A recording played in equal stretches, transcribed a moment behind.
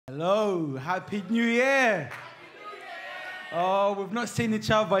Hello, Happy New Year. Oh, we've not seen each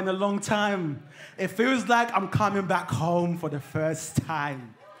other in a long time. It feels like I'm coming back home for the first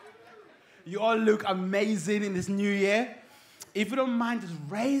time. You all look amazing in this new year. If you don't mind just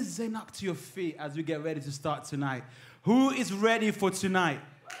raising up to your feet as we get ready to start tonight. Who is ready for tonight?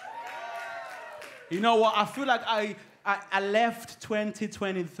 You know what? I feel like I left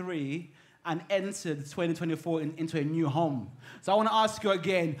 2023 and entered 2024 into a new home. So I want to ask you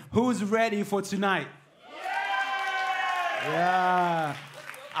again, who's ready for tonight? Yeah.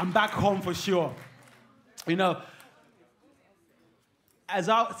 I'm back home for sure. You know, as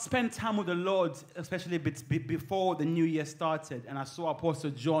I spent time with the Lord, especially before the new year started, and I saw Apostle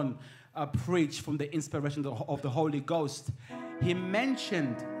John preach from the inspiration of the Holy Ghost, he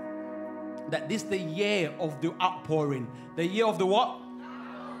mentioned that this is the year of the outpouring. The year of the what?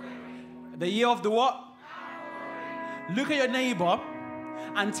 Outpouring. The year of the what? Outpouring. Look at your neighbor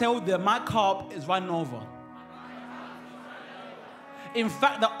and tell them, my cup is running over. In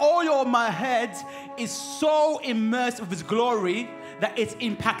fact, the oil on my head is so immersed with His glory that it's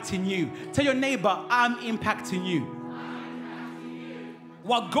impacting you. Tell your neighbor, I'm impacting you.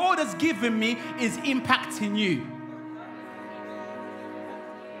 What God has given me is impacting you.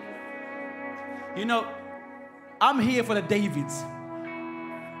 You know, I'm here for the Davids.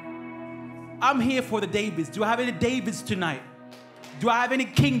 I'm here for the Davids. Do I have any Davids tonight? Do I have any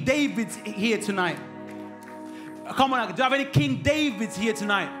King Davids here tonight? Come on, do I have any King Davids here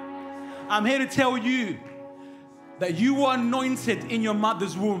tonight? I'm here to tell you that you are anointed in your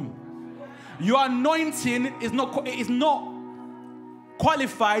mother's womb. Your anointing is not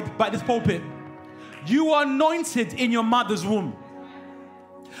qualified by this pulpit. You are anointed in your mother's womb.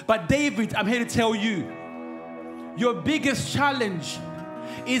 But David, I'm here to tell you, your biggest challenge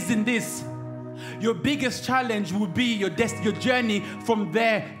is in this. Your biggest challenge will be your journey from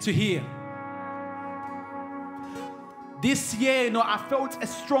there to here. This year, you know, I felt a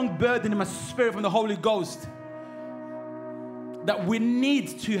strong burden in my spirit from the Holy Ghost that we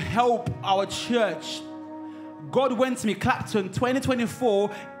need to help our church. God went to me, Clapton,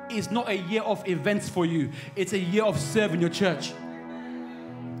 2024 is not a year of events for you. It's a year of serving your church.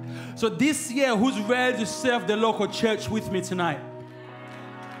 So this year, who's ready to serve the local church with me tonight?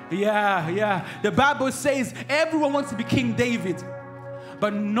 Yeah. The Bible says everyone wants to be King David,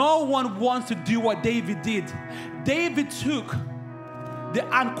 but no one wants to do what David did. David took the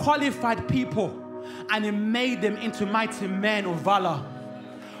unqualified people and he made them into mighty men of valor.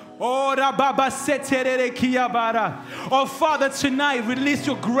 Oh, Father, tonight release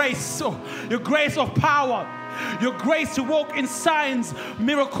your grace, your grace of power, your grace to walk in signs,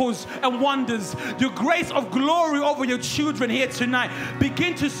 miracles, and wonders, your grace of glory over your children here tonight.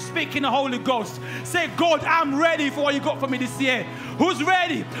 Begin to speak in the Holy Ghost. Say, God, I'm ready for what you got for me this year. Who's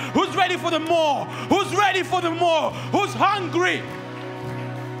ready? Who's ready for the more? Who's ready for the more? Who's hungry?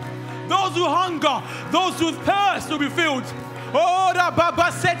 Those who hunger, those who thirst will be filled. Oh,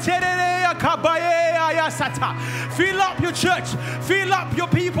 fill up your church, fill up your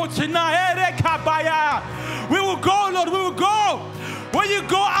people tonight. We will go, Lord, we will go. When you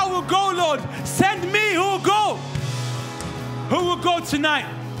go, I will go, Lord. Send me, who will go? Who will go tonight?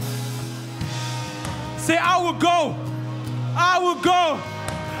 Say, I will go. I will go.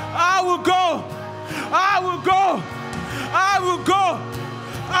 I will go. I will go. I will go.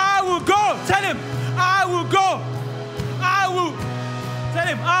 I will go. Tell him, I will go. I will. Tell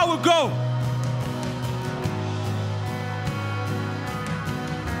him, I will go.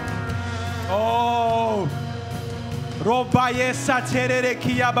 Oh.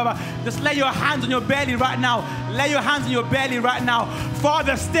 Just lay your hands on your belly right now. Lay your hands on your belly right now.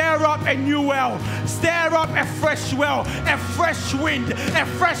 Father, stir up a new well. Stir up a fresh well, a fresh wind, a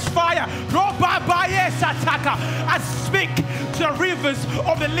fresh fire. I speak to the rivers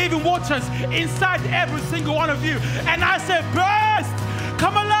of the living waters inside every single one of you. And I say, burst,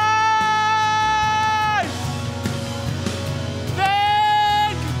 come alive.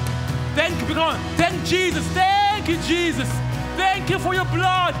 Thank you, thank Jesus. Thank you, Jesus. Thank you for your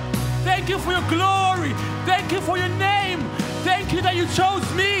blood. Thank you for your glory. Thank you for your name. Thank you that you chose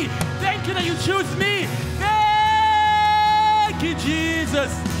me. Thank you that you choose me. Thank you,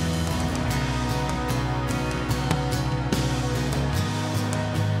 Jesus.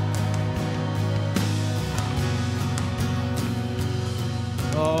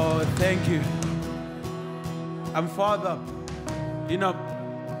 Oh, thank you. And Father, you know,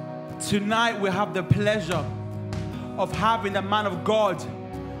 tonight we have the pleasure of having the man of God,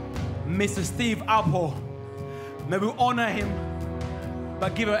 Mr. Steve Uppal. May we honor him by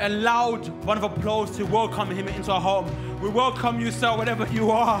giving a loud round of applause to welcome him into our home. We welcome you, sir, wherever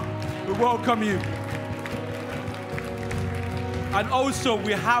you are. We welcome you. And also,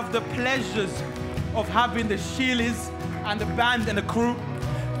 we have the pleasures of having the Shealys and the band and the crew.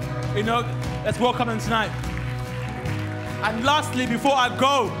 You know, let's welcome them tonight. And lastly, before I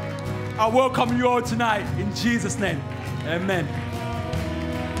go, I welcome you all tonight in Jesus' name. Amen.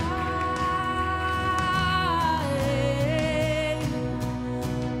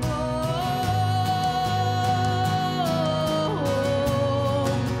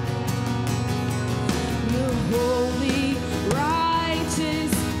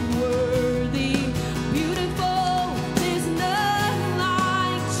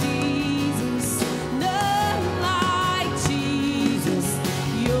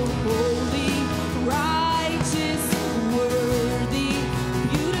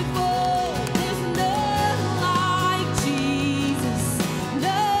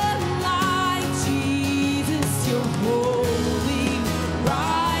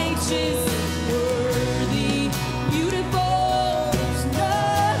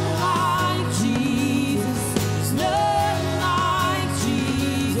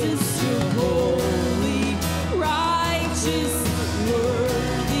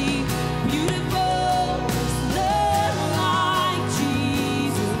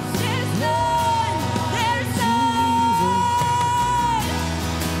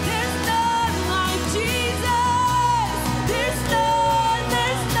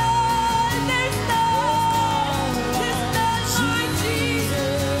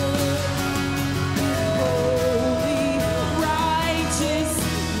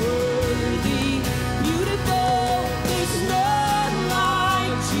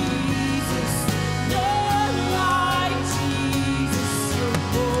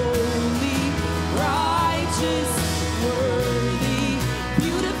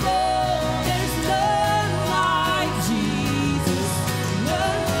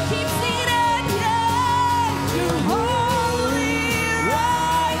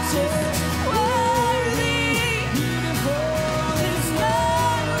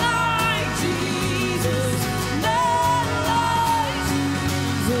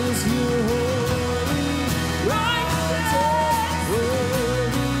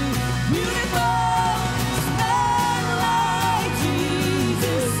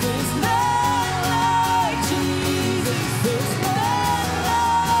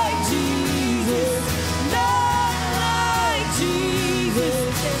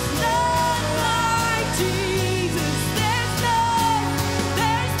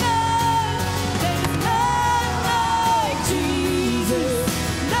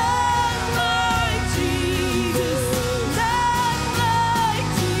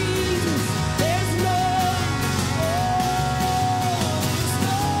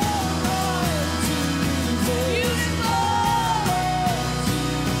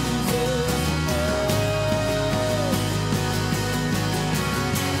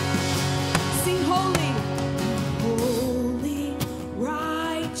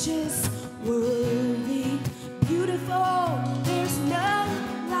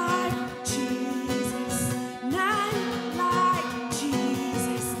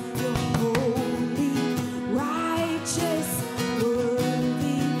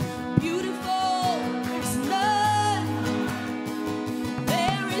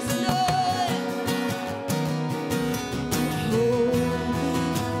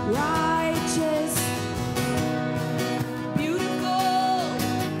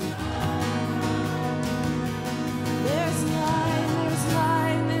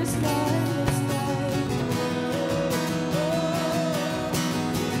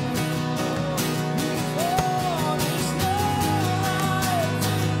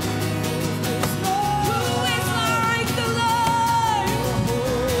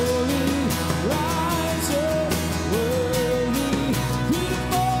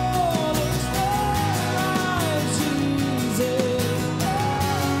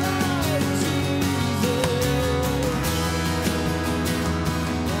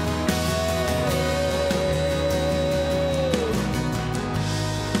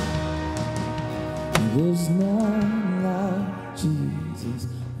 There's none like Jesus.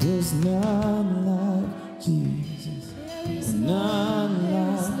 There's none like Jesus. There's none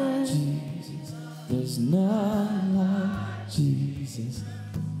like Jesus. There's none like Jesus.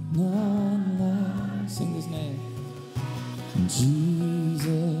 None like. Sing His name.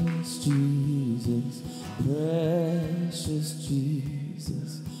 Jesus, Jesus, precious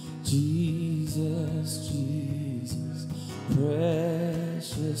Jesus. Jesus, Jesus,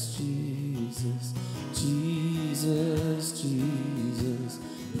 precious Jesus. Jesus, Jesus,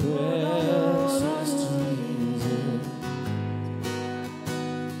 precious Jesus.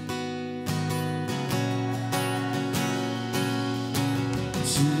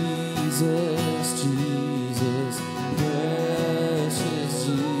 Jesus, Jesus, precious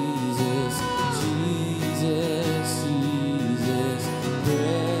Jesus, Jesus, Jesus,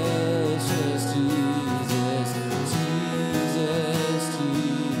 precious Jesus, Jesus,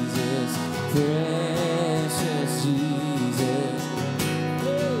 Jesus, precious Jesus.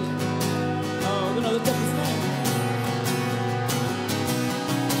 Hey. Oh, we're gonna lift up his name.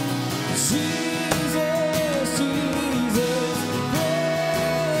 Jesus, Jesus,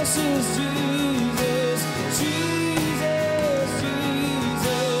 precious Jesus, Jesus,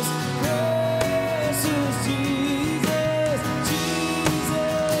 Jesus, precious Jesus,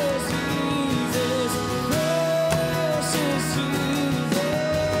 Jesus, Jesus, precious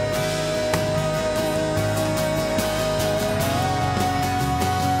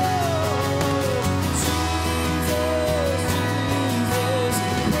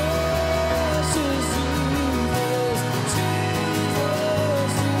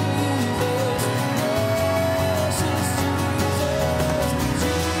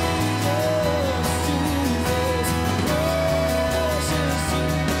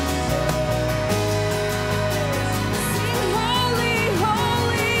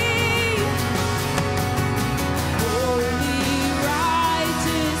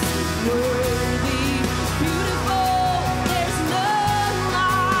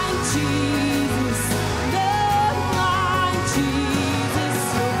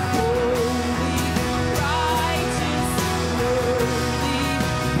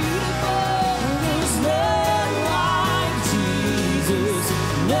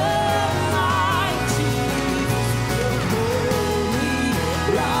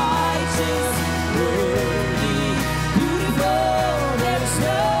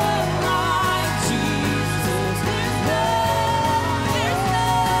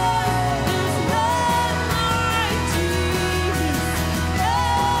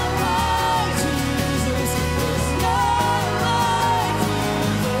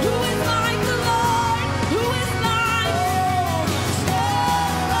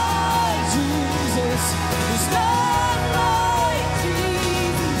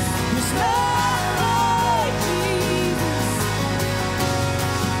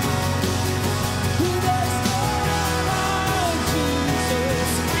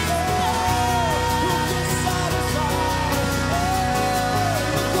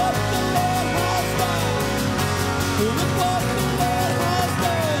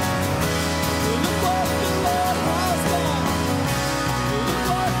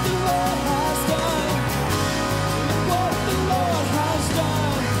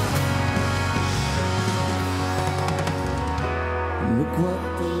Look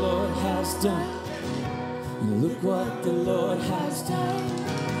what the Lord has done. Look what the Lord has done.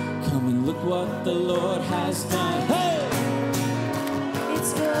 Come and look what the Lord has done. Hey!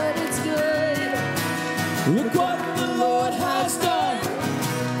 It's good, it's good. Look what the Lord has done.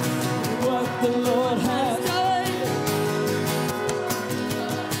 Look what the Lord has done.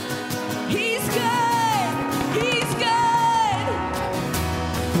 He's good, he's good.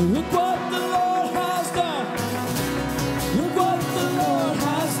 Look what the Lord has done. Look what the Lord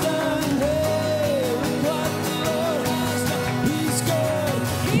has done. Hey, look what the Lord has done. He's good.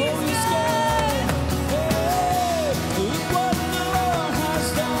 He's Oh, he's good. Hey, look what the Lord has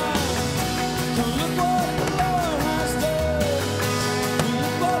done. Look what the Lord has done.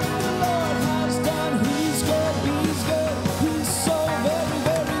 Look what the Lord has done. He's good. He's good. He's so very,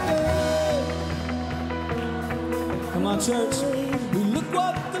 very good. Come on, church. We look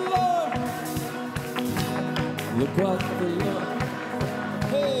what the Lord. Look what the Lord.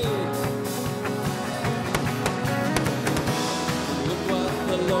 Hey. Look what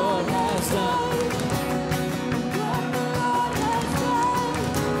the Lord has done.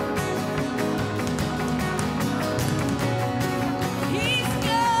 He's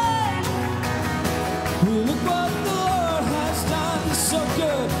good. We look what the Lord has done. He's so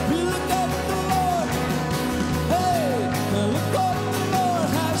good. We look at the Lord. Hey, now look what the Lord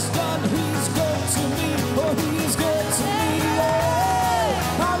has done. He's good to me. Oh, he is good to me.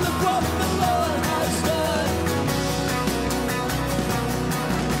 Hey, now look what the Lord has done.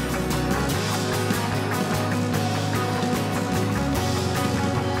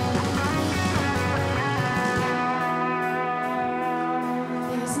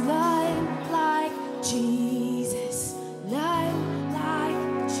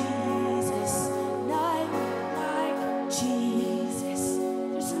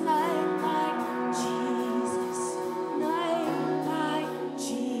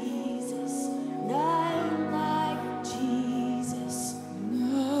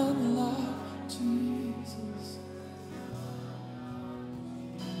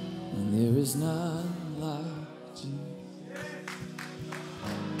 is none like Jesus.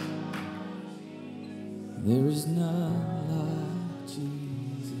 There is none like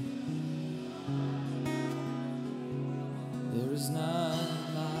Jesus. There is none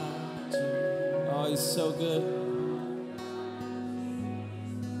like Jesus. Oh, he's so good.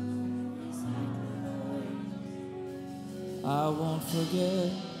 I won't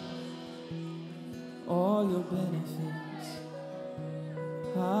forget all your benefits.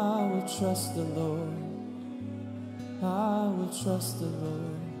 I will trust the Lord. I will trust the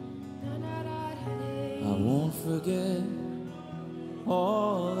Lord. I won't forget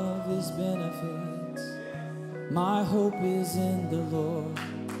all of his benefits. My hope is in the Lord.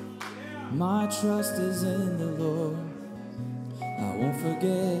 My trust is in the Lord. I won't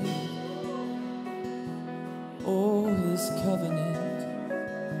forget all his covenant.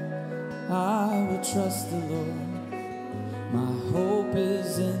 I will trust the Lord. My hope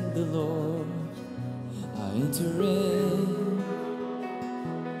is in the Lord. I enter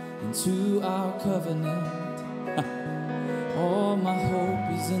into our covenant. All my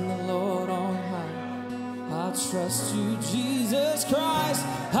hope is in the Lord on high. I trust you, Jesus Christ.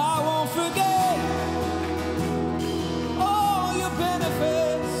 I won't forget all your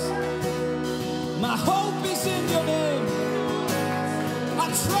benefits. My hope is in your name. I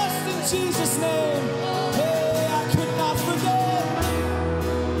trust in Jesus' name. Hey, I could not forget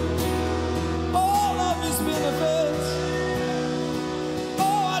all of his benefits.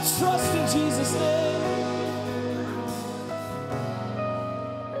 Oh, I trust in Jesus' name.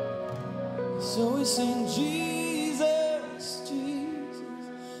 So we sing Jesus, Jesus,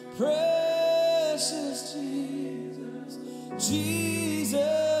 precious Jesus,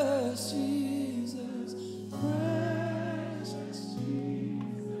 Jesus, Jesus, precious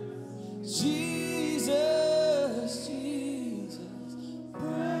Jesus, Jesus,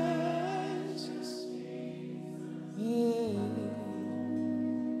 precious yeah.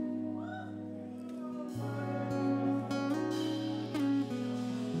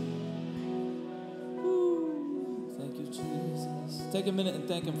 Thank you, Jesus. Take a minute and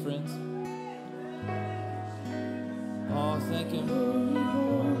thank him, friends. Oh, thank him.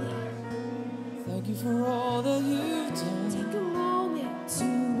 Thank you for all that you've done. Take a moment to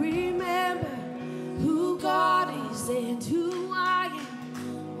remember who God is and who I am.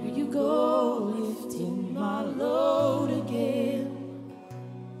 Where you go, lifting my load again.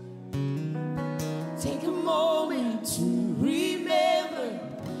 Take a moment to remember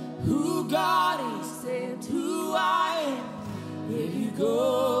who God is and who I am. Here you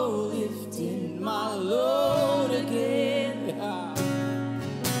go, lifting my load again. Yeah.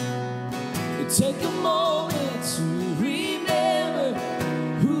 Take a moment to remember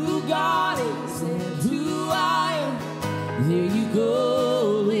who God is and who I am. There you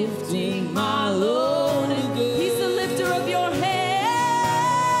go, lifting my load again. He's the lifter of your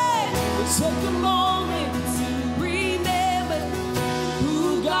head. Take a moment to remember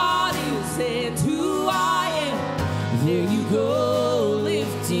who God is and who I am. There you go,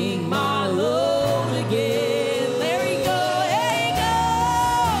 lifting my load again. There you go, there you go.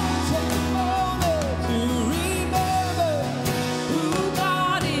 Take a moment to remember who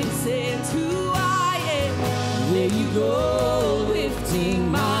God is and who I am. There you go, lifting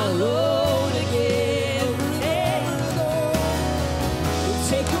my load again. Hey.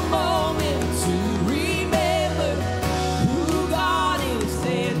 Take a moment to remember who God is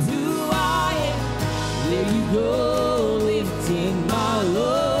and who I am. There you go, lifting my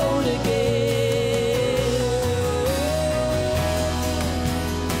load again.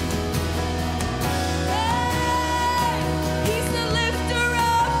 He's the lifter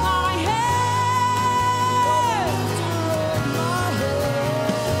of my head.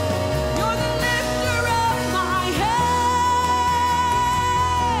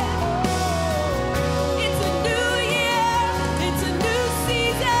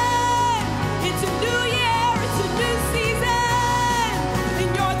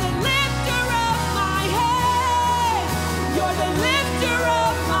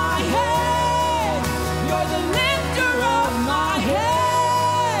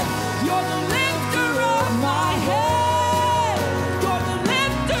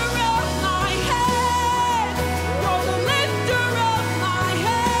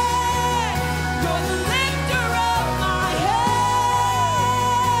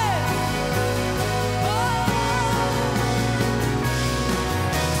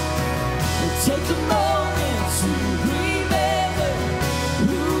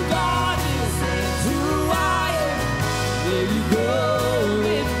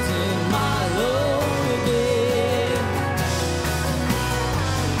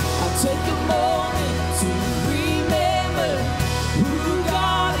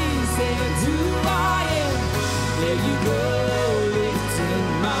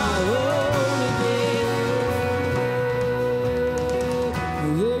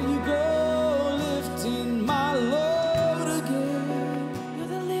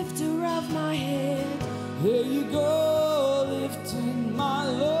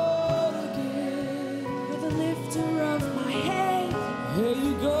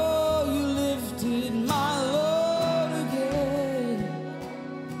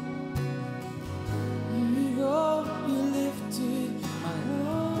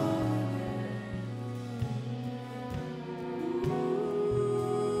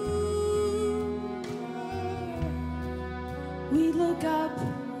 look up,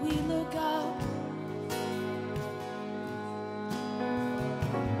 we look up.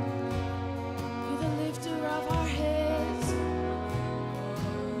 You're the lifter of our heads.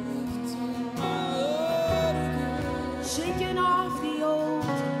 Shaking off the old.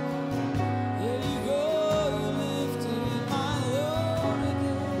 There you go, you're lifting my load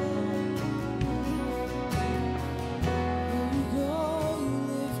again. There you go, you're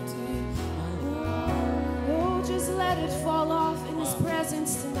lifting my load. Oh, just let it fall off in His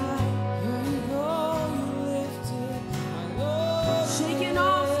presence tonight. There you go, you're lifting my load. Shaking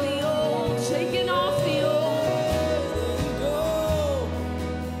off the old, shaking off the old. There you go.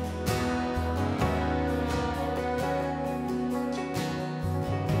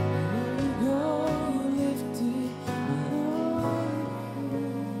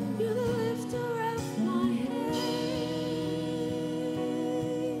 You're the lifter of my head.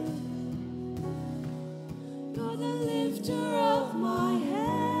 You're the lifter of my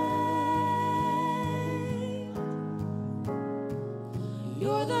head.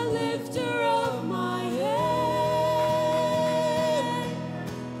 You're the lifter of my head.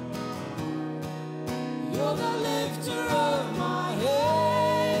 You're the lifter of my head.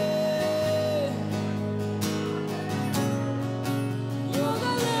 You're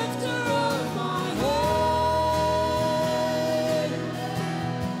the lifter of my head.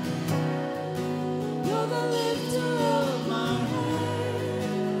 You're the lifter of my head.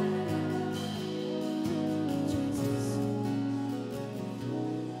 Jesus.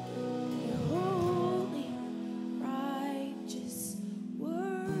 You're holy, righteous,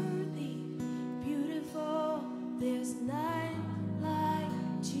 worthy, beautiful. There's none like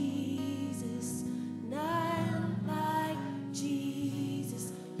Jesus, none like Jesus.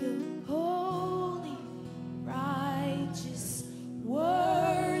 You're holy, righteous,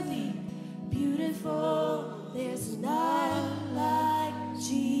 worthy, beautiful. There's none like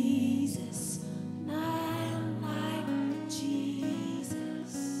Jesus, none like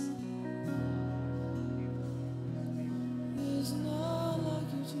Jesus. There's none like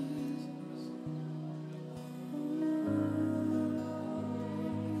you, Jesus.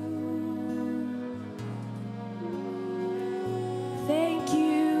 Thank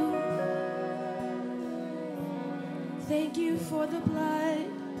you. Thank you for the blood.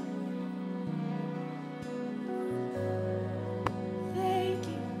 Thank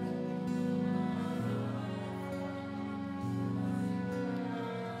you.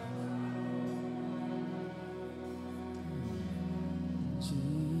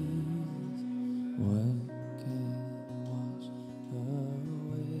 Jesus, what can wash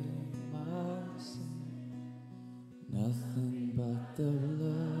away my sin? Nothing but the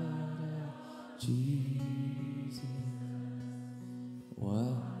blood of Jesus.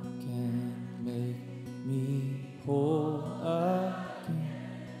 What can make me whole again?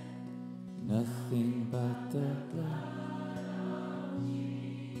 Nothing but the blood of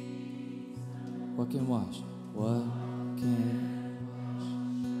Jesus. What can wash? What can wash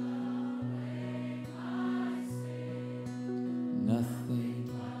away my sin? Nothing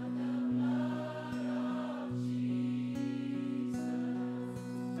but the blood of Jesus.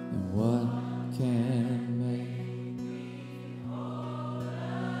 And what can make me whole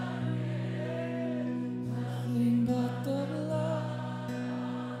again? Nothing but the blood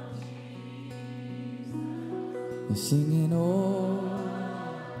of Jesus. They're singing, oh.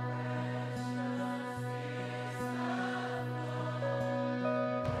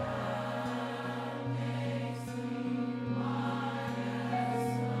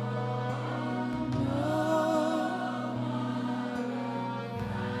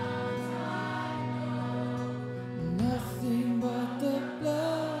 Nothing but the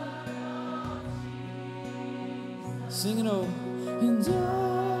blood. Singing, oh, and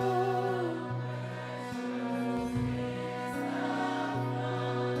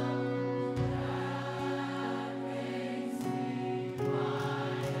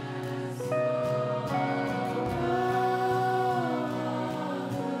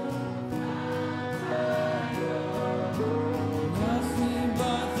nothing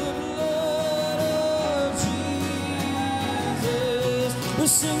but the blood of Jesus. We're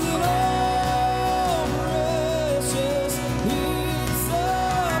singing, oh, precious is the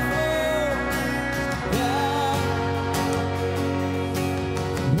blood that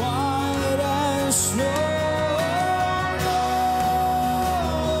white as snow.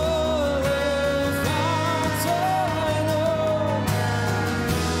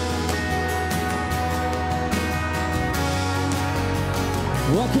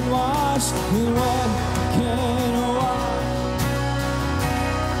 What can wash and what can wash?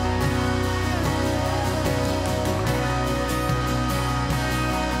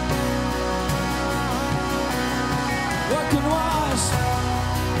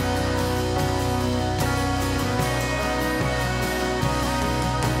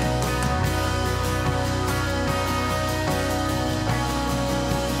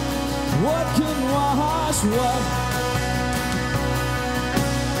 what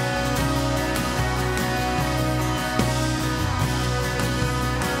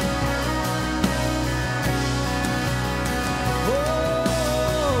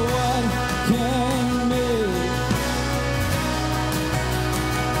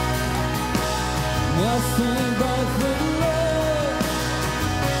nothing but the Lord.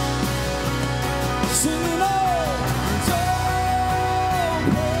 Singing all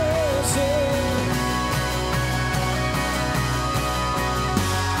praises.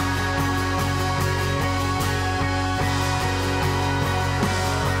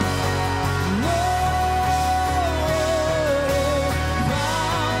 No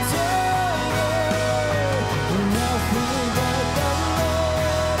mountain, nothing but the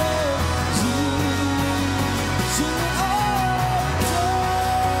Lord of Jesus.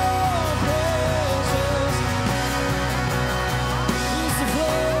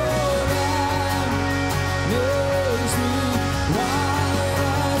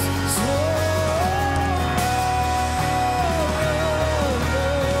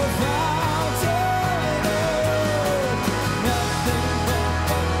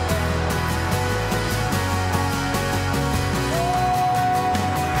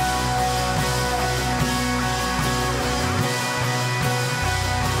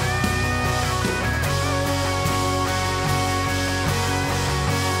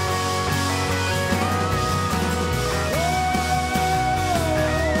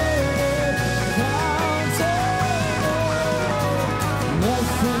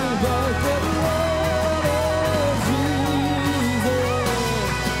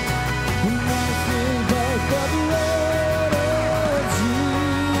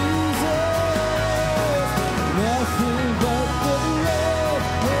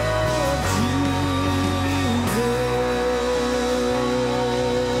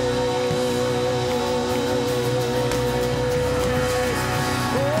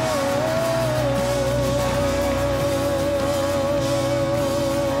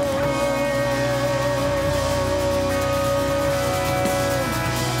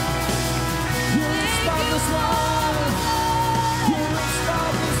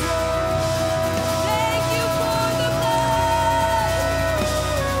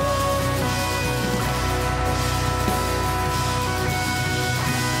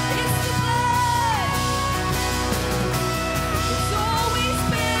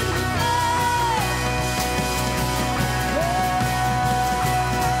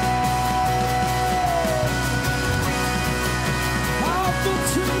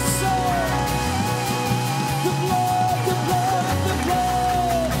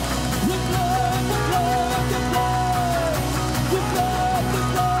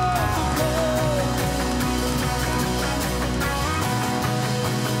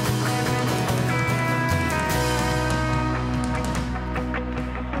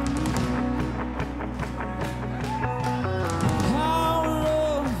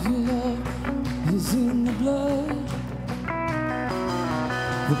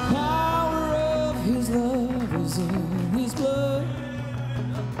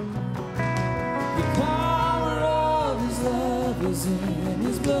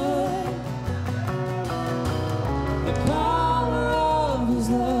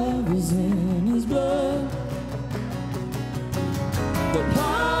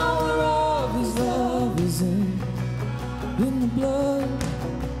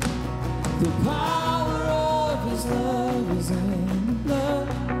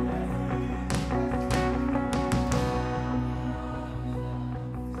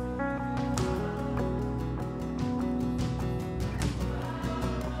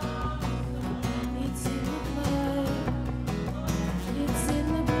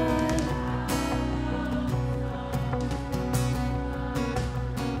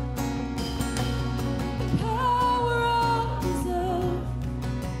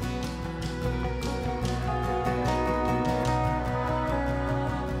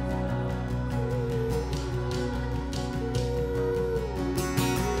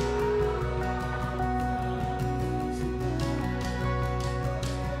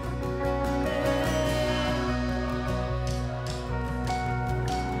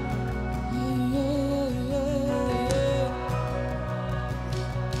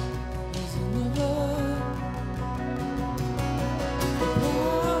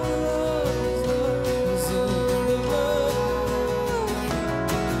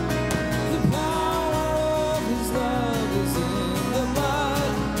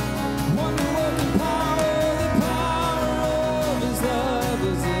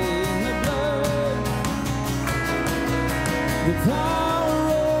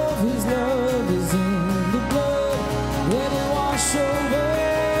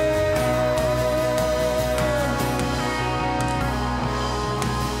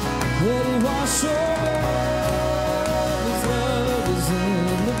 my soul. His love is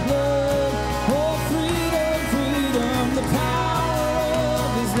in the blood. Oh, freedom, freedom, the power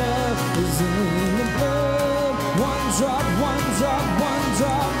of His love is in the blood. One drop, one drop, one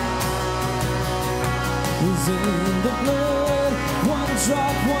drop is in the blood. One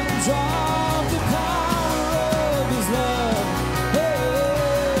drop, the power of His love. Hey,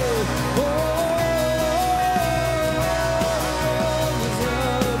 oh, His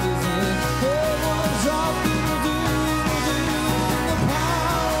love is in. Oh, one drop, it'll do the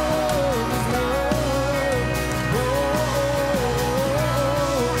power of His love.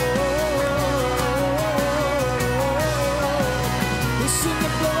 It's in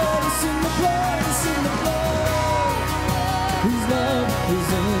the blood, it's in the blood, it's in the blood. His love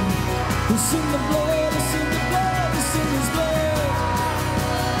is in. It's in the blood, it's in the blood, it's in His blood.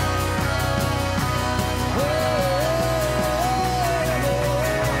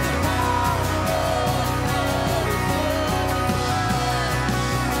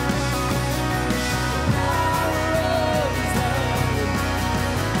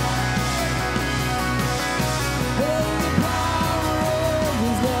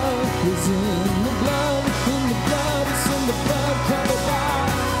 It's in the blood, it's in the blood, covered by.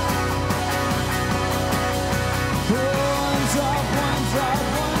 One drop, one drop,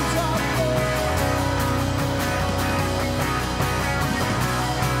 one drop.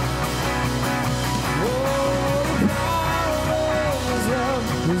 Oh, the power of His love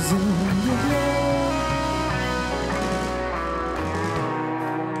is in the blood.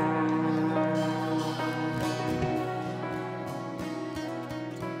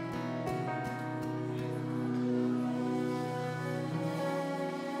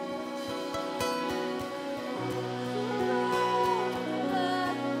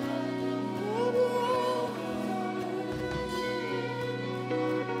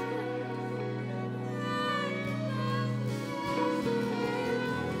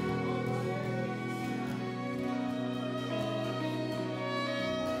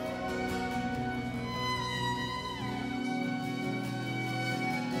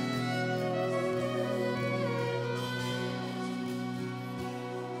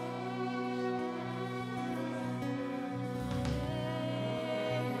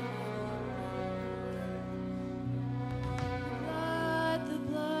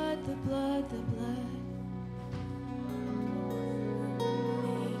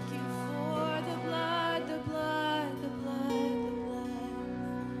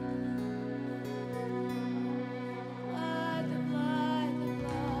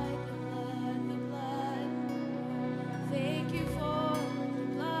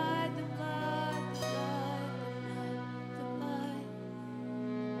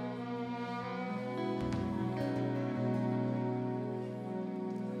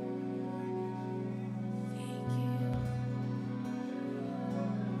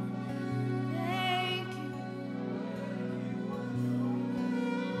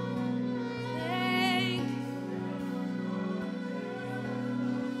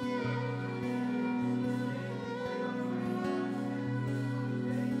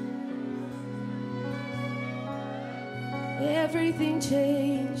 Everything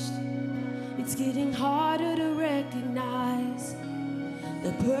changed. It's getting harder to recognize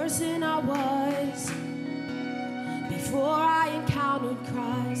the person I was before I encountered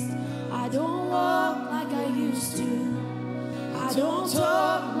Christ. I don't walk like I used to. I don't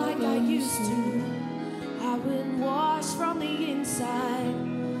talk like I used to. I've been washed from the inside.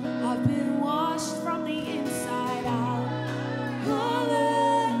 I've been washed from the inside out.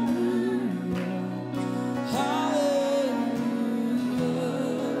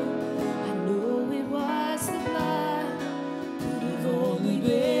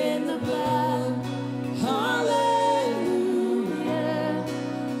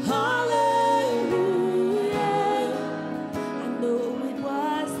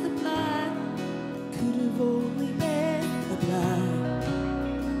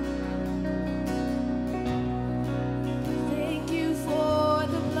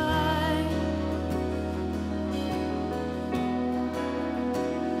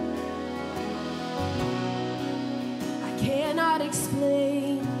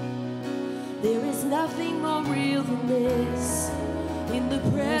 Nothing more real than this, in the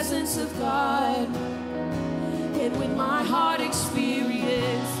presence of God. And when my heart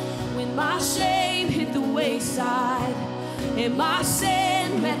experienced, when my shame hit the wayside, and my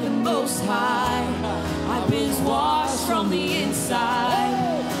sin met the Most High, I've been washed from the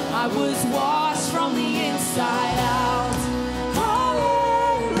inside. I was washed from the inside out.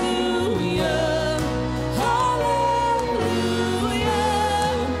 Hallelujah, hallelujah.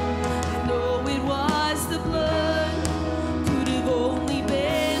 I know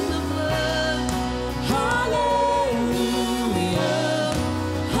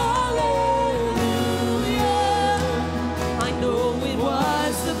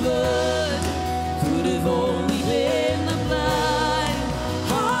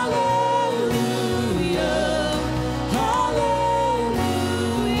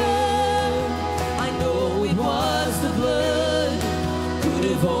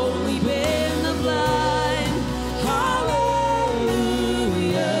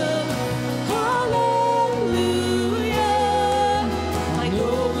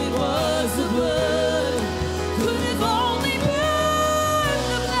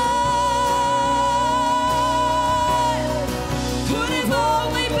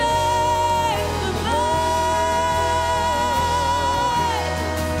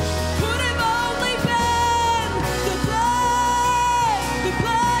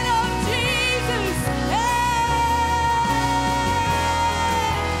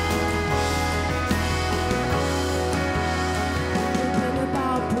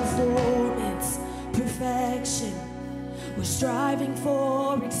striving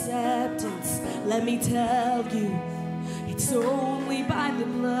for acceptance. Let me tell you, it's only by the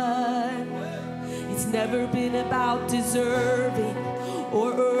blood. It's never been about deserving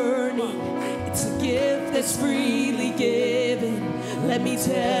or earning. It's a gift that's freely given. Let me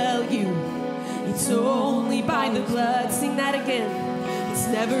tell you, it's only by the blood. Sing that again. It's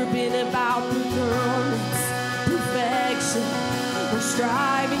never been about performance, perfection, or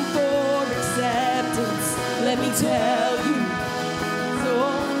striving for acceptance. Let me tell you, it's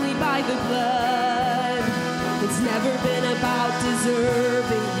only by the blood. It's never been about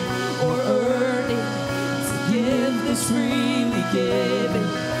deserving or earning. It's a gift that's freely given.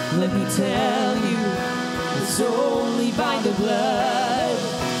 Let me tell you, it's only by the blood.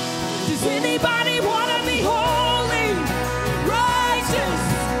 Does anybody want to be holy, righteous,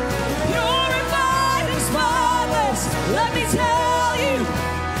 purified and spotless? Let me tell you,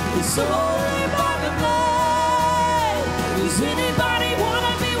 it's only by the blood. Does anybody want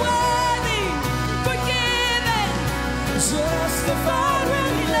to be worthy, forgiven, justified,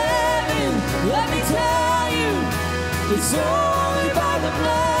 really living? Let me tell you, it's only by the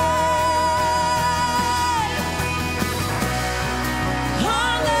blood.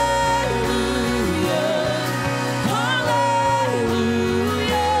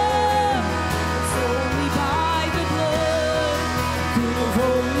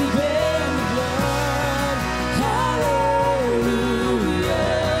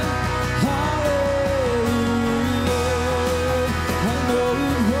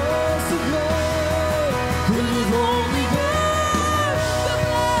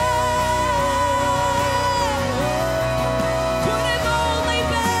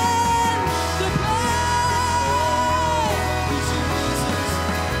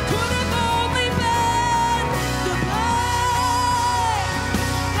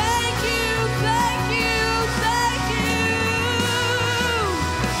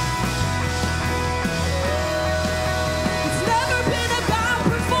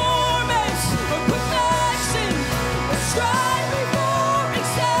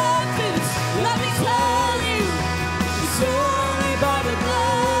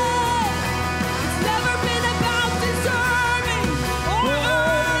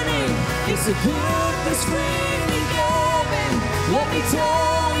 It's a gift that's freely given. Let me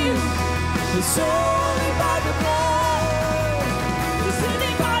tell you, it's only by the blood. Does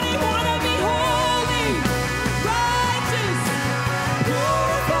anybody want to be holy, righteous,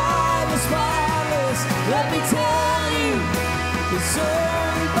 purified and spotless? Let me tell you, it's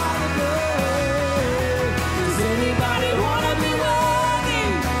only by the blood. Does anybody want to be worthy,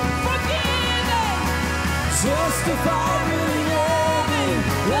 forgiven, justified, really living?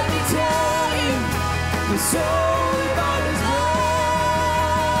 Let me tell you, it's only by His blood.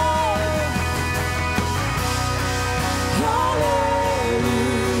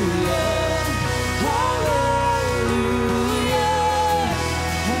 Hallelujah, hallelujah.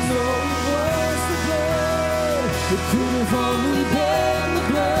 I know it was the blood. It could have only been the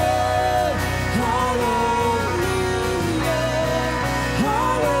blood. Hallelujah,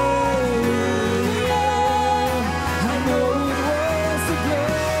 hallelujah. I know it was the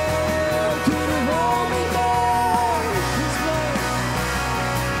blood. Could have only been His blood.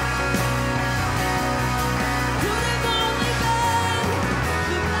 Could have only been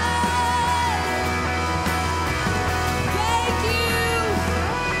the blood. Thank you.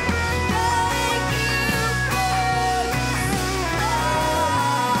 Thank you for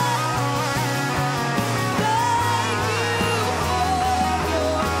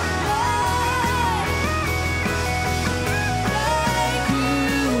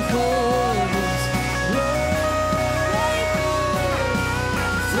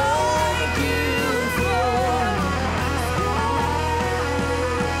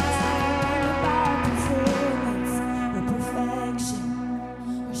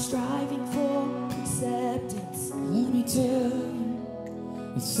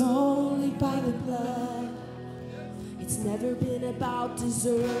it's only by the blood. It's never been about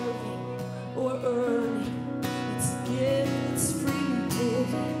deserving or earning. It's a gift that's freely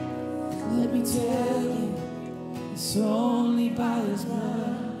given. Let me tell you, it's only by His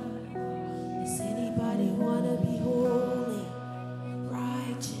blood. Does anybody want to be holy,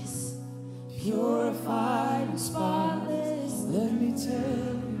 righteous, purified and spotless? Let me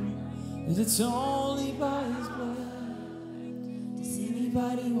tell you that it's only by His blood.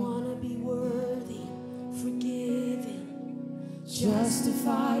 Anybody want to be worthy, forgiven,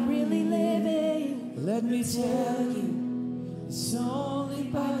 justified, really living? Let me tell you, it's only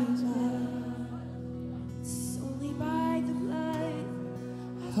by His blood. It's only by the blood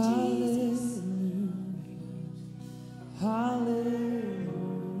of Jesus. Hallelujah.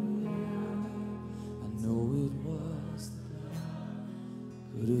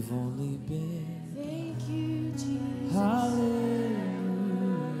 been. Thank you, Jesus. Hallelujah,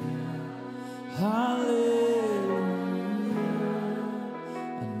 hallelujah.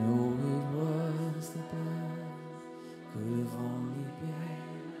 I know it was the blood, could have only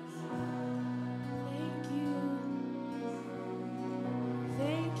been. Thank you.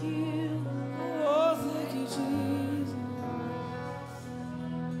 Thank you. Oh, thank you, Jesus.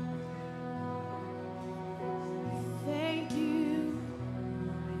 Thank you.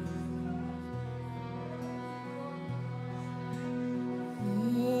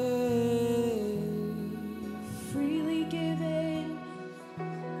 Freely given.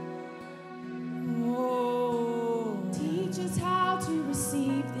 Teach us how to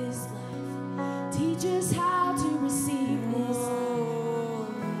receive this life. Teach us how to receive this life.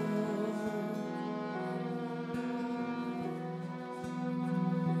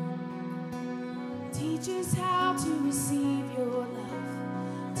 Teach us how to receive your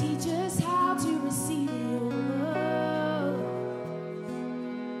love. Teach us how to receive your love.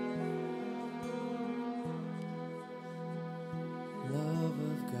 Love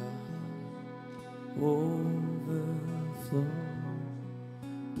of God overflow,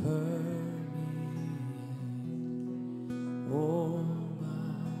 permeate, oh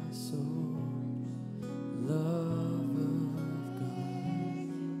my soul. Love of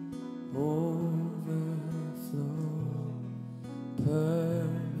God overflow,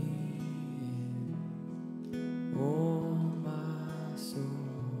 permeate, oh my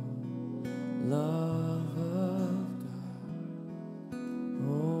soul. Love of God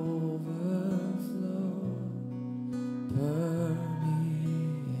overflow, permeate,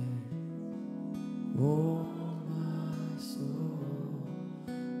 oh my soul.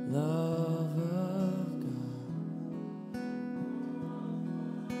 Love of God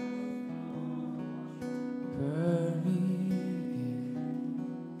permeate,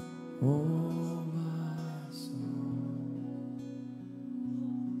 oh my soul.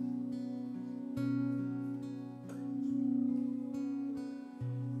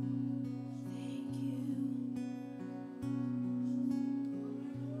 Thank you. Thank you.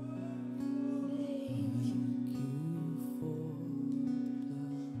 Thank you for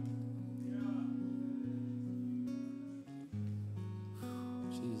love.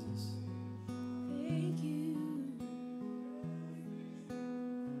 Jesus. Thank you.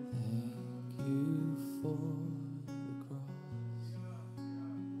 Thank you for the cross,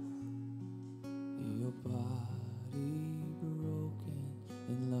 your body broken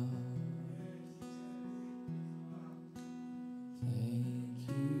in love. Thank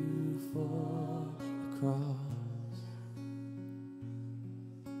you for the cross,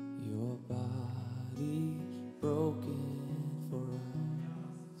 your body broken for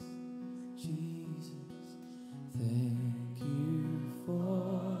us. Jesus, thank you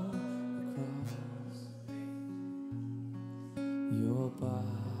for the cross, your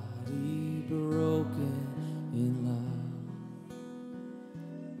body broken in love.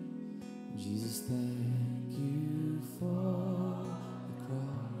 Jesus, thank you for the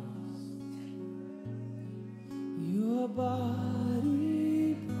cross, your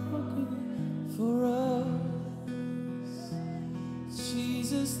body broken for us.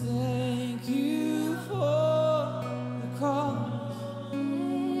 Jesus, thank you for the cross,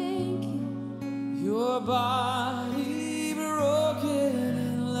 Thank you. your body broken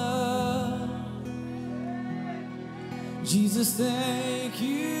in love. Jesus, thank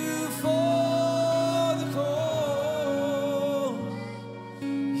you for the cross,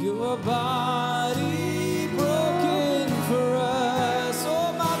 your body broken for us.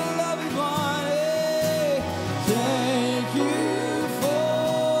 Oh, my beloved one, hey, thank you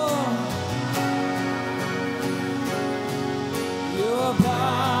for your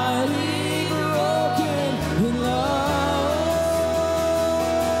body broken in love.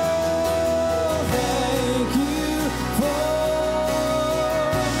 Thank you for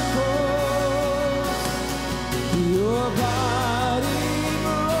the cross, your body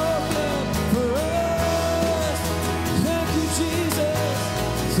broken for us. Thank you, Jesus.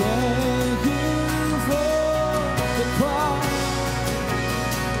 Thank you for the cross,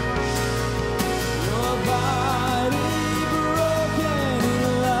 your body broken in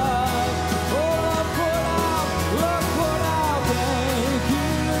love. Oh, love poured out, love poured out. Thank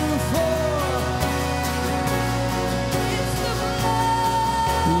you for It's the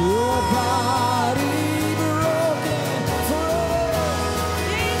blood. your body broken for us.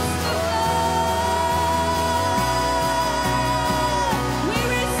 It's the blood. We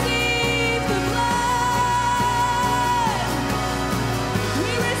receive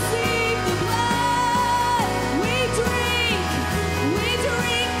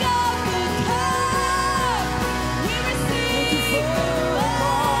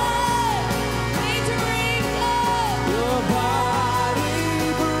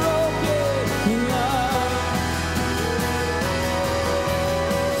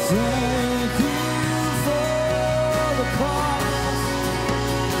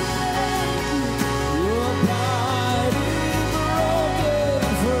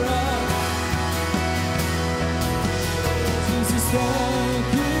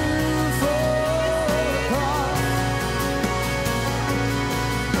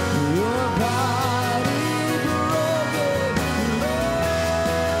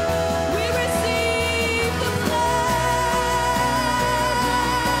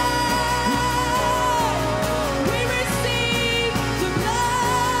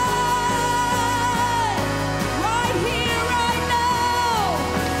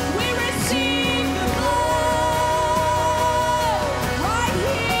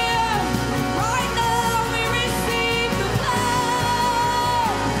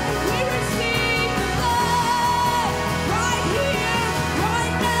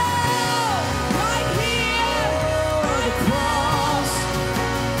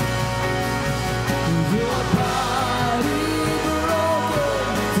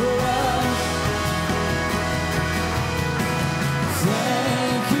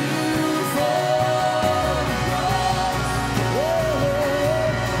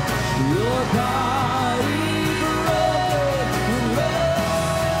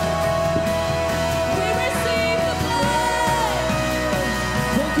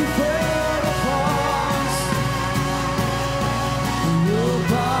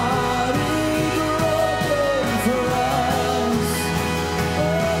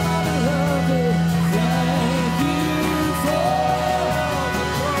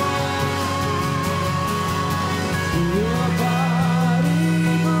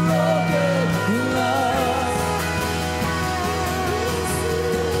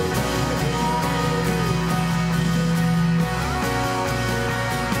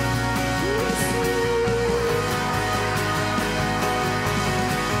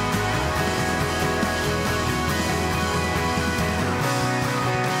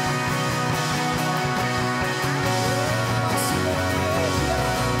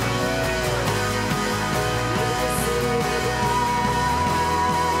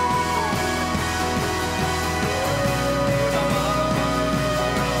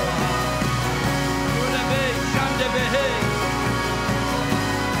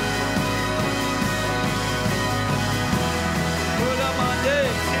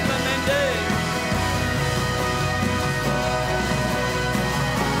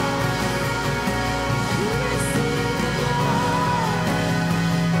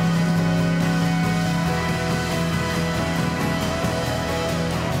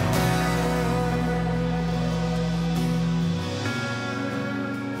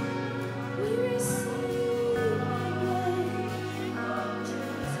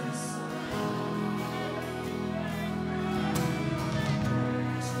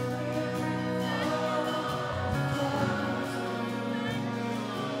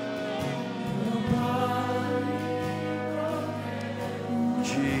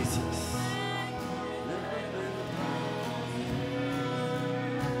Jesus.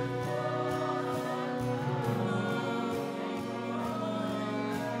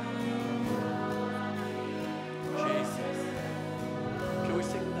 Can we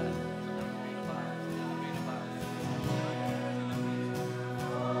sing that?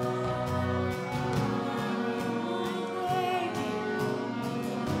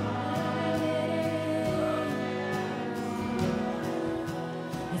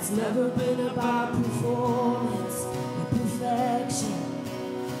 It's never been about performance or perfection.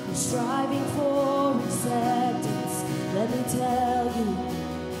 We're striving for acceptance. Let me tell you,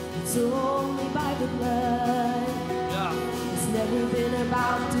 it's only by the blood. It's never been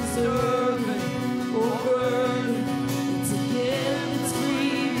about deserving or earning. It's a gift that's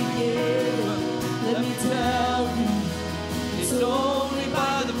freely given. Let me tell you, it's only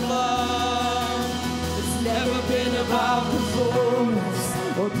by the blood. It's never been about performance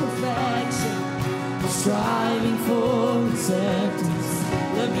or perfection. We're striving for acceptance.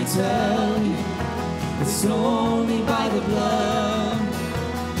 Let me tell you, it's only by the blood.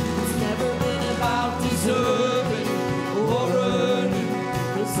 It's never been about deserving or earning.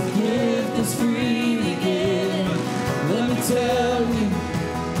 It's a gift that's freely given. Let me tell you,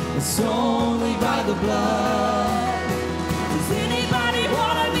 it's only by the blood. Does anybody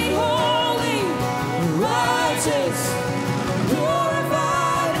want to be holy, righteous,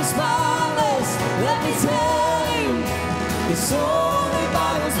 purified and spotless? Let me tell you, it's only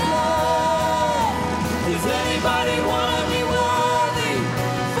by His blood. Does anybody want to be worthy,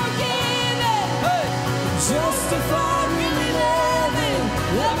 forgiven, justified, really living?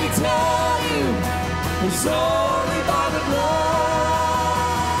 Let me tell you, it's only by the blood.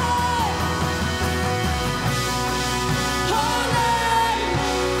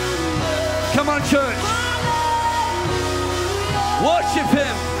 Hallelujah. Come on, church. Worship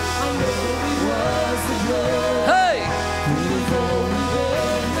Him. Hey!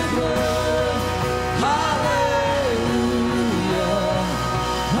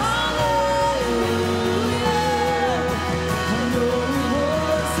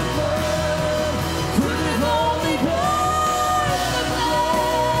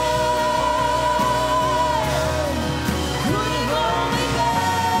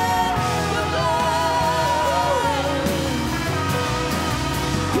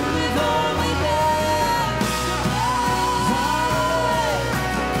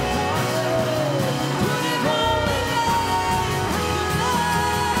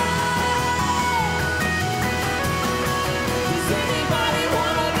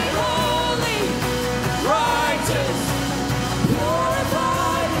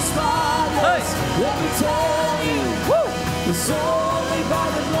 It's only by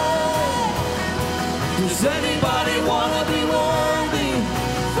the blood. Does anybody want to be worthy,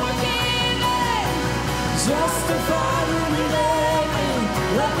 forgiven, justified, and living?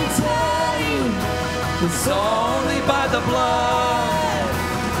 Let me tell you, it's only by the blood.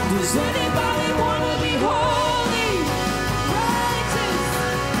 Does anybody want to be holy, righteous,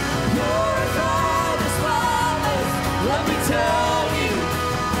 purified, and spotless? Let me tell you,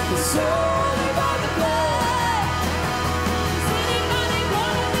 it's only by the blood.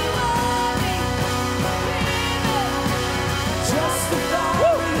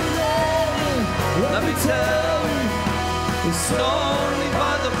 Let me tell you, it's only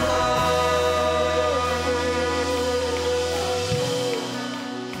by the blood.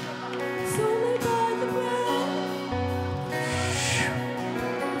 It's only by the blood.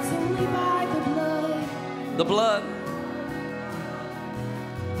 It's only by the blood. The blood.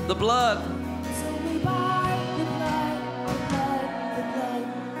 The blood. It's only by the blood. The blood.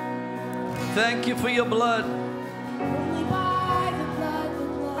 Thank you for your blood. Only by the blood.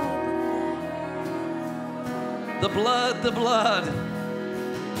 The blood, the blood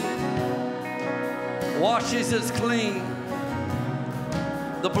washes us clean.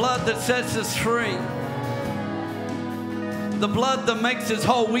 The blood that sets us free. The blood that makes us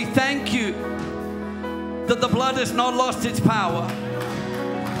whole. We thank you that the blood has not lost its power.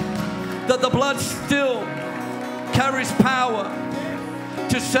 That the blood still carries power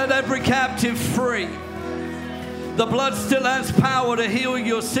to set every captive free. The blood still has power to heal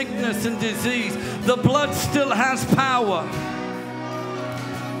your sickness and disease. The blood still has power.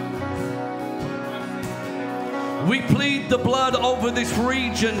 We plead the blood over this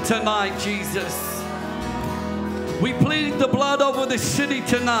region tonight, Jesus. We plead the blood over this city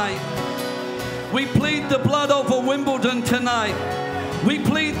tonight. We plead the blood over Wimbledon tonight. We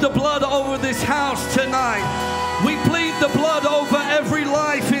plead the blood over this house tonight. We plead the blood over every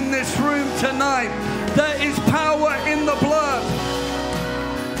life in this room tonight. There is power in the blood.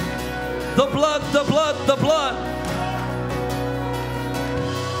 The blood, the blood, the blood.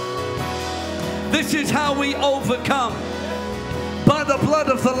 This is how we overcome. By the blood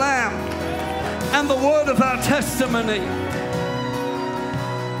of the Lamb and the word of our testimony.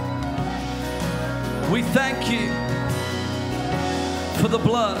 We thank you for the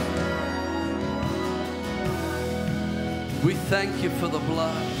blood. We thank you for the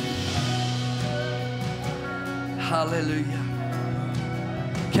blood. Hallelujah.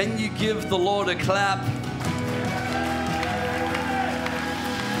 Can you give the Lord a clap?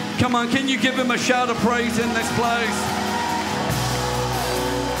 Come on, can you give him a shout of praise in this place?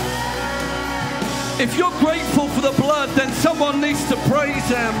 If you're grateful for the blood, then someone needs to praise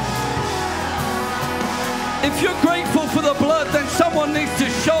him. If you're grateful for the blood, then someone needs to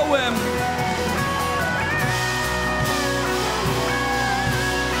show him.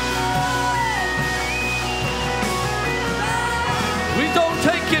 We don't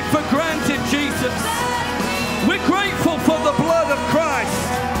take it for granted, Jesus. We're grateful for the blood of Christ.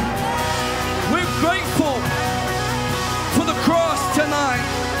 We're grateful for the cross tonight.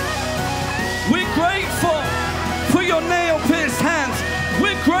 We're grateful for your nail-pierced hands.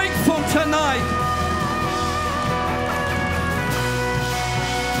 We're grateful tonight.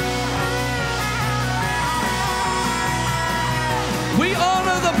 We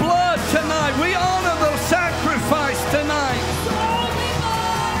honor the blood tonight. We honor the sacrifice tonight.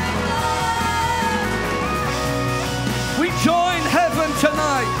 We join heaven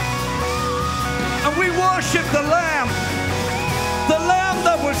tonight. And we worship the Lamb. The Lamb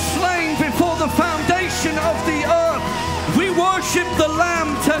that was slain before the foundation of the earth. We worship the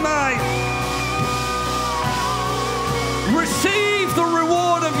Lamb tonight. Receive the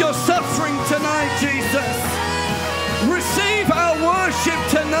reward of your suffering tonight, Jesus. Receive our worship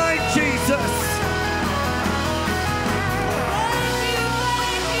tonight, Jesus.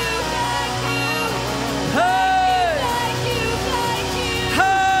 Hey!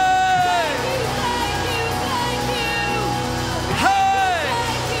 Hey! Hey!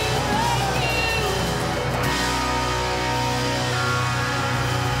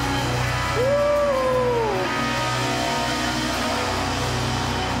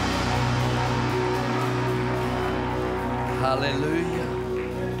 Hallelujah.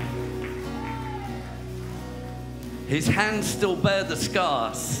 His hands still bear the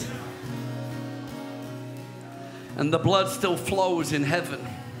scars. And the blood still flows in heaven.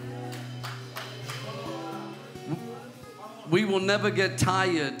 We will never get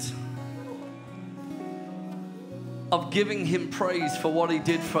tired of giving him praise for what he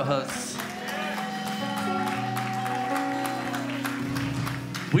did for us.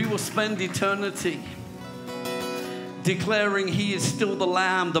 We will spend eternity declaring he is still the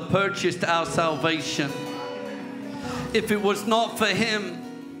Lamb that purchased our salvation. If it was not for him,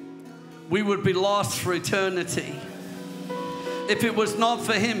 we would be lost for eternity. If it was not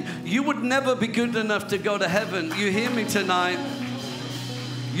for him, you would never be good enough to go to heaven. You hear me tonight?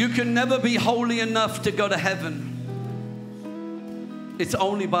 You can never be holy enough to go to heaven. It's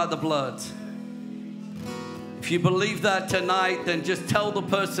only by the blood. If you believe that tonight, then just tell the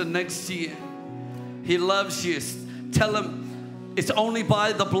person next to you, he loves you. Tell him it's only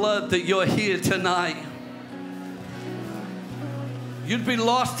by the blood that you're here tonight. You'd be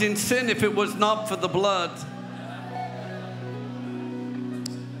lost in sin if it was not for the blood.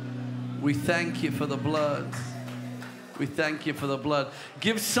 We thank you for the blood. We thank you for the blood.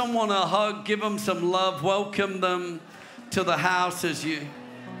 Give someone a hug. Give them some love. Welcome them to the house as you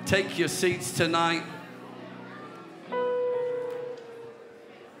take your seats tonight.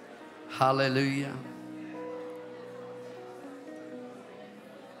 Hallelujah.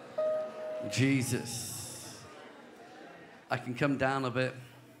 Jesus. I can come down a bit.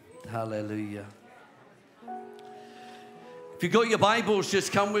 Hallelujah. If you've got your Bibles,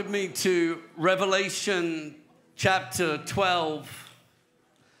 just come with me to Revelation chapter 12.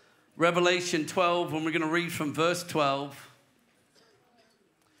 Revelation 12, and we're going to read from verse 12.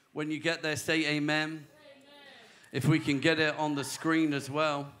 When you get there, say amen. Amen. If we can get it on the screen as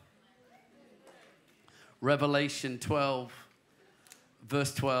well. Revelation 12,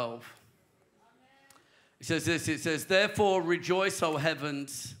 verse 12. It says this, it says, "Therefore rejoice, O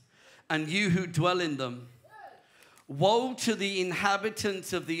heavens, and you who dwell in them. Woe to the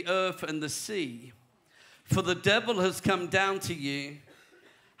inhabitants of the earth and the sea, for the devil has come down to you,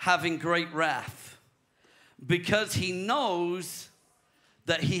 having great wrath, because he knows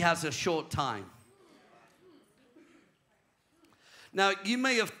that he has a short time." Now, you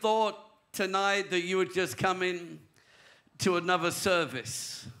may have thought tonight that you would just come in to another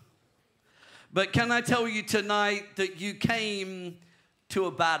service. But can I tell you tonight that you came to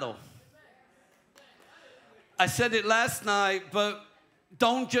a battle? I said it last night, but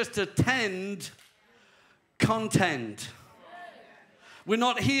don't just attend, contend. We're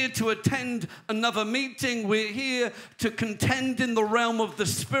not here to attend another meeting. We're here to contend in the realm of the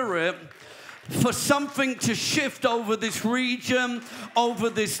Spirit for something to shift over this region, over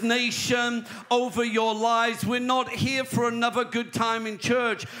this nation, over your lives. We're not here for another good time in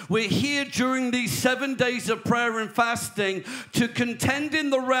church. We're here during these 7 days of prayer and fasting to contend in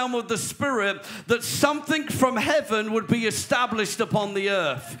the realm of the Spirit that something from heaven would be established upon the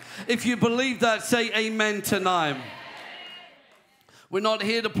earth. If you believe that, say amen tonight. We're not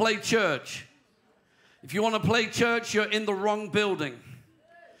here to play church. If you want to play church, you're in the wrong building.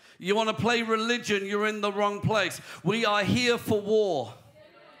 You want to play religion, you're in the wrong place. We are here for war.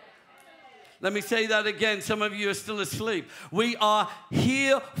 Let me say that again. Some of you are still asleep. We are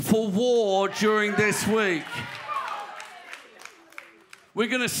here for war during this week. We're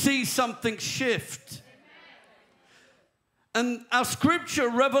going to see something shift. And our scripture,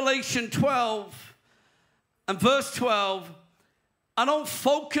 Revelation 12 and verse 12, I don't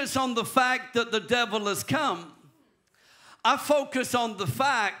focus on the fact that the devil has come. I focus on the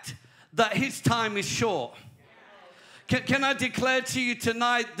fact that his time is short. Can I declare to you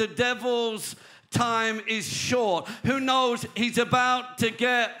tonight, the devil's time is short. Who knows, he's about to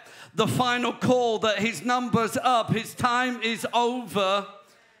get the final call that his number's up. His time is over.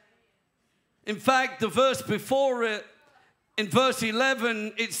 In fact, the verse before it, in verse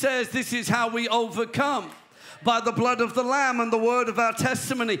 11, it says, this is how we overcome. By the blood of the Lamb and the word of our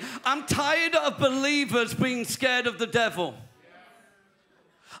testimony. I'm tired of believers being scared of the devil.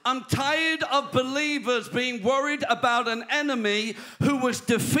 I'm tired of believers being worried about an enemy who was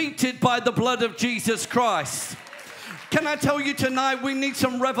defeated by the blood of Jesus Christ. Can I tell you tonight, we need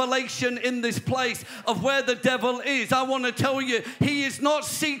some revelation in this place of where the devil is. I want to tell you, he is not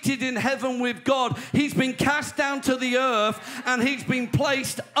seated in heaven with God. He's been cast down to the earth and he's been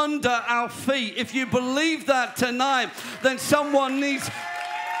placed under our feet. If you believe that tonight, then someone needs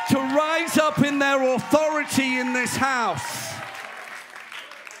to rise up in their authority in this house.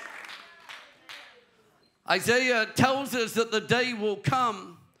 Isaiah tells us that the day will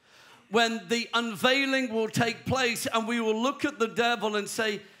come when the unveiling will take place and we will look at the devil and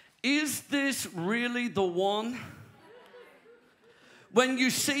say, is this really the one? When you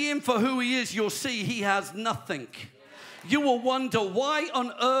see him for who he is, you'll see he has nothing. You will wonder, why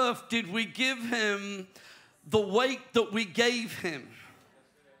on earth did we give him the weight that we gave him?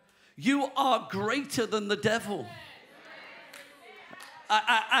 You are greater than the devil.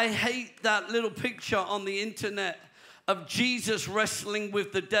 I hate that little picture on the internet of Jesus wrestling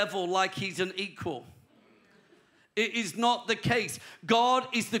with the devil like he's an equal. It is not the case. God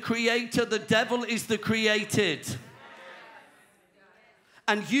is the creator. The devil is the created.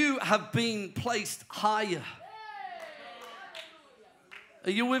 And you have been placed higher.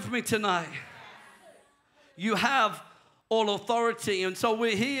 Are you with me tonight? You have all authority. And so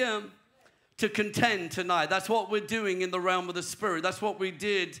we're here to contend tonight. That's what we're doing in the realm of the Spirit. That's what we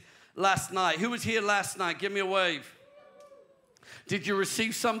did last night. Who was here last night? Give me a wave. Did you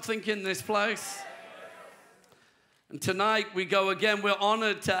receive something in this place? And tonight we go again. We're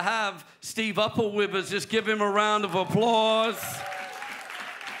honored to have Steve Uppal with us. Just give him a round of applause.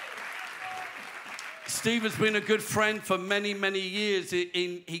 Steve has been a good friend for many, many years.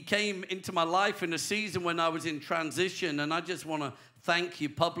 He came into my life in a season when I was in transition, and I just want to thank you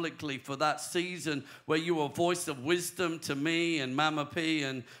publicly for that season where you were a voice of wisdom to me and Mama P,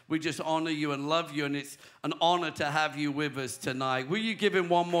 and we just honor you and love you, and it's an honor to have you with us tonight. Will you give him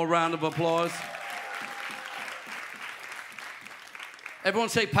one more round of applause? Everyone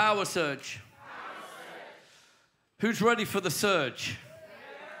say power surge. Power surge. Who's ready for the surge?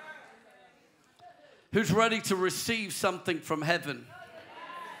 Who's ready to receive something from heaven?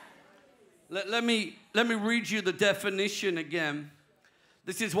 Let me read you the definition again.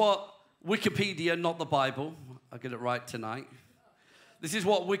 This is what Wikipedia, not the Bible, I'll get it right tonight. This is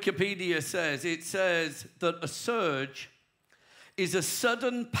what Wikipedia says. It says that a surge is a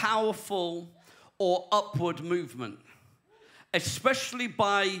sudden, powerful, or upward movement, especially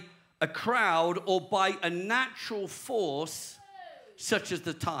by a crowd or by a natural force such as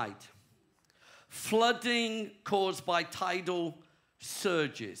the tide. Flooding caused by tidal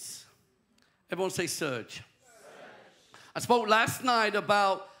surges. Everyone say surge. I spoke last night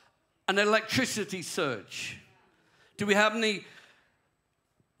about an electricity surge. Do we have any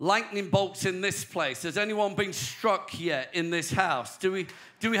lightning bolts in this place? Has anyone been struck yet in this house? Do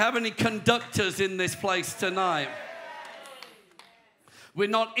we have any conductors in this place tonight? We're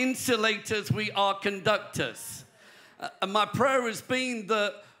not insulators, we are conductors. And my prayer has been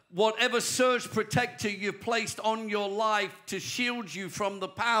that whatever surge protector you've placed on your life to shield you from the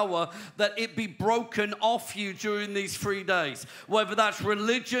power, that it be broken off you during these 3 days. Whether that's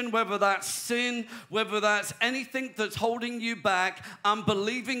religion, whether that's sin, whether that's anything that's holding you back, I'm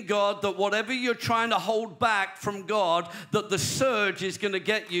believing God that whatever you're trying to hold back from God, that the surge is going to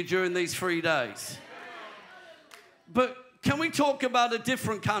get you during these 3 days. But can we talk about a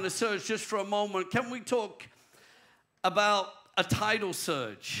different kind of surge just for a moment? Can we talk about a tidal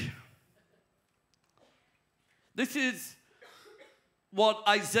surge? This is what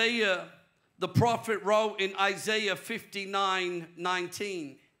Isaiah, the prophet, wrote in Isaiah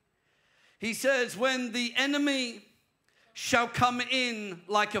 59:19. He says, when the enemy shall come in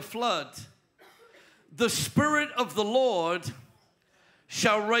like a flood, the Spirit of the Lord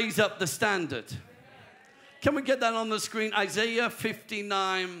shall raise up the standard. Can we get that on the screen? Isaiah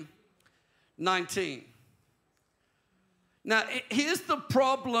 59:19. Now, here's the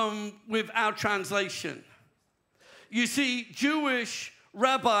problem with our translation. You see, Jewish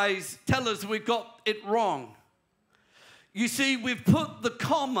rabbis tell us we got it wrong. You see, we've put the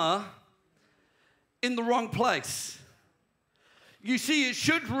comma in the wrong place. You see, it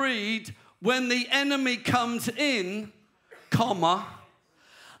should read, when the enemy comes in, comma,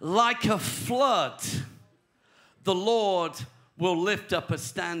 like a flood, the Lord will lift up a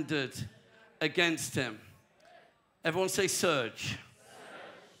standard against him. Everyone say surge.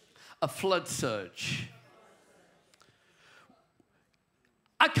 A flood surge.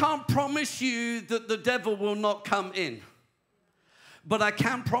 I can't promise you that the devil will not come in. But I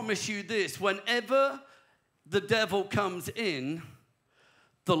can promise you this. Whenever the devil comes in,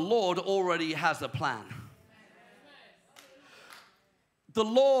 the Lord already has a plan. The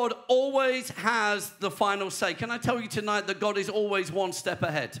Lord always has the final say. Can I tell you tonight that God is always one step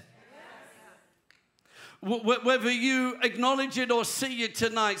ahead? Whether you acknowledge it or see it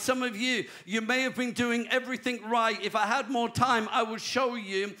tonight, some of you may have been doing everything right. If I had more time, I would show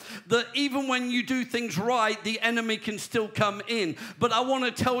you that even when you do things right, the enemy can still come in. But I want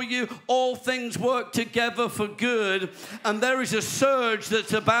to tell you, all things work together for good, and there is a surge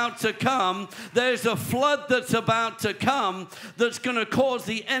that's about to come. There's a flood that's about to come that's going to cause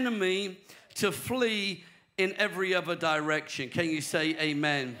the enemy to flee in every other direction. Can you say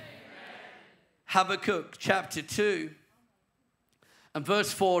amen? Habakkuk chapter 2 and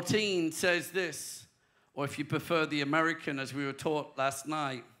verse 14 says this, or if you prefer the American, as we were taught last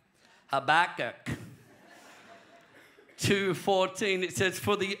night, Habakkuk 2:14, it says,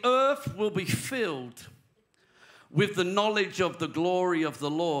 for the earth will be filled with the knowledge of the glory of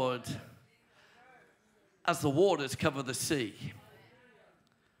the Lord as the waters cover the sea.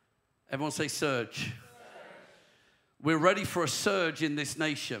 Everyone say surge. We're ready for a surge in this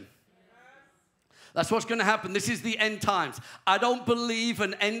nation. That's what's going to happen. This is the end times. I don't believe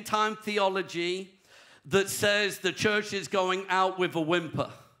an end time theology that says the church is going out with a whimper.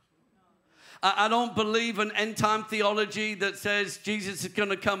 I don't believe an end time theology that says Jesus is going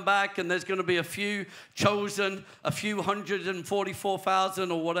to come back and there's going to be a few chosen, a few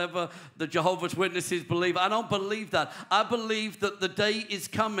 144,000 or whatever the Jehovah's Witnesses believe. I don't believe that. I believe that the day is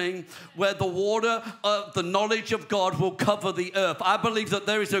coming where the water of the knowledge of God will cover the earth. I believe that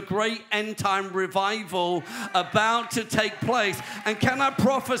there is a great end time revival about to take place. And can I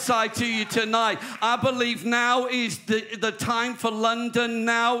prophesy to you tonight? I believe now is the time for London.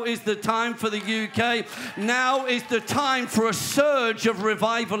 Now is the time for the UK. Now is the time for a surge of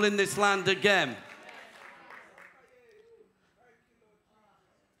revival in this land again.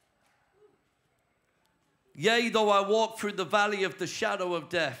 Yea, though I walk through the valley of the shadow of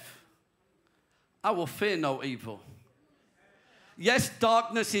death, I will fear no evil. Yes,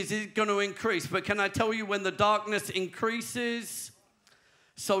 darkness is going to increase, but can I tell you, when the darkness increases,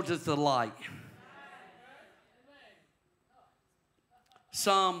 so does the light.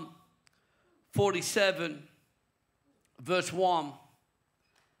 Psalm 47, verse 1,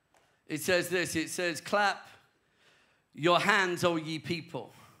 it says this, it says, clap your hands, O ye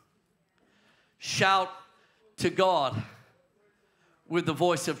people. Shout to God with the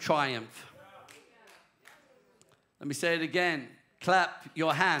voice of triumph. Let me say it again. Clap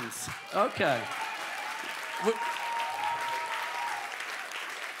your hands. Okay.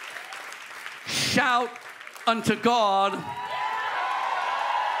 Shout unto God.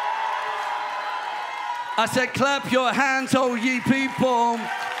 I said, clap your hands, O ye people.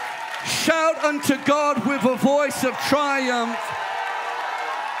 Shout unto God with a voice of triumph.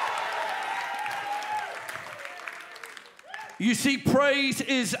 You see, praise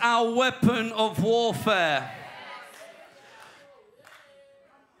is our weapon of warfare.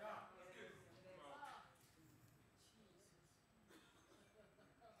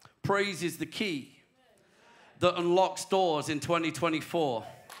 Praise is the key that unlocks doors in 2024.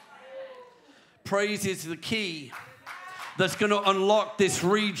 Praise is the key that's going to unlock this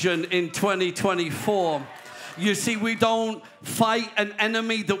region in 2024. You see, we don't fight an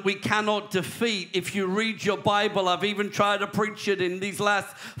enemy that we cannot defeat. If you read your Bible, I've even tried to preach it in these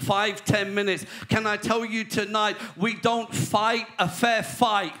last 5-10 minutes. Can I tell you tonight, we don't fight a fair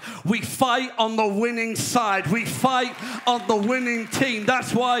fight. We fight on the winning side. We fight on the winning team.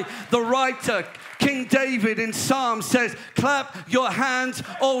 That's why the writer, King David in Psalms says, clap your hands,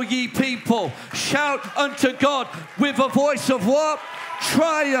 all ye people. Shout unto God with a voice of what?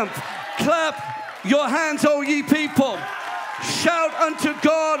 Triumph. Clap your hands, all ye people. Shout unto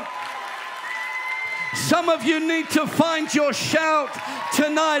God. Some of you need to find your shout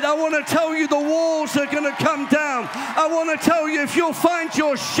tonight. I want to tell you the walls are going to come down. I want to tell you, if you'll find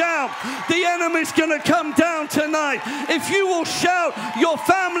your shout, the enemy's going to come down tonight. If you will shout, your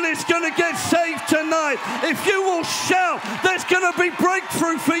family's going to get saved tonight. If you will shout, there's going to be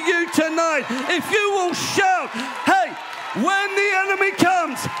breakthrough for you tonight. If you will shout, hey, when the enemy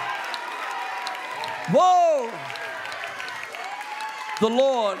comes, whoa, the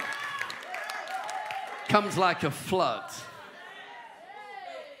Lord comes like a flood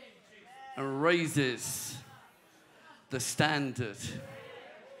and raises the standard.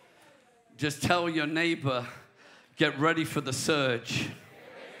 Just tell your neighbor, get ready for the surge.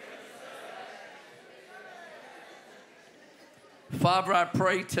 Father, I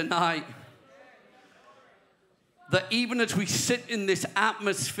pray tonight that even as we sit in this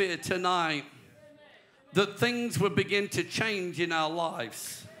atmosphere tonight, that things will begin to change in our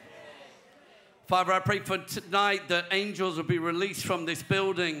lives. Father, I pray for tonight that angels will be released from this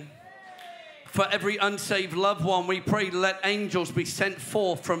building. For every unsaved loved one, we pray let angels be sent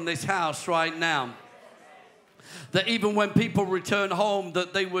forth from this house right now. That even when people return home,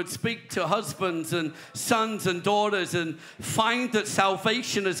 that they would speak to husbands and sons and daughters and find that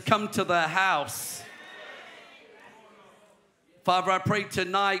salvation has come to their house. Father, I pray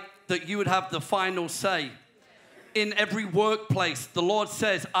tonight that you would have the final say. In every workplace, the Lord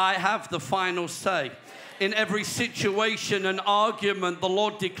says, I have the final say. In every situation and argument, the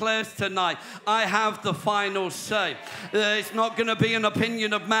Lord declares tonight, I have the final say. It's not going to be an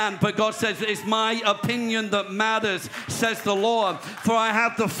opinion of man, but God says, it's my opinion that matters, says the Lord. For I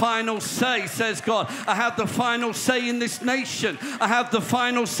have the final say, says God. I have the final say in this nation. I have the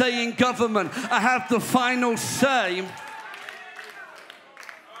final say in government. I have the final say.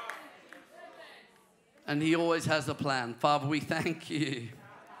 And he always has a plan. Father, we thank you.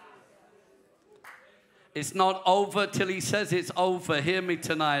 It's not over till he says it's over. Hear me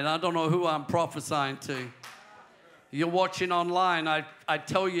tonight. I don't know who I'm prophesying to. You're watching online. I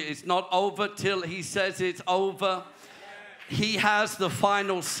tell you, it's not over till he says it's over. He has the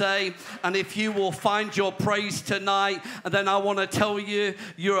final say. And if you will find your praise tonight, and then I want to tell you,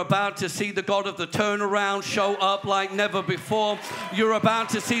 you're about to see the God of the turnaround show up like never before. You're about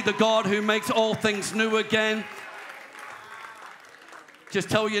to see the God who makes all things new again. Just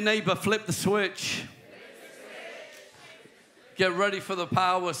tell your neighbor, flip the switch. Get ready for the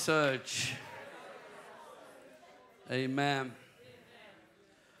power surge. Amen.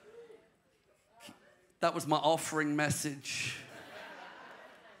 That was my offering message.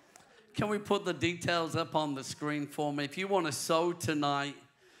 Can we put the details up on the screen for me? If you want to sow tonight,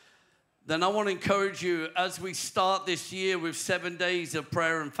 then I want to encourage you as we start this year with 7 days of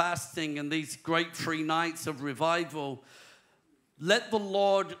prayer and fasting and these great 3 nights of revival, let the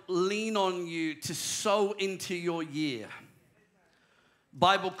Lord lean on you to sow into your year.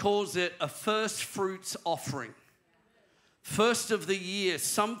 Bible calls it a first fruits offering. First of the year,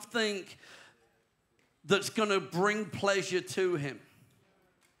 something that's going to bring pleasure to him.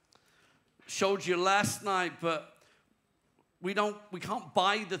 Showed you last night, but we can't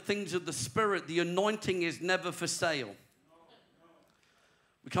buy the things of the Spirit. The anointing is never for sale.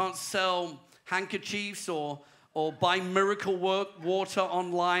 We can't sell handkerchiefs or buy miracle water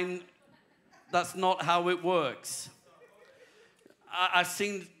online. That's not how it works. I've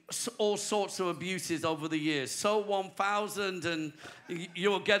seen all sorts of abuses over the years. Sow 1,000 and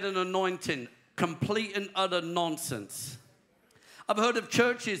you'll get an anointing. Complete and utter nonsense. I've heard of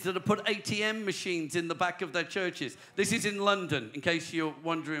churches that have put ATM machines in the back of their churches. This is in London, in case you're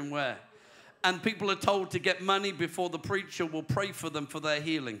wondering where. And people are told to get money before the preacher will pray for them for their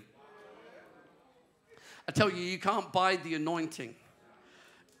healing. I tell you, you can't buy the anointing.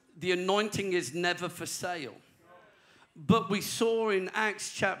 The anointing is never for sale. But we saw in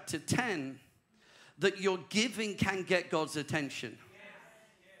Acts chapter 10 that your giving can get God's attention.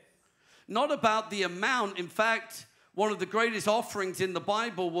 Not about the amount. In fact, One of the greatest offerings in the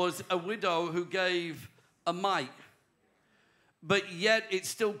Bible was a widow who gave a mite. But yet it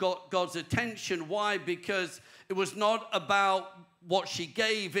still got God's attention. Why? Because it was not about what she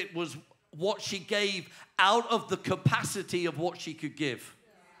gave. It was what she gave out of the capacity of what she could give.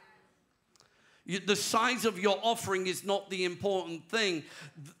 The size of your offering is not the important thing.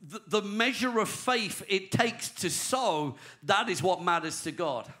 The measure of faith it takes to sow, that is what matters to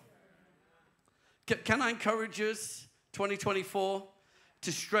God. Can I encourage us, 2024,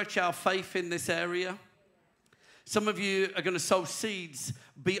 to stretch our faith in this area? Some of you are going to sow seeds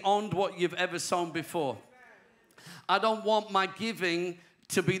beyond what you've ever sown before. I don't want my giving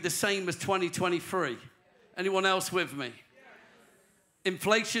to be the same as 2023. Anyone else with me?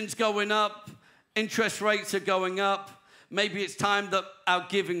 Inflation's going up. Interest rates are going up. Maybe it's time that our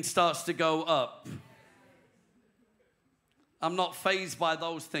giving starts to go up. I'm not fazed by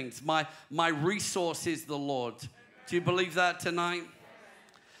those things. My resource is the Lord. Do you believe that tonight?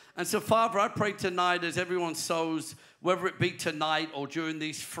 And so, Father, I pray tonight as everyone sows, whether it be tonight or during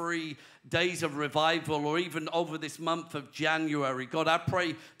these 3 days of revival or even over this month of January, God, I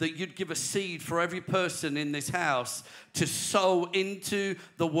pray that you'd give a seed for every person in this house to sow into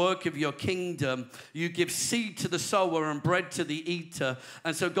the work of your kingdom. You give seed to the sower and bread to the eater.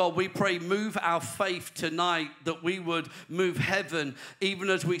 And so, God, we pray, move our faith tonight, that we would move heaven, even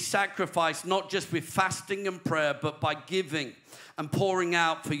as we sacrifice, not just with fasting and prayer, but by giving and pouring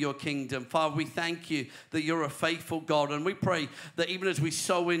out for your kingdom. Father, we thank you that you're a faithful God. And we pray that even as we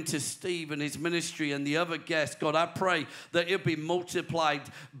sow into Steve and his ministry and the other guests, God, I pray that it'll be multiplied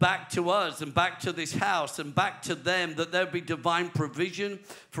back to us and back to this house and back to them, that there'll be divine provision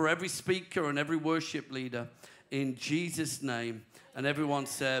for every speaker and every worship leader. In Jesus' name. And everyone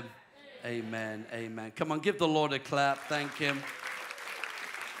said, amen, amen. Come on, give the Lord a clap. Thank him.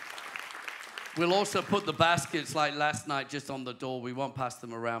 We'll also put the baskets like last night just on the door. We won't pass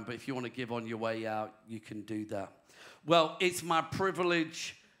them around, but if you want to give on your way out, you can do that. Well, it's my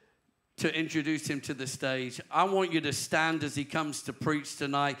privilege to introduce him to the stage. I want you to stand as he comes to preach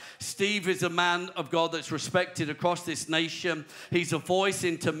tonight. Steve is a man of God that's respected across this nation. He's a voice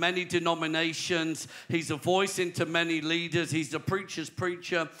into many denominations. He's a voice into many leaders. He's a preacher's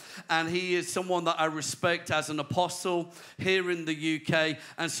preacher, and he is someone that I respect as an apostle here in the UK.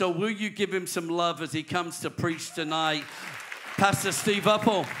 And so will you give him some love as he comes to preach tonight? Pastor Steve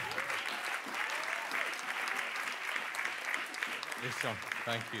Uppal. Yes, sir.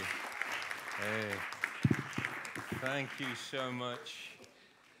 Thank you. Hey, thank you so much.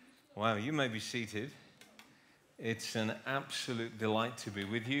 Wow, you may be seated. It's an absolute delight to be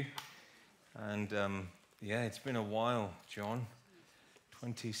with you. And yeah, it's been a while, John.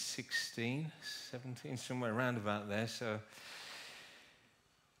 2016, 17, somewhere around about there. So,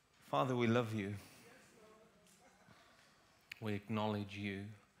 Father, we love you. We acknowledge you.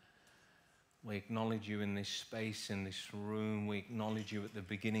 We acknowledge you in this space, in this room. We acknowledge you at the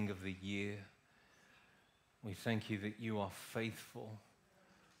beginning of the year. We thank you that you are faithful.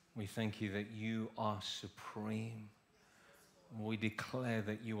 We thank you that you are supreme. We declare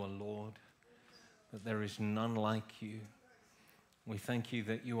that you are Lord, that there is none like you. We thank you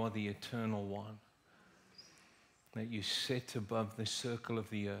that you are the eternal one, that you sit above the circle of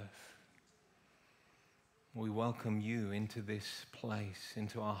the earth. We welcome you into this place,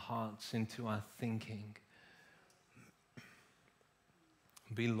 into our hearts, into our thinking.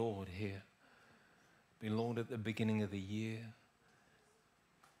 Be Lord here. Be Lord at the beginning of the year.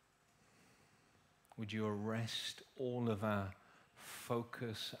 Would you arrest all of our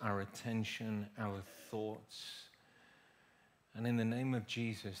focus, our attention, our thoughts? And in the name of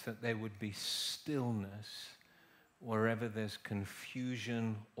Jesus, that there would be stillness wherever there's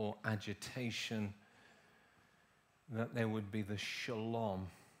confusion or agitation, that there would be the shalom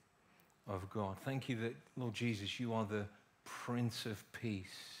of God. Thank you that, Lord Jesus, you are the Prince of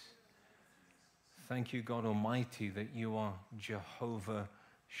Peace. Thank you, God Almighty, that you are Jehovah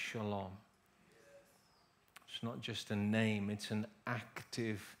Shalom. It's not just a name, it's an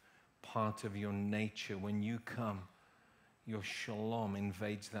active part of your nature. When you come, your shalom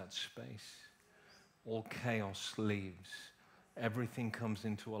invades that space. All chaos leaves. Everything comes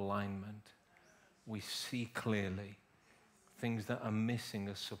into alignment. We see clearly. Things that are missing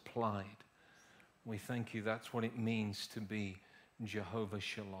are supplied. We thank you. That's what it means to be Jehovah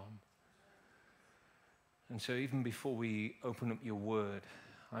Shalom. And so even before we open up your word,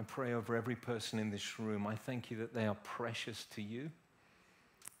 I pray over every person in this room. I thank you that they are precious to you.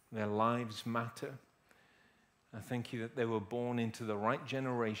 Their lives matter. I thank you that they were born into the right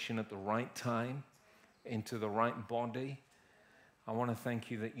generation at the right time, into the right body. I want to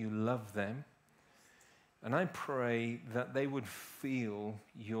thank you that you love them. And I pray that they would feel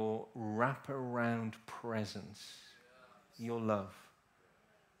your wraparound presence, your love,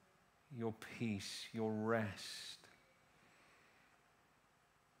 your peace, your rest.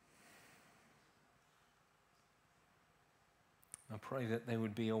 I pray that they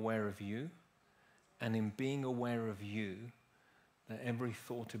would be aware of you, and in being aware of you, that every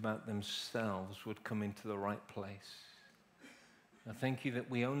thought about themselves would come into the right place. I thank you that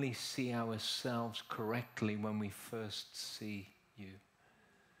we only see ourselves correctly when we first see you.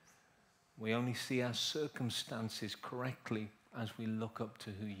 We only see our circumstances correctly as we look up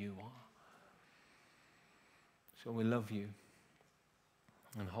to who you are. So we love you.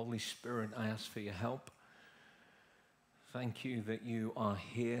 And Holy Spirit, I ask for your help. Thank you that you are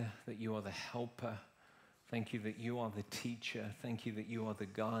here, that you are the helper. Thank you that you are the teacher. Thank you that you are the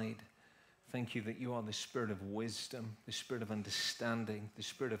guide. Thank you that you are the spirit of wisdom, the spirit of understanding, the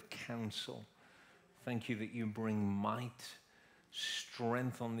spirit of counsel. Thank you that you bring might,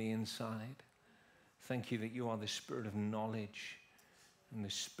 strength on the inside. Thank you that you are the spirit of knowledge and the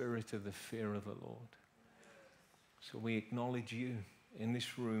spirit of the fear of the Lord. So we acknowledge you in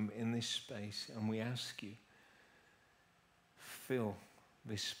this room, in this space, and we ask you, fill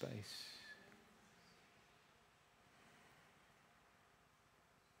this space.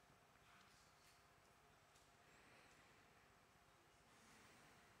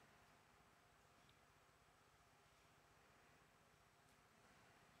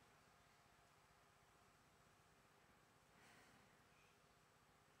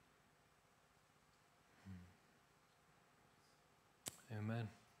 Amen.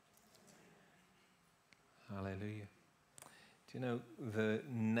 Hallelujah. Do you know the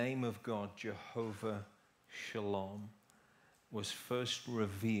name of God, Jehovah Shalom, was first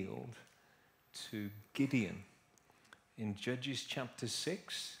revealed to Gideon in Judges chapter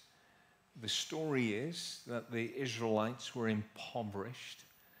 6. The story is that the Israelites were impoverished.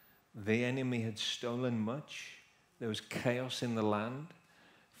 The enemy had stolen much. There was chaos in the land.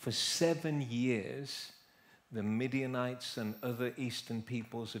 For 7 years, the Midianites and other eastern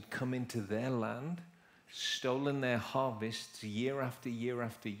peoples had come into their land, stolen their harvests year after year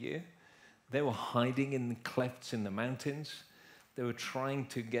after year. They were hiding in the clefts in the mountains. They were trying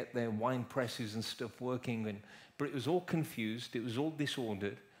to get their wine presses and stuff working, but it was all confused. It was all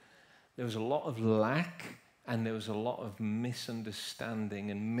disordered. There was a lot of lack, and there was a lot of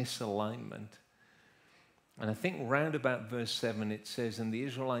misunderstanding and misalignment. And I think round about verse 7 it says, and the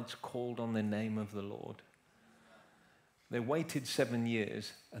Israelites called on the name of the Lord. They waited 7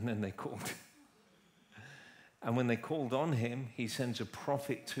 years, and then they called. And when they called on him, he sends a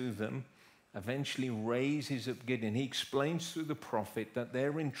prophet to them, eventually raises up Gideon. He explains through the prophet that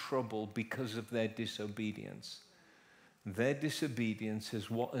they're in trouble because of their disobedience. Their disobedience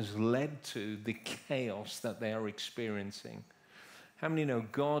is what has led to the chaos that they are experiencing. How many know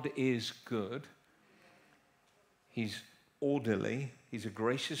God is good? He's orderly. He's a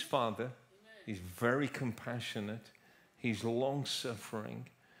gracious Father. He's very compassionate. He's long-suffering.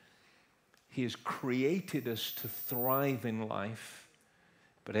 He has created us to thrive in life,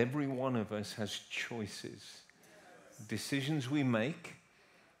 but every one of us has choices. Decisions we make,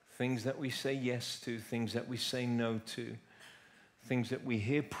 things that we say yes to, things that we say no to, things that we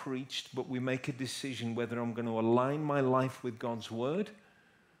hear preached, but we make a decision whether I'm going to align my life with God's word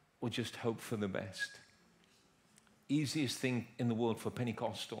or just hope for the best. Easiest thing in the world for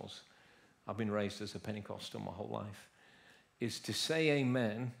Pentecostals, I've been raised as a Pentecostal my whole life, is to say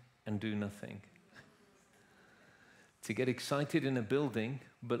amen and do nothing. To get excited in a building,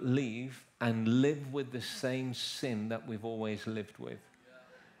 but leave and live with the same sin that we've always lived with.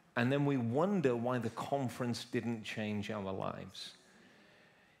 And then we wonder why the conference didn't change our lives.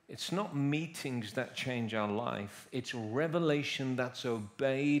 It's not meetings that change our life. It's revelation that's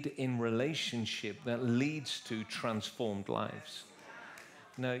obeyed in relationship that leads to transformed lives.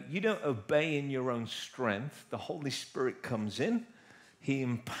 Now, you don't obey in your own strength. The Holy Spirit comes in. He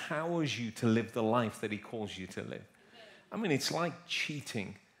empowers you to live the life that he calls you to live. I mean, it's like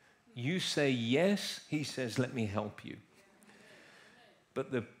cheating. You say yes, he says, let me help you.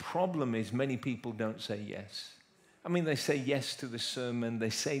 But the problem is many people don't say yes. I mean, they say yes to the sermon, they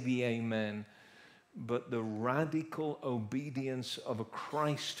say the amen, but the radical obedience of a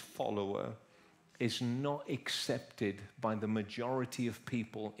Christ follower is not accepted by the majority of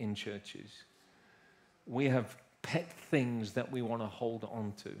people in churches. We have pet things that we want to hold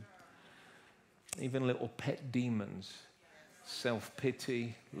on to. Even little pet demons.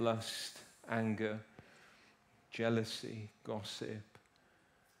 Self-pity, lust, anger, jealousy, gossip,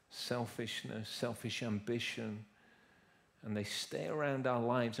 selfishness, selfish ambition. and they stay around our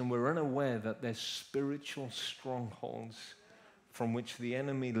lives, and we're unaware that there's spiritual strongholds from which the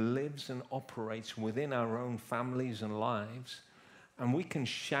enemy lives and operates within our own families and lives. And we can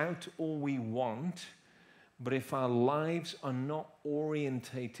shout all we want, but if our lives are not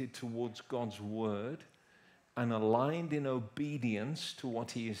orientated towards God's word and aligned in obedience to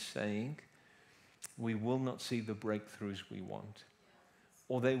what he is saying, we will not see the breakthroughs we want.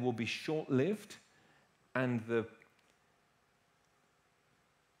 Or they will be short-lived, and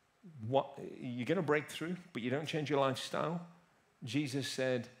you get a breakthrough, but you don't change your lifestyle. Jesus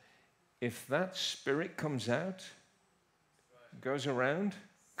said, if that spirit comes out, goes around,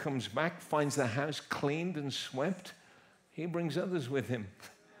 comes back, finds the house cleaned and swept, he brings others with him.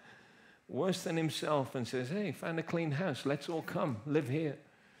 Worse than himself, and says, hey, found a clean house, let's all come, live here.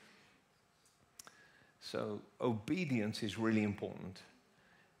 So obedience is really important.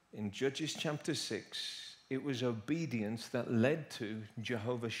 In Judges chapter 6, it was obedience that led to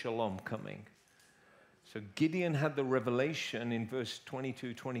Jehovah Shalom coming. So Gideon had the revelation in verse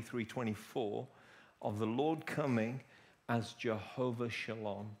 22, 23, 24 of the Lord coming as Jehovah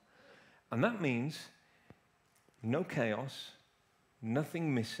Shalom. And that means no chaos,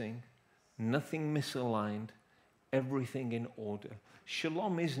 nothing missing, nothing misaligned, everything in order.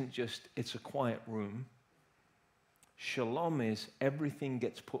 Shalom isn't just, it's a quiet room. Shalom is everything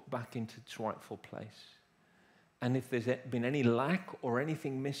gets put back into its rightful place. And if there's been any lack or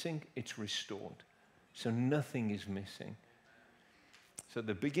anything missing, it's restored. So nothing is missing. So at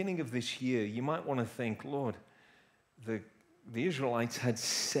the beginning of this year, you might want to think, Lord, the Israelites had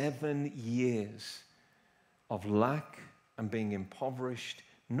 7 years of lack and being impoverished,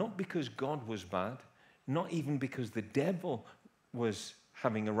 not because God was bad, not even because the devil was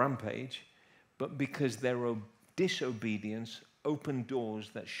having a rampage, but because their disobedience opened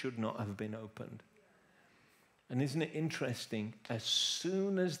doors that should not have been opened. And isn't it interesting? As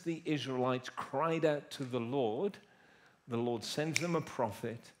soon as the Israelites cried out to the Lord sends them a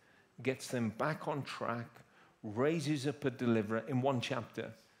prophet, gets them back on track, raises up a deliverer in 1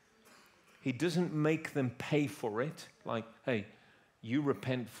 chapter. He doesn't make them pay for it, like, hey, you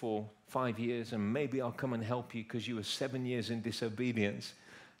repent for 5 years and maybe I'll come and help you because you were 7 years in disobedience.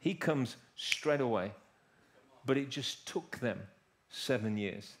 He comes straight away. But it just took them 7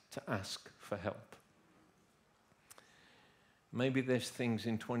 years to ask for help. Maybe there's things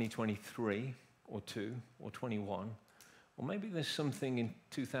in 2023 or 2 or 21, or maybe there's something in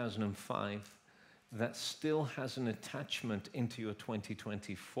 2005 that still has an attachment into your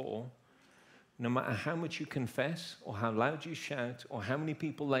 2024. No matter how much you confess or how loud you shout or how many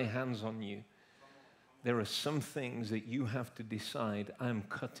people lay hands on you, there are some things that you have to decide, I'm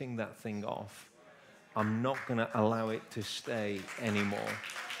cutting that thing off. I'm not going to allow it to stay anymore.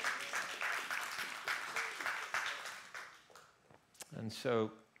 And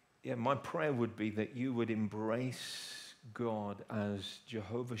so, yeah, my prayer would be that you would embrace God as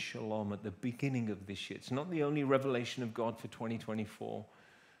Jehovah Shalom at the beginning of this year. It's not the only revelation of God for 2024,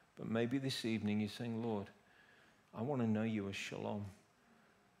 but maybe this evening you're saying, Lord, I want to know you as Shalom.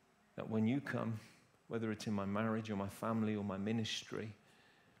 That when you come, whether it's in my marriage or my family or my ministry,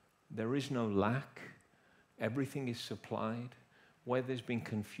 there is no lack. Everything is supplied. Where there's been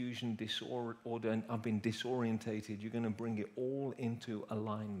confusion, disorder, and I've been disorientated, you're going to bring it all into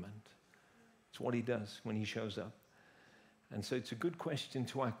alignment. It's what he does when he shows up. And so it's a good question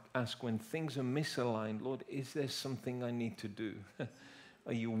to ask when things are misaligned, Lord, is there something I need to do?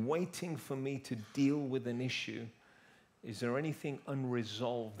 Are you waiting for me to deal with an issue? Is there anything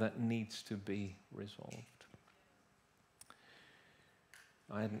unresolved that needs to be resolved?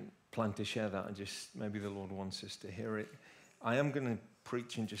 I hadn't planned to share that. Maybe the Lord wants us to hear it. I am going to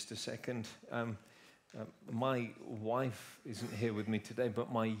preach in just a second. My wife isn't here with me today,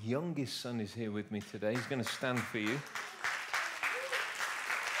 but my youngest son is here with me today. He's going to stand for you.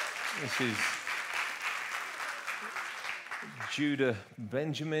 This is Judah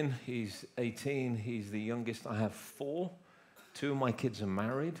Benjamin. He's 18. He's the youngest. I have 4. 2 of my kids are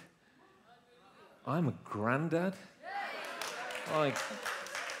married. I'm a granddad. I'm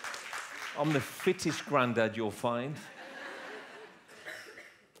the fittest granddad you'll find.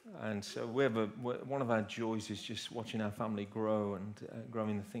 And so one of our joys is just watching our family grow and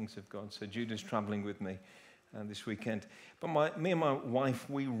growing the things of God. So Judah's traveling with me this weekend. But me and my wife,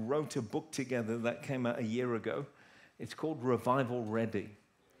 we wrote a book together that came out a year ago. It's called Revival Ready,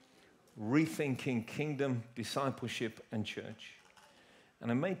 Rethinking Kingdom, Discipleship and Church.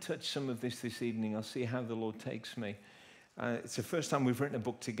 And I may touch some of this evening. I'll see how the Lord takes me. It's the first time we've written a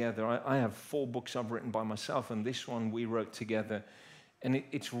book together. I have 4 books I've written by myself, and this one we wrote together. And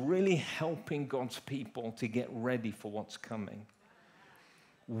it's really helping God's people to get ready for what's coming.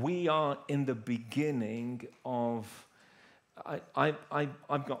 We are in the beginning of,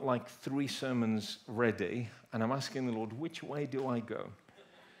 I've got like 3 sermons ready, and I'm asking the Lord, which way do I go?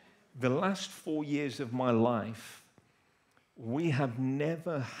 The last 4 years of my life, we have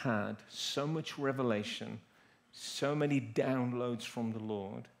never had so much revelation, so many downloads from the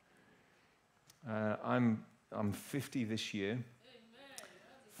Lord. I'm 50 this year.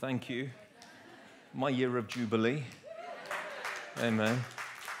 Thank you. My year of Jubilee. Amen.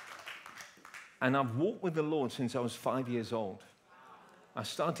 And I've walked with the Lord since I was 5 years old. I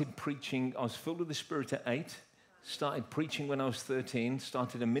started preaching, I was filled with the Spirit at 8, started preaching when I was 13,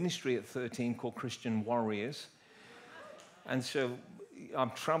 started a ministry at 13 called Christian Warriors. And so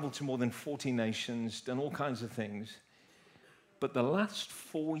I've traveled to more than 40 nations, done all kinds of things. But the last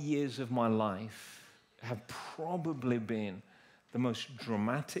 4 years of my life have probably been the most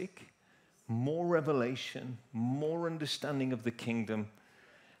dramatic, more revelation, more understanding of the kingdom,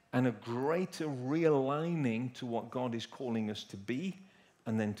 and a greater realigning to what God is calling us to be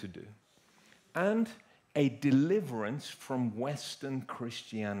and then to do. And a deliverance from Western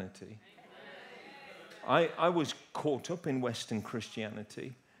Christianity. I was caught up in Western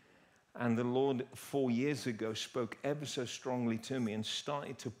Christianity, and the Lord 4 years ago spoke ever so strongly to me and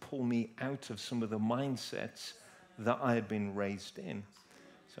started to pull me out of some of the mindsets that I had been raised in.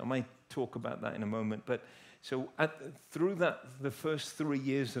 So I might talk about that in a moment. But so through that, the first 3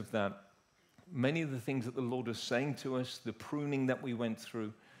 years of that, many of the things that the Lord was saying to us, the pruning that we went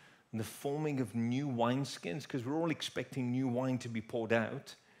through, the forming of new wineskins, because we're all expecting new wine to be poured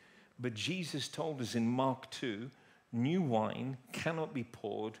out. But Jesus told us in Mark 2, new wine cannot be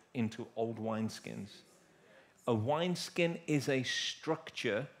poured into old wineskins. A wineskin is a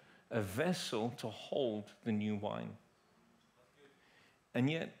structure, a vessel to hold the new wine. And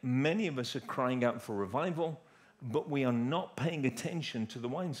yet, many of us are crying out for revival, but we are not paying attention to the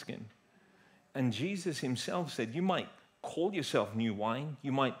wineskin. And Jesus himself said, you might call yourself new wine,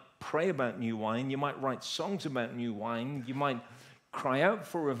 you might pray about new wine, you might write songs about new wine, you might cry out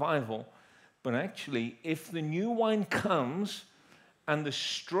for revival, but actually, if the new wine comes and the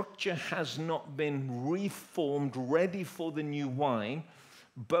structure has not been reformed, ready for the new wine,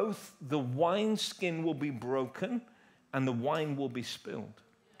 both the wineskin will be broken and the wine will be spilled.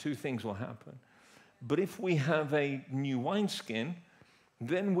 2 things will happen. But if we have a new wineskin,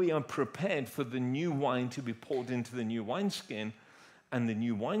 then we are prepared for the new wine to be poured into the new wineskin, and the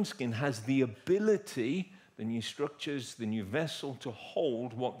new wineskin has the ability, the new structures, the new vessel to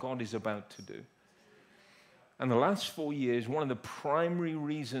hold what God is about to do. And the last 4 years, one of the primary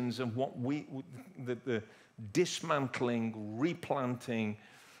reasons of what the dismantling, replanting,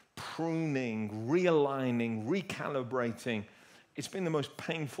 pruning, realigning, recalibrating, it's been the most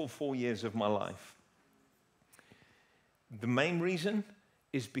painful 4 years of my life. The main reason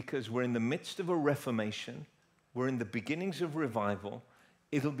is because we're in the midst of a reformation, we're in the beginnings of revival.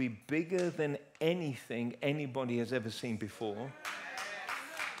 It'll be bigger than anything anybody has ever seen before.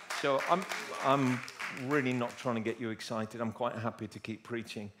 So I'm really not trying to get you excited. I'm quite happy to keep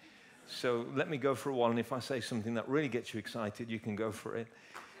preaching. So let me go for a while, and if I say something that really gets you excited, you can go for it.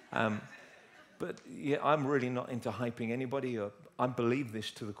 But yeah, I'm really not into hyping anybody up. I believe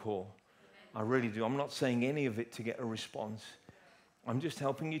this to the core. I really do. I'm not saying any of it to get a response. I'm just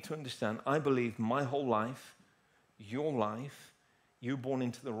helping you to understand. I believe my whole life, your life, you were born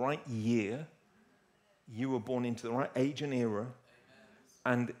into the right year, you were born into the right age and era,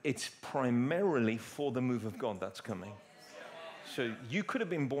 and it's primarily for the move of God that's coming. So you could have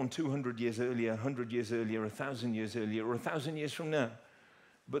been born 200 years earlier, 100 years earlier, 1,000 years earlier, or 1,000 years from now.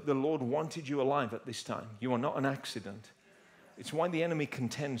 But the Lord wanted you alive at this time. You are not an accident. It's why the enemy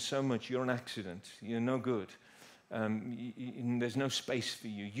contends so much. You're an accident. You're no good. There's no space for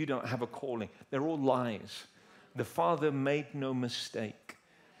you. You don't have a calling. They're all lies. The Father made no mistake.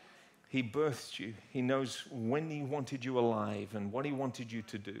 He birthed you. He knows when He wanted you alive and what He wanted you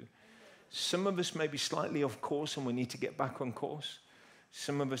to do. Some of us may be slightly off course and we need to get back on course.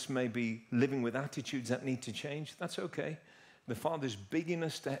 Some of us may be living with attitudes that need to change. That's okay. The Father's big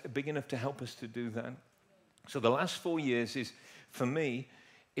enough to help us to do that. So the last 4 years is, for me,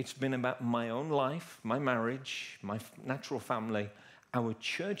 it's been about my own life, my marriage, my natural family, our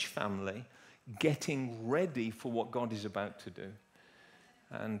church family, getting ready for what God is about to do.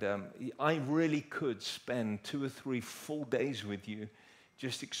 And I really could spend 2 or 3 full days with you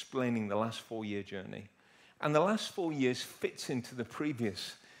just explaining the last 4-year journey. And the last 4 years fits into the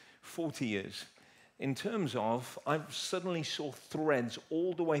previous 40 years. In terms of, I suddenly saw threads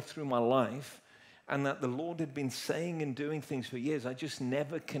all the way through my life and that the Lord had been saying and doing things for years. I just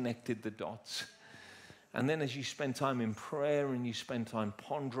never connected the dots. And then as you spend time in prayer and you spend time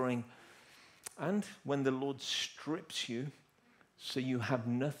pondering, and when the Lord strips you so you have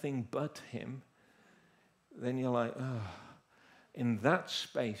nothing but him, then you're like, oh. In that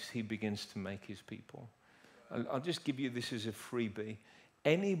space, he begins to make his people. I'll just give you this as a freebie.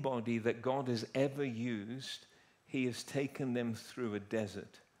 Anybody that God has ever used, he has taken them through a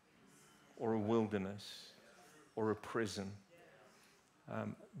desert or a wilderness or a prison.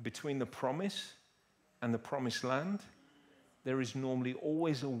 Between the promise and the promised land, there is normally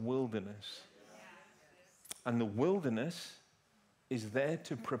always a wilderness. And the wilderness is there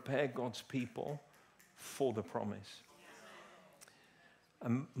to prepare God's people for the promise.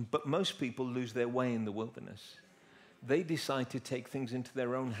 But most people lose their way in the wilderness. They decide to take things into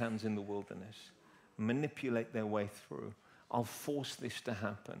their own hands in the wilderness, manipulate their way through. I'll force this to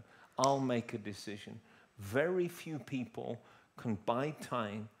happen. I'll make a decision. Very few people can buy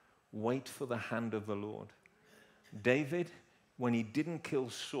time, wait for the hand of the Lord. David, when he didn't kill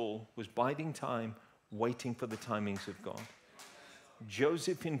Saul, was biding time, waiting for the timings of God.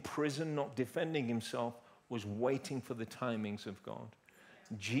 Joseph in prison, not defending himself, was waiting for the timings of God.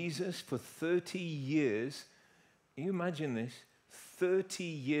 Jesus, for 30 years, can you imagine this? 30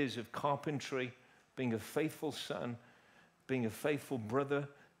 years of carpentry, being a faithful son, being a faithful brother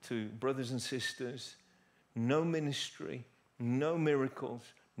to brothers and sisters, no ministry, no miracles,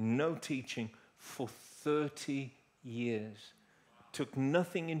 no teaching for 30 years. Took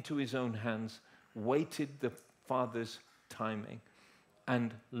nothing into his own hands, waited the Father's timing,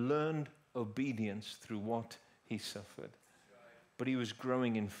 and learned obedience through what he suffered. But he was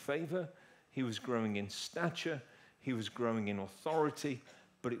growing in favor, he was growing in stature, he was growing in authority,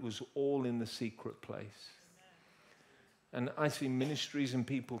 but it was all in the secret place. And I see ministries and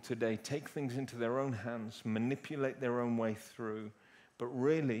people today take things into their own hands, manipulate their own way through, but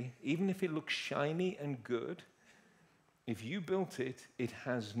really, even if it looks shiny and good, if you built it, it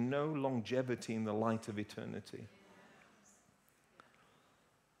has no longevity in the light of eternity.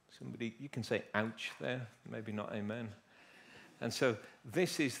 Somebody, you can say ouch there, maybe not amen. And so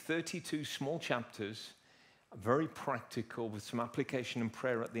this is 32 small chapters, very practical, with some application and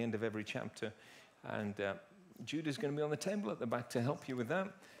prayer at the end of every chapter. And Judah's going to be on the table at the back to help you with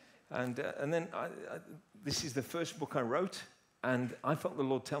that. And then this is the first book I wrote, and I felt the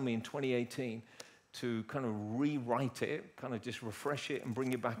Lord tell me in 2018 to kind of rewrite it, kind of just refresh it and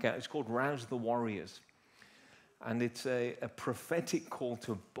bring it back out. It's called Rouse the Warriors. And it's a prophetic call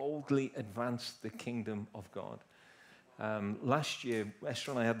to boldly advance the kingdom of God. Last year,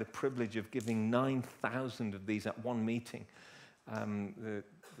 Esther and I had the privilege of giving 9,000 of these at one meeting.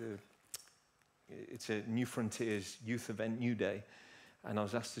 It's a New Frontiers youth event, New Day. And I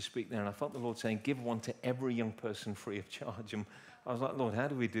was asked to speak there, and I felt the Lord saying, give one to every young person free of charge. And I was like, Lord, how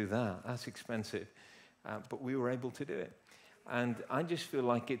do we do that? That's expensive. But we were able to do it. And I just feel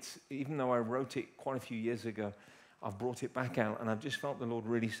like it's, even though I wrote it quite a few years ago, I've brought it back out, and I've just felt the Lord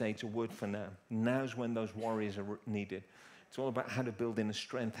really say it's a word for now. Now's when those warriors are needed. It's all about how to build inner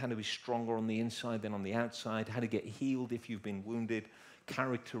strength, how to be stronger on the inside than on the outside, how to get healed if you've been wounded,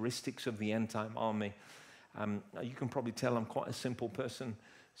 characteristics of the end-time army. You can probably tell I'm quite a simple person,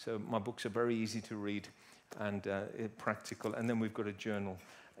 so my books are very easy to read and practical. And then we've got a journal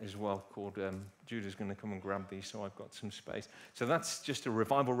as well called, Judah's going to come and grab these, so I've got some space. So that's just a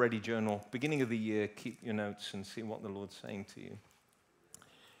revival-ready journal. Beginning of the year, keep your notes and see what the Lord's saying to you.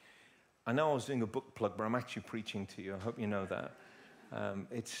 I know I was doing a book plug, but I'm actually preaching to you. I hope you know that.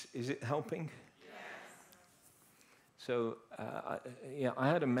 Is it helping? Yes. So, I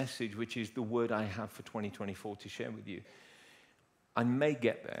had a message, which is the word I have for 2024 to share with you. I may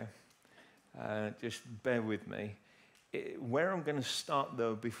get there. Just bear with me. Where I'm going to start,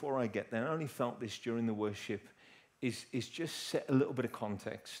 though, before I get there, I only felt this during the worship, is just set a little bit of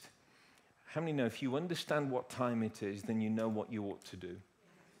context. How many know if you understand what time it is, then you know what you ought to do?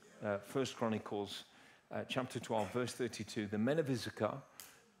 1 Chronicles chapter 12, verse 32, the men of Issachar,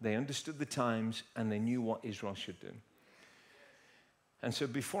 they understood the times and they knew what Israel should do. And so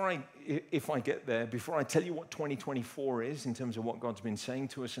if I get there, before I tell you what 2024 is in terms of what God's been saying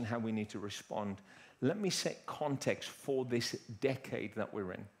to us and how we need to respond, let me set context for this decade that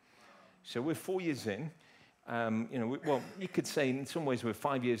we're in. So we're 4 years in. You could say in some ways we're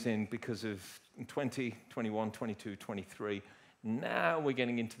 5 years in because of 20, 21, 22, 23. Now we're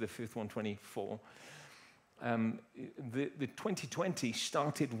getting into the fifth one, 24. The 2020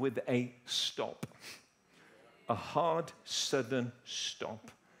 started with a stop, a hard, sudden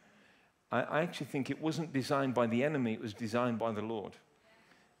stop. I actually think it wasn't designed by the enemy, it was designed by the Lord.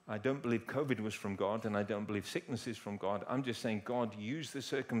 I don't believe COVID was from God, and I don't believe sickness is from God. I'm just saying God used the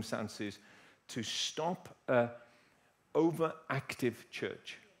circumstances to stop an overactive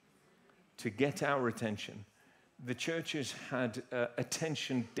church, to get our attention. The church has had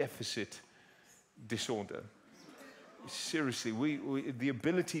attention deficit disorder. Seriously, the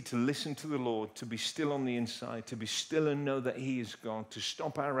ability to listen to the Lord, to be still on the inside, to be still and know that He is God, to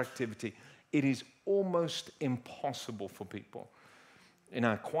stop our activity, it is almost impossible for people. In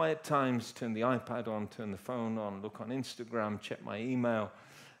our quiet times, turn the iPad on, turn the phone on, look on Instagram, check my email.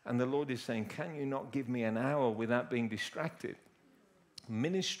 And the Lord is saying, can you not give me an hour without being distracted?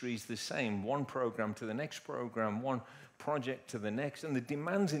 Ministry is the same, one program to the next program, one project to the next. And the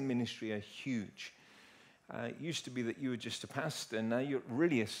demands in ministry are huge. It used to be that you were just a pastor, and now you're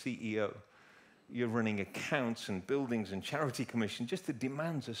really a CEO. You're running accounts and buildings and charity commission. Just the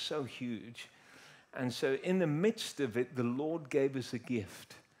demands are so huge. And so in the midst of it, the Lord gave us a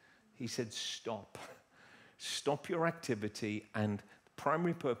gift. He said, stop. Stop your activity, and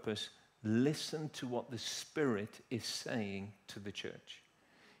primary purpose, listen to what the Spirit is saying to the church.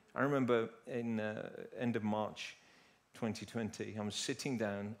 I remember in end of March 2020, I was sitting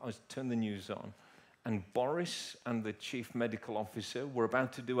down, I turned the news on, and Boris and the chief medical officer were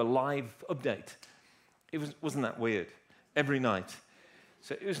about to do a live update. Wasn't that weird? Every night.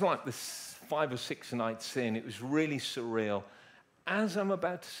 So it was like this 5 or 6 nights in. It was really surreal. As I'm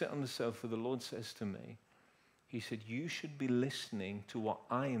about to sit on the sofa, the Lord says to me, He said, you should be listening to what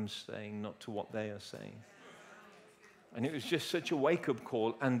I am saying, not to what they are saying. And it was just such a wake-up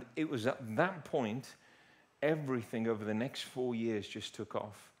call. And it was at that point, everything over the next 4 years just took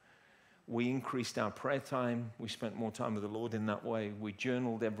off. We increased our prayer time. We spent more time with the Lord in that way. We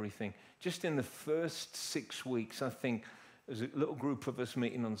journaled everything. Just in the first 6 weeks, I think, there's a little group of us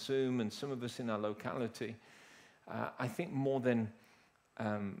meeting on Zoom and some of us in our locality. I think more than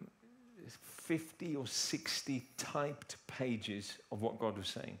 50 or 60 typed pages of what God was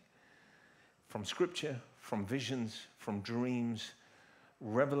saying. From scripture, from visions, from dreams,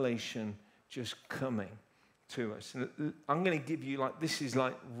 revelation just coming to us. And I'm going to give you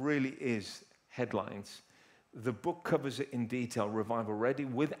really is headlines. The book covers it in detail, Revival Ready,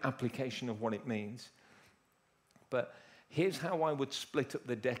 with application of what it means. But here's how I would split up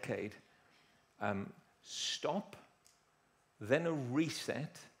the decade. Stop, then a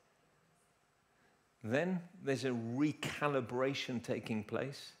reset, then there's a recalibration taking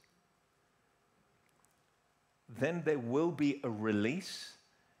place, then there will be a release,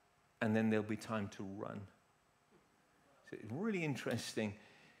 and then there'll be time to run. So it's really interesting.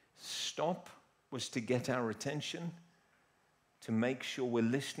 Stop was to get our attention, to make sure we're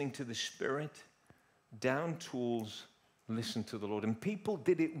listening to the Spirit. Down tools, listen to the Lord. And people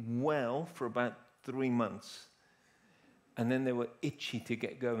did it well for about 3 months. And then they were itchy to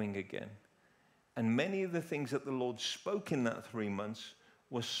get going again. And many of the things that the Lord spoke in that 3 months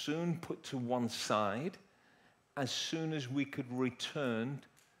were soon put to one side as soon as we could return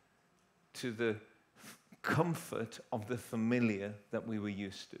to the comfort of the familiar that we were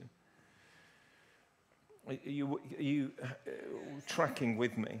used to. Are you tracking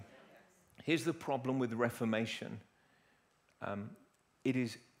with me? Here's the problem with Reformation. It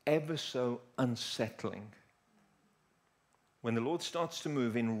is ever so unsettling. When the Lord starts to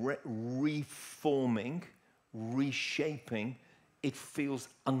move in reforming, reshaping, it feels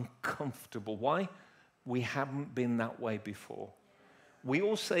uncomfortable. Why? We haven't been that way before. We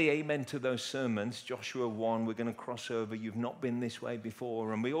all say amen to those sermons. Joshua 1, we're going to cross over. You've not been this way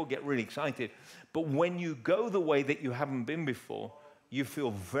before. And we all get really excited. But when you go the way that you haven't been before, you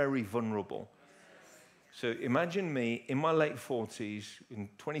feel very vulnerable. So imagine me in my late 40s. In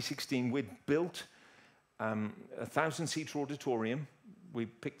 2016, we'd built a 1,000-seater auditorium. We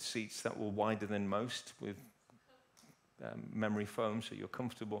picked seats that were wider than most with memory foam, so you're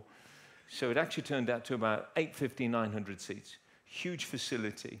comfortable. So it actually turned out to about 850, 900 seats. Huge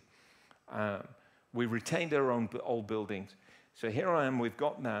facility. We retained our own old buildings. So here I am, we've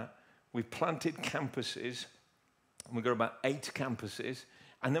got that. We've planted campuses. And we've got about 8 campuses.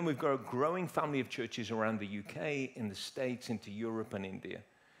 And then we've got a growing family of churches around the UK, in the States, into Europe and India.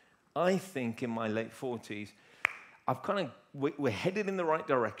 I think in my late 40s, we're headed in the right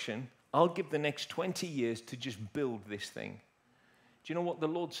direction. I'll give the next 20 years to just build this thing. Do you know what the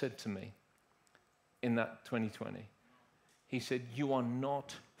Lord said to me in that 2020? He said, you are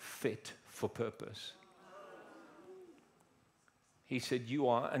not fit for purpose. He said, you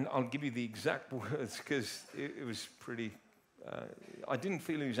are, and I'll give you the exact words because it was pretty, I didn't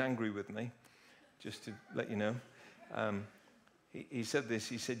feel he was angry with me, just to let you know. He said this,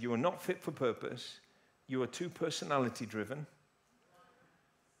 he said, you are not fit for purpose, you are too personality driven,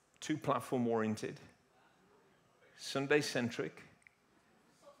 too platform-oriented, Sunday-centric,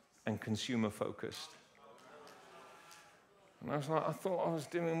 and consumer-focused. And I was like, I thought I was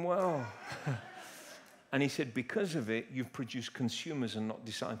doing well. And he said, because of it, you've produced consumers and not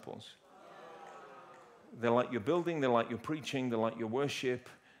disciples. They like your building, they like your preaching, they like your worship,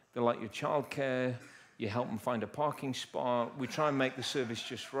 they like your childcare. You help them find a parking spot. We try and make the service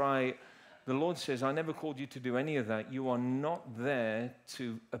just right. The Lord says, I never called you to do any of that. You are not there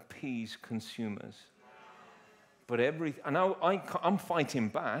to appease consumers. But I'm fighting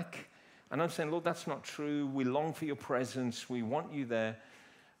back, and I'm saying, Lord, that's not true. We long for your presence. We want you there.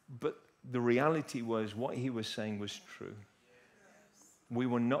 But the reality was what he was saying was true. We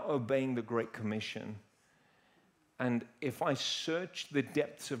were not obeying the Great Commission. And if I searched the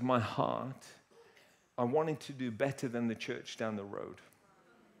depths of my heart, I wanted to do better than the church down the road.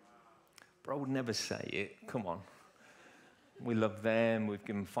 But I would never say it. Come on. We love them. We've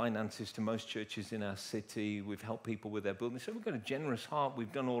given finances to most churches in our city. We've helped people with their building. So we've got a generous heart.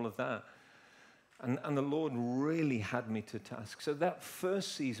 We've done all of that. And the Lord really had me to task. So that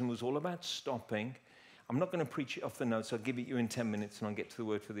first season was all about stopping. I'm not going to preach it off the notes. I'll give it you in 10 minutes and I'll get to the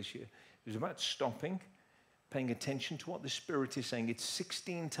word for this year. It was about stopping, paying attention to what the Spirit is saying. It's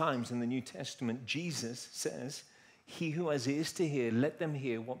 16 times in the New Testament, Jesus says, he who has ears to hear, let them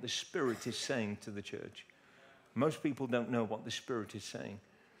hear what the Spirit is saying to the church. Most people don't know what the Spirit is saying.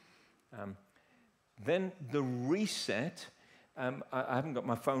 Then the reset, I haven't got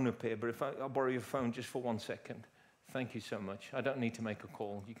my phone up here, but if I'll borrow your phone just for 1 second. Thank you so much. I don't need to make a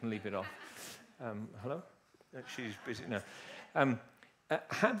call. You can leave it off. Hello? She's busy now.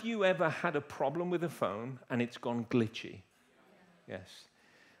 Have you ever had a problem with a phone and it's gone glitchy? Yes.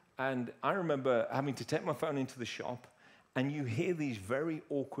 And I remember having to take my phone into the shop and you hear these very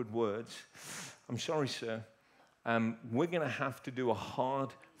awkward words. I'm sorry, sir. We're going to have to do a hard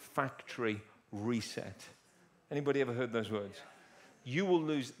factory reset. Anybody ever heard those words? You will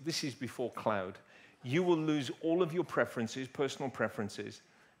lose, this is before cloud, you will lose all of your preferences, personal preferences,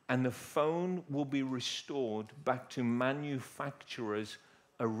 and the phone will be restored back to manufacturer's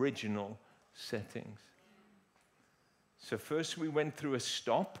original settings. So first we went through a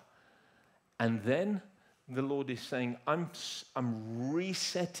stop, and then the Lord is saying, I'm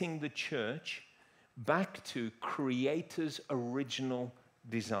resetting the church back to Creator's original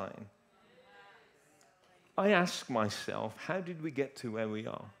design. I ask myself, how did we get to where we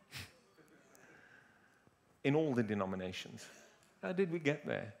are? In all the denominations. How did we get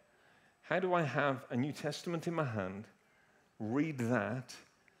there? How do I have a New Testament in my hand, read that,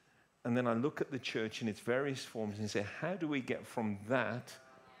 and then I look at the church in its various forms and say, how do we get from that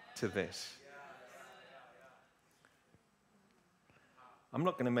to this? I'm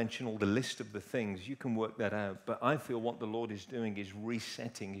not going to mention all the list of the things. You can work that out. But I feel what the Lord is doing is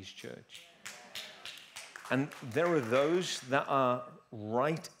resetting his church. And there are those that are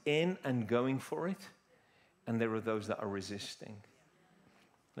right in and going for it, and there are those that are resisting.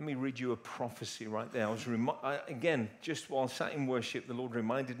 Let me read you a prophecy right there. Again, just while I sat in worship, the Lord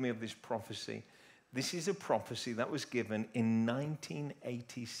reminded me of this prophecy. This is a prophecy that was given in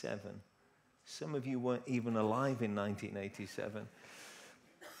 1987. Some of you weren't even alive in 1987.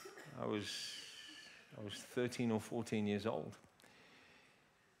 I was 13 or 14 years old.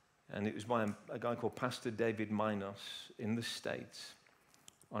 And it was by a guy called Pastor David Minos in the States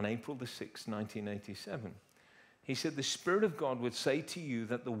on April the 6th, 1987. He said, the Spirit of God would say to you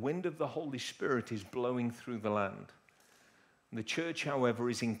that the wind of the Holy Spirit is blowing through the land. The church, however,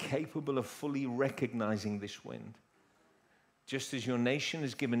 is incapable of fully recognizing this wind. Just as your nation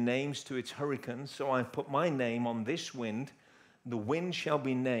has given names to its hurricanes, so I have put my name on this wind. The wind shall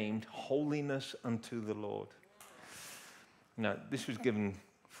be named Holiness unto the Lord. Now, this was given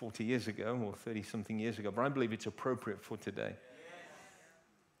 40 years ago or 30-something years ago, but I believe it's appropriate for today.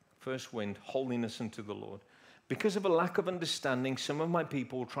 First wind, holiness unto the Lord. Because of a lack of understanding, some of my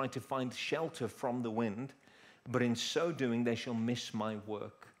people try to find shelter from the wind, but in so doing, they shall miss my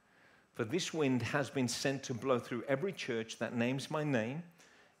work. For this wind has been sent to blow through every church that names my name.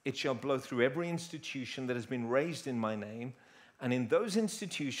 It shall blow through every institution that has been raised in my name. And in those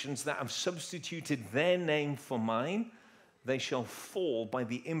institutions that have substituted their name for mine, they shall fall by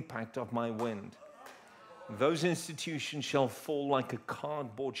the impact of my wind. Those institutions shall fall like a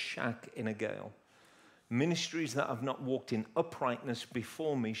cardboard shack in a gale. Ministries that have not walked in uprightness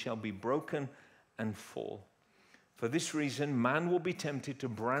before me shall be broken and fall. For this reason, man will be tempted to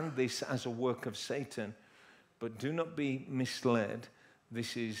brand this as a work of Satan, but do not be misled.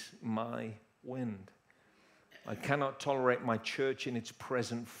 This is my wind. I cannot tolerate my church in its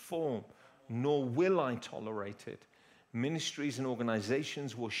present form, nor will I tolerate it. Ministries and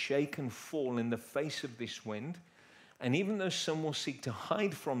organizations will shake and fall in the face of this wind. And even though some will seek to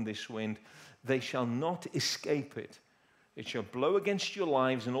hide from this wind, they shall not escape it. It shall blow against your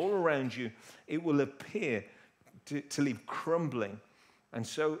lives, and all around you it will appear to leave crumbling. And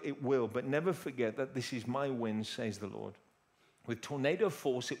so it will. But never forget that this is my wind, says the Lord. With tornado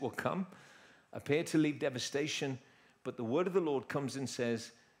force it will come, appear to leave devastation. But the word of the Lord comes and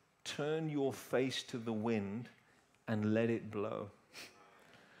says, turn your face to the wind and let it blow.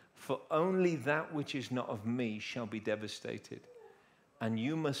 For only that which is not of me shall be devastated. And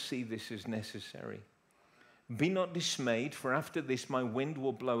you must see this as necessary. Be not dismayed, for after this my wind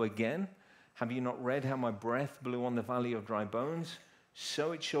will blow again. Have you not read how my breath blew on the valley of dry bones?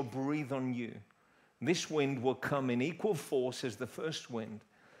 So it shall breathe on you. This wind will come in equal force as the first wind.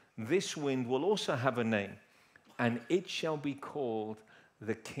 This wind will also have a name, and it shall be called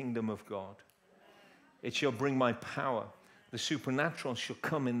the kingdom of God. It shall bring my power. The supernatural shall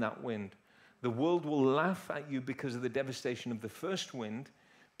come in that wind. The world will laugh at you because of the devastation of the first wind,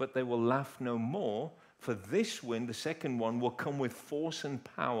 but they will laugh no more, for this wind, the second one, will come with force and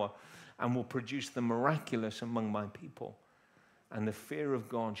power and will produce the miraculous among my people. And the fear of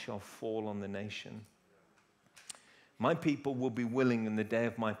God shall fall on the nation. My people will be willing in the day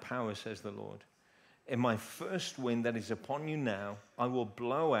of my power, says the Lord. In my first wind that is upon you now, I will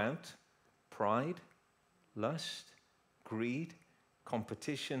blow out pride, lust, greed,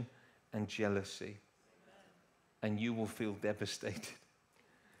 competition, and jealousy. And you will feel devastated.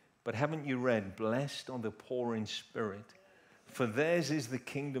 But haven't you read, blessed are the poor in spirit, for theirs is the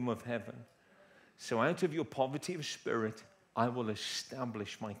kingdom of heaven. So out of your poverty of spirit, I will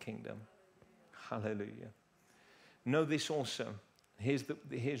establish my kingdom. Hallelujah. Know this also.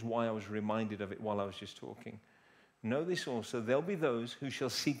 Here's why I was reminded of it while I was just talking. Know this also. There'll be those who shall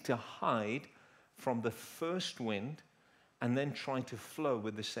seek to hide from the first wind and then try to flow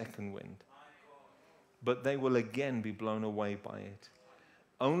with the second wind. But they will again be blown away by it.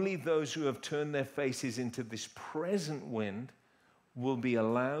 Only those who have turned their faces into this present wind will be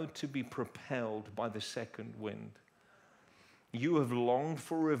allowed to be propelled by the second wind. You have longed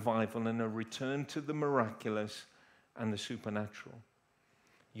for revival and a return to the miraculous and the supernatural.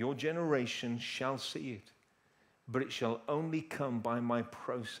 Your generation shall see it, but it shall only come by my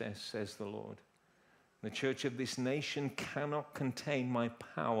process, says the Lord. The church of this nation cannot contain my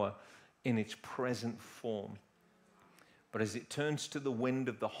power in its present form. But as it turns to the wind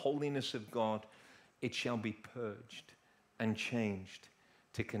of the holiness of God, it shall be purged and changed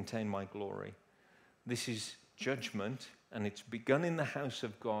to contain my glory. This is judgment, and it's begun in the house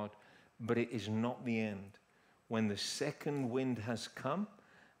of God, but it is not the end. When the second wind has come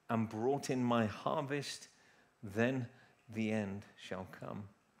and brought in my harvest, then the end shall come.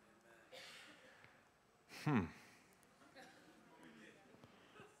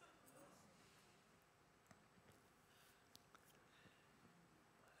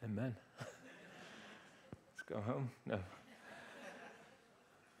 Amen. Let's go home. No.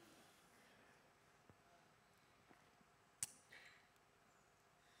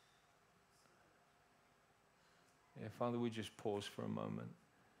 Yeah, Father, we just pause for a moment.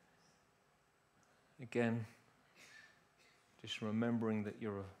 Again, just remembering that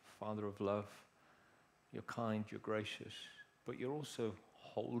you're a Father of love. You're kind, you're gracious, but you're also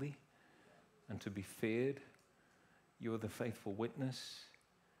holy and to be feared. You're the faithful witness.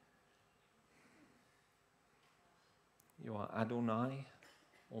 You are Adonai,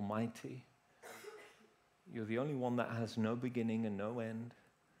 Almighty. You're the only one that has no beginning and no end.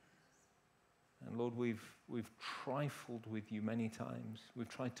 And Lord, we've trifled with you many times. We've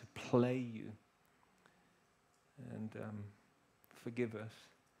tried to play you. And forgive us.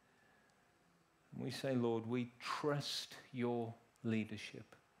 And we say, Lord, we trust your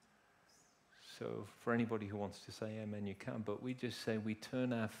leadership. So for anybody who wants to say amen, you can. But we just say we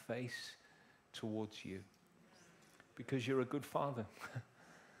turn our face towards you. Because you're a good Father.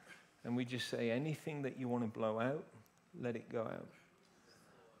 And we just say anything that you want to blow out, let it go out.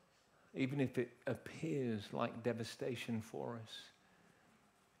 Even if it appears like devastation for us,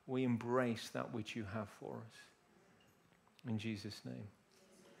 we embrace that which you have for us. In Jesus' name.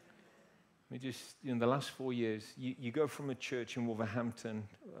 We just, in the last 4 years, you go from a church in Wolverhampton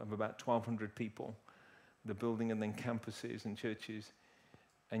of about 1,200 people, the building and then campuses and churches,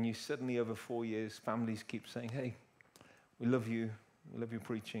 and you suddenly over 4 years, families keep saying, hey, we love you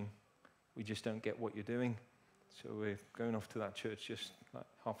preaching, we just don't get what you're doing, so we're going off to that church just like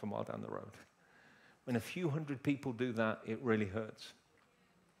half a mile down the road. When a few hundred people do that, it really hurts.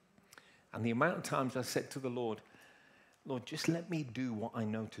 And the amount of times I said to the Lord, just let me do what I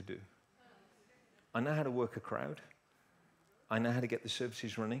know to do. I know how to work a crowd. I know how to get the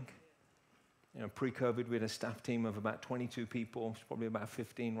services running. You know, pre-COVID, we had a staff team of about 22 people. It's probably about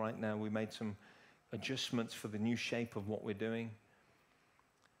 15 right now. We made some adjustments for the new shape of what we're doing.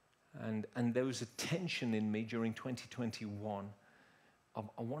 And there was a tension in me during 2021.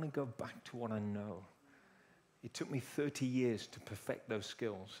 I want to go back to what I know. It took me 30 years to perfect those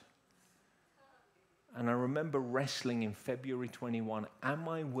skills. And I remember wrestling in February 21, am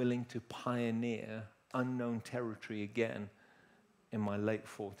I willing to pioneer unknown territory again in my late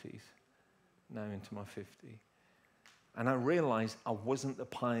 40s, now into my 50s? And I realized I wasn't the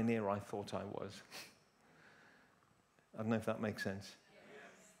pioneer I thought I was. I don't know if that makes sense.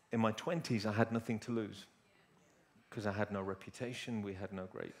 In my 20s, I had nothing to lose because I had no reputation, we had no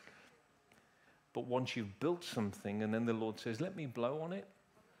great. But once you've built something and then the Lord says, let me blow on it,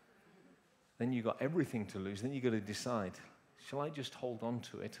 then you've got everything to lose. Then you've got to decide, shall I just hold on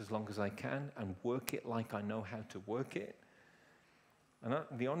to it as long as I can and work it like I know how to work it? And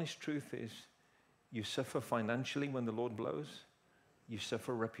the honest truth is, you suffer financially when the Lord blows. You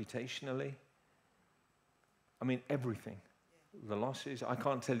suffer reputationally. I mean, everything. The losses, I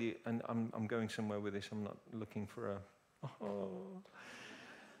can't tell you, and I'm going somewhere with this, I'm not looking for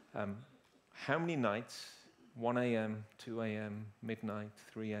how many nights, 1 a.m., 2 a.m., midnight,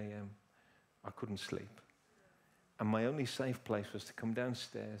 3 a.m., I couldn't sleep. And my only safe place was to come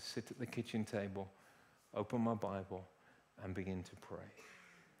downstairs, sit at the kitchen table, open my Bible, and begin to pray.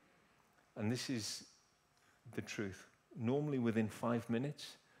 And this is the truth. Normally within 5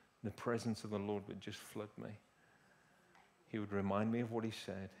 minutes, the presence of the Lord would just flood me. He would remind me of what he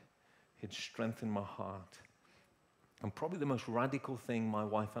said. He'd strengthen my heart. And probably the most radical thing my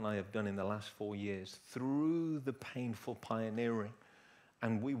wife and I have done in the last 4 years, through the painful pioneering,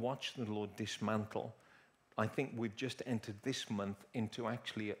 and we watched the Lord dismantle. I think we've just entered this month into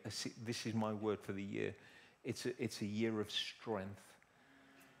actually, this is my word for the year, it's a year of strength.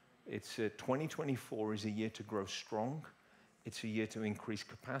 2024 is a year to grow strong. It's a year to increase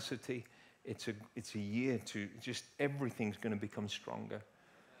capacity. It's a year to just, everything's going to become stronger.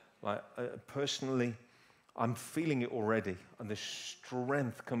 Like personally, I'm feeling it already, and the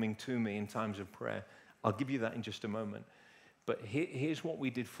strength coming to me in times of prayer. I'll give you that in just a moment. But here's what we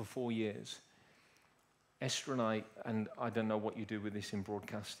did for 4 years. Esther and I don't know what you do with this in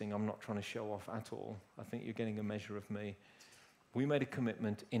broadcasting. I'm not trying to show off at all. I think you're getting a measure of me. We made a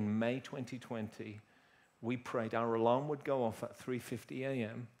commitment in May 2020. We prayed. Our alarm would go off at 3:50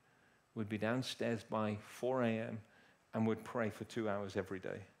 a.m. We'd be downstairs by 4 a.m. and we'd pray for 2 hours every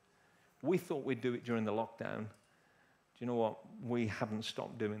day. We thought we'd do it during the lockdown. Do you know what? We haven't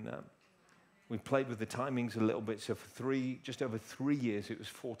stopped doing that. We played with the timings a little bit. So for just over 3 years, it was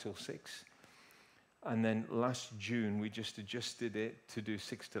 4 till 6. And then last June, we just adjusted it to do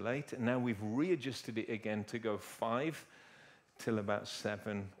 6 till 8. And now we've readjusted it again to go 5 till about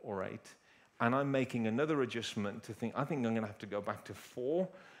 7 or 8. And I'm making another adjustment to think, I think I'm going to have to go back to 4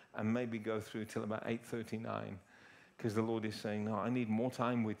 and maybe go through till about 8:39. Because the Lord is saying, no, I need more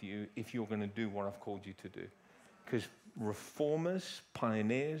time with you if you're going to do what I've called you to do. Because reformers,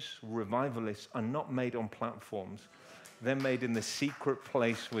 pioneers, revivalists are not made on platforms. They're made in the secret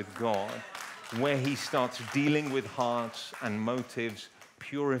place with God, where he starts dealing with hearts and motives,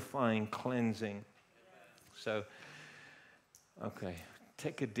 purifying, cleansing. So, okay,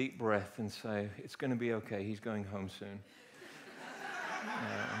 take a deep breath and say, it's going to be okay. He's going home soon.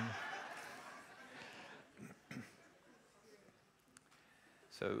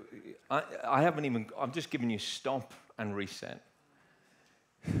 So I haven't even, I'm just giving you stop and reset.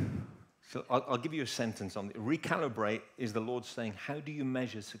 So I'll give you a sentence on it. Recalibrate is the Lord saying, how do you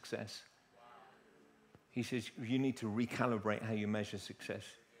measure success? He says, you need to recalibrate how you measure success.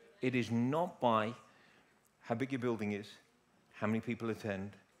 It is not by how big your building is, how many people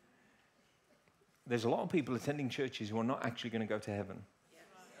attend. There's a lot of people attending churches who are not actually going to go to heaven.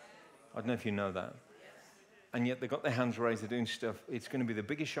 I don't know if you know that. And yet they've got their hands raised, they're doing stuff. It's going to be the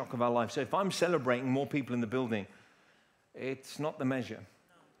biggest shock of our life. So if I'm celebrating more people in the building, it's not the measure.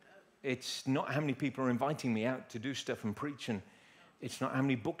 It's not how many people are inviting me out to do stuff and preach, and it's not how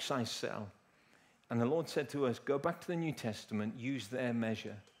many books I sell. And the Lord said to us, go back to the New Testament, use their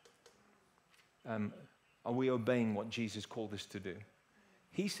measure. Are we obeying what Jesus called us to do?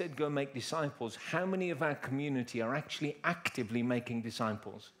 He said, go make disciples. How many of our community are actually actively making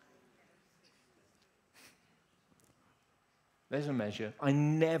disciples? There's a measure. I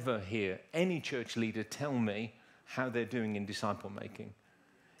never hear any church leader tell me how they're doing in disciple making.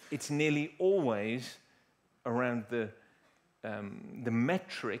 It's nearly always around the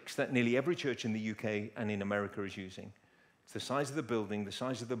metrics that nearly every church in the UK and in America is using. It's the size of the building, the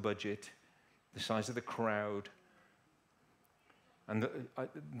size of the budget, the size of the crowd. And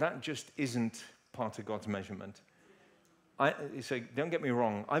that just isn't part of God's measurement. So don't get me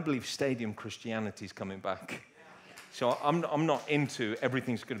wrong, I believe stadium Christianity is coming back. So I'm not into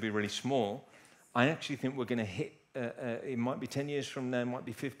everything's going to be really small. I actually think we're going to hit, it might be 10 years from now, it might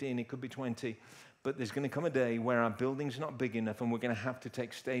be 15, it could be 20, but there's going to come a day where our building's not big enough and we're going to have to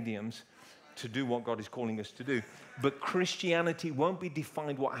take stadiums to do what God is calling us to do. But Christianity won't be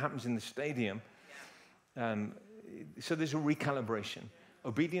defined what happens in the stadium. So there's a recalibration.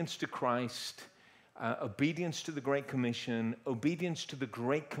 Obedience to Christ, obedience to the Great Commission, obedience to the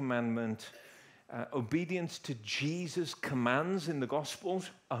Great Commandment, obedience to Jesus' commands in the Gospels,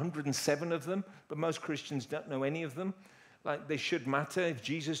 107 of them, but most Christians don't know any of them. Like, they should matter if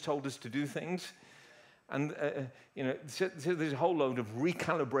Jesus told us to do things. And, so there's a whole load of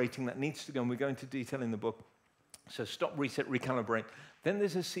recalibrating that needs to go, and we go into detail in the book. So stop, reset, recalibrate. Then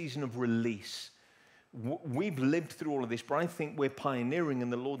there's a season of release. We've lived through all of this, but I think we're pioneering, and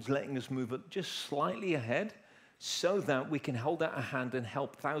the Lord's letting us move just slightly ahead so that we can hold out a hand and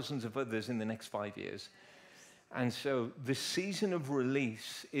help thousands of others in the next 5 years. And so the season of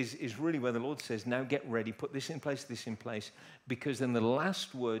release is really where the Lord says, now get ready, put this in place, because then the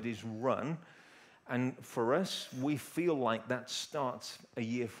last word is run. And for us, we feel like that starts a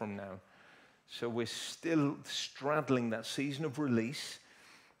year from now. So we're still straddling that season of release.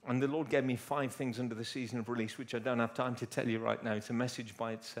 And the Lord gave me 5 things under the season of release, which I don't have time to tell you right now. It's a message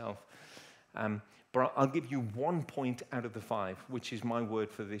by itself. But I'll give you 1 point out of the 5, which is my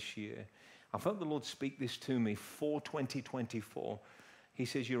word for this year. I felt the Lord speak this to me for 2024. He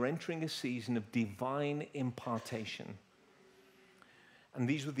says, you're entering a season of divine impartation. And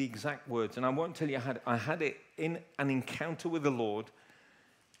these were the exact words. And I won't tell you, I had it in an encounter with the Lord.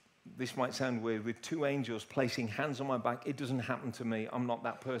 This might sound weird, with 2 angels placing hands on my back. It doesn't happen to me. I'm not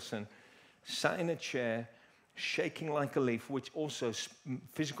that person. Sat in a chair, shaking like a leaf, which also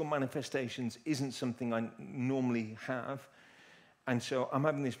physical manifestations isn't something I normally have. And so I'm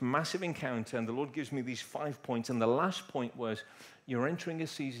having this massive encounter, and the Lord gives me these 5 points. And the last point was, you're entering a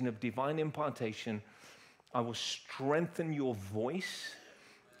season of divine impartation. I will strengthen your voice,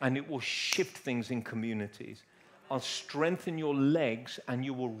 and it will shift things in communities. I'll strengthen your legs, and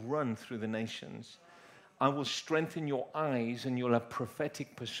you will run through the nations. I will strengthen your eyes, and you'll have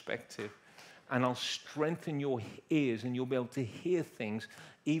prophetic perspective. And I'll strengthen your ears, and you'll be able to hear things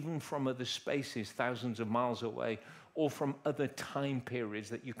even from other spaces, thousands of miles away, or from other time periods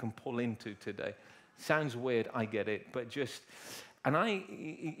that you can pull into today. Sounds weird, I get it, but just... And I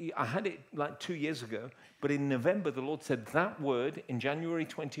had it like 2 years ago, but in November, the Lord said that word in January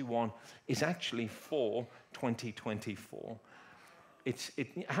 21 is actually for 2024.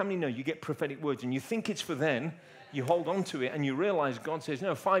 How many know you get prophetic words and you think it's for then, you hold on to it, and you realize God says,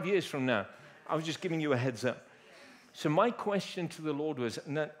 no, 5 years from now. I was just giving you a heads up. So my question to the Lord was,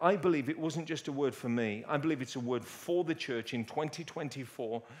 and I believe it wasn't just a word for me. I believe it's a word for the church in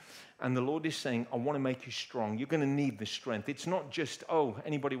 2024. And the Lord is saying, I want to make you strong. You're going to need the strength. It's not just, oh,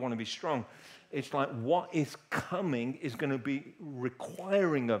 anybody want to be strong. It's like what is coming is going to be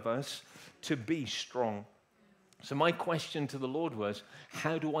requiring of us to be strong. So my question to the Lord was,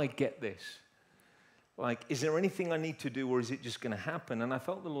 how do I get this? Like, is there anything I need to do, or is it just going to happen? And I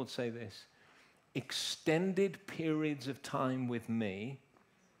felt the Lord say this: extended periods of time with me,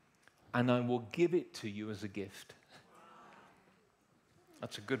 and I will give it to you as a gift.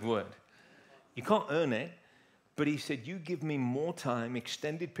 That's a good word. You can't earn it, but he said, you give me more time,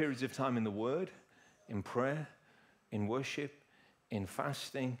 extended periods of time in the Word, in prayer, in worship, in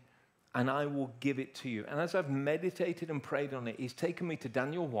fasting, and I will give it to you. And as I've meditated and prayed on it, he's taken me to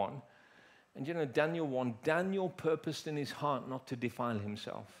Daniel 1. And you know, Daniel 1, Daniel purposed in his heart not to defile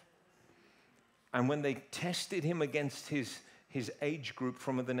himself. And when they tested him against his age group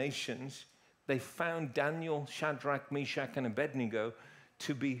from other nations, they found Daniel, Shadrach, Meshach, and Abednego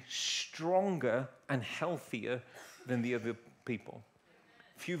to be stronger and healthier than the other people.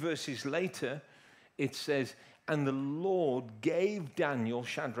 A few verses later, it says, and the Lord gave Daniel,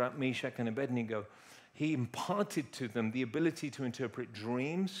 Shadrach, Meshach, and Abednego, he imparted to them the ability to interpret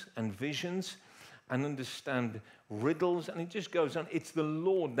dreams and visions and understand riddles, and it just goes on. It's the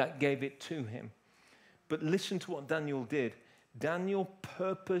Lord that gave it to him. But listen to what Daniel did. Daniel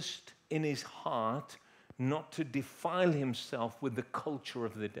purposed in his heart not to defile himself with the culture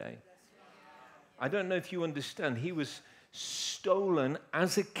of the day. I don't know if you understand. He was stolen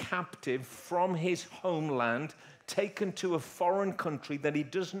as a captive from his homeland, taken to a foreign country that he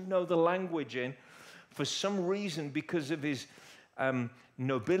doesn't know the language in. For some reason, because of his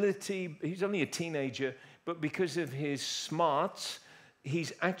nobility, he's only a teenager, but because of his smarts,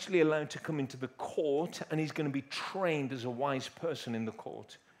 he's actually allowed to come into the court, and he's going to be trained as a wise person in the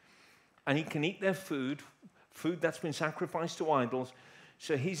court. And he can eat their food that's been sacrificed to idols.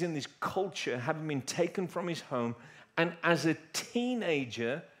 So he's in this culture, having been taken from his home. And as a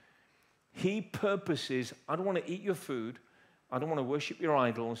teenager, he purposes, I don't want to eat your food. I don't want to worship your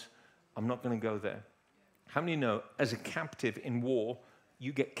idols. I'm not going to go there. How many know, as a captive in war,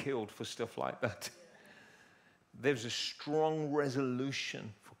 you get killed for stuff like that? There's a strong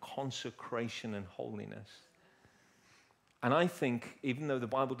resolution for consecration and holiness. And I think, even though the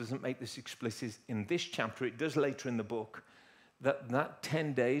Bible doesn't make this explicit in this chapter, it does later in the book, that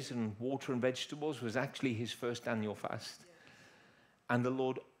 10 days and water and vegetables was actually his first annual fast. And the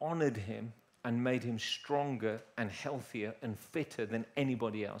Lord honored him and made him stronger and healthier and fitter than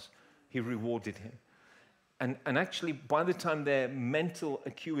anybody else. He rewarded him. And actually, by the time their mental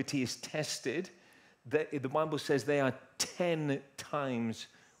acuity is tested, the Bible says they are 10 times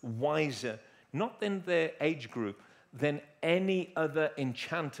wiser, not in their age group, than any other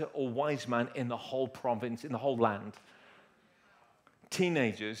enchanter or wise man in the whole province, in the whole land.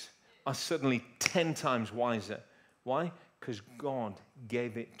 Teenagers are suddenly 10 times wiser. Why? Because God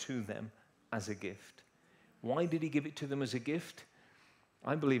gave it to them as a gift. Why did he give it to them as a gift?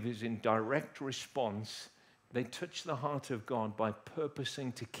 I believe it's in direct response. They touched the heart of God by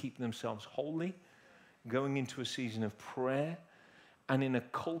purposing to keep themselves holy, going into a season of prayer, and in a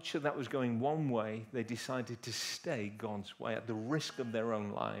culture that was going one way, they decided to stay God's way at the risk of their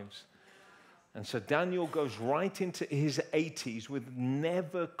own lives. And so Daniel goes right into his 80s with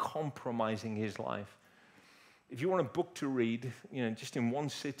never compromising his life. If you want a book to read, just in one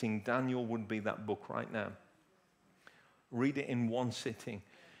sitting, Daniel would be that book right now. Read it in one sitting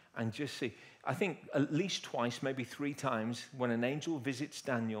and just see. I think at least twice, maybe 3 times, when an angel visits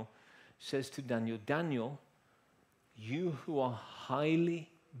Daniel, says to Daniel, Daniel, you who are highly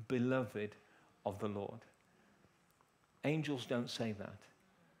beloved of the Lord. Angels don't say that.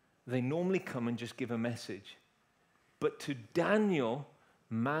 They normally come and just give a message. But to Daniel,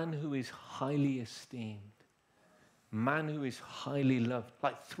 man who is highly esteemed, man who is highly loved,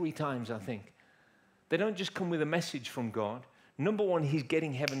 like 3 times, I think. They don't just come with a message from God. Number one, he's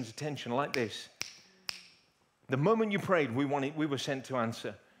getting heaven's attention like this. The moment you prayed, we were sent to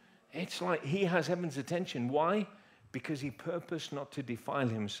answer. It's like he has heaven's attention. Why? Because he purposed not to defile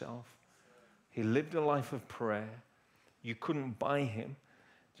himself. He lived a life of prayer. You couldn't buy him.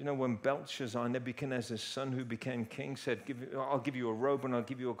 Do you know when Belshazzar, Nebuchadnezzar's son who became king, said, I'll give you a robe and I'll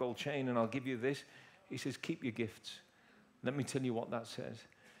give you a gold chain and I'll give you this. He says, keep your gifts. Let me tell you what that says.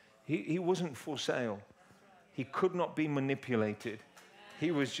 He wasn't for sale. He could not be manipulated.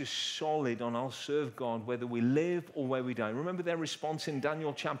 He was just solid on I'll serve God whether we live or where we die. Remember their response in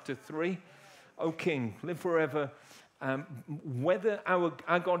Daniel chapter 3? O king, live forever. Whether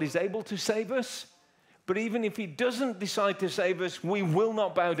our God is able to save us, but even if he doesn't decide to save us, we will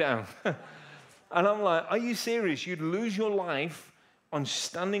not bow down. And I'm like, are you serious? You'd lose your life on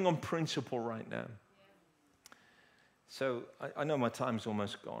standing on principle right now. So I know my time's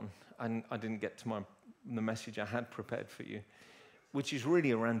almost gone, and I didn't get to the message I had prepared for you, which is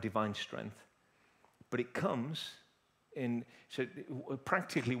really around divine strength. But it comes in, so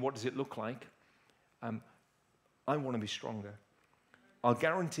practically what does it look like? I want to be stronger. I'll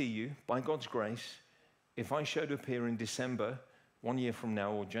guarantee you, by God's grace, if I showed up here in December, 1 year from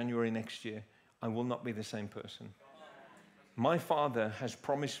now, or January next year, I will not be the same person. My Father has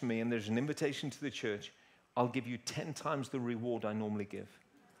promised me, and there's an invitation to the church, I'll give you 10 times the reward I normally give.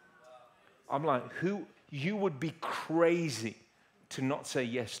 I'm like, you would be crazy to not say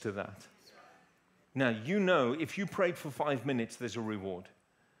yes to that. Now, if you prayed for 5 minutes, there's a reward.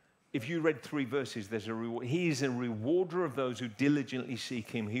 If you read 3 verses, there's a reward. He is a rewarder of those who diligently seek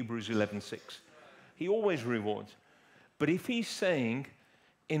him, Hebrews 11:6. He always rewards. But if he's saying,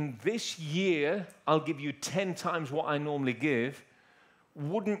 in this year, I'll give you 10 times what I normally give,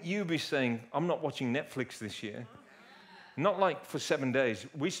 wouldn't you be saying, I'm not watching Netflix this year? Not like for 7 days.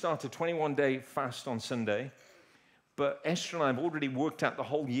 We start a 21-day fast on Sunday, but Esther and I have already worked out the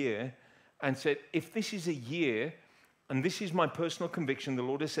whole year and said, if this is a year, and this is my personal conviction, the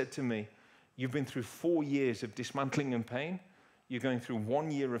Lord has said to me, you've been through 4 years of dismantling and pain, you're going through 1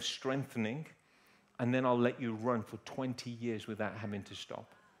 year of strengthening, and then I'll let you run for 20 years without having to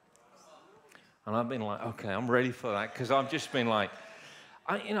stop. And I've been like, okay, I'm ready for that, because I've just been like,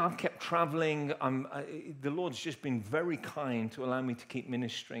 I've kept traveling. The Lord's just been very kind to allow me to keep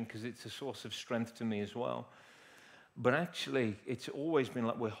ministering because it's a source of strength to me as well. But actually, it's always been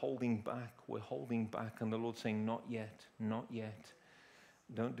like we're holding back, and the Lord's saying, not yet, not yet.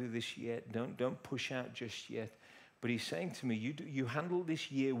 Don't do this yet. Don't push out just yet. But he's saying to me, you handle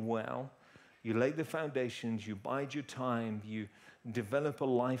this year well. You lay the foundations, you bide your time, you develop a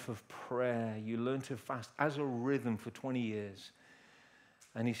life of prayer, you learn to fast as a rhythm for 20 years.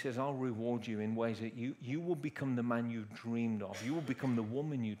 And he says, I'll reward you in ways that you will become the man you dreamed of. You will become the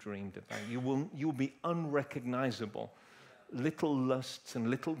woman you dreamed about. You'll be unrecognizable. Little lusts and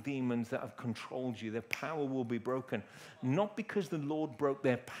little demons that have controlled you, their power will be broken. Not because the Lord broke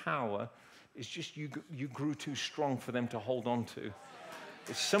their power, it's just you grew too strong for them to hold on to.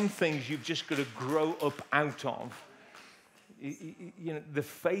 It's some things you've just got to grow up out of. You know, the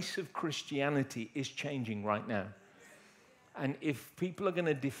face of Christianity is changing right now. And if people are going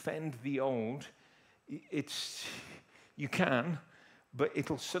to defend the old, you can, but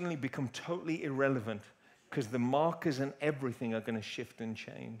it'll suddenly become totally irrelevant because the markers and everything are going to shift and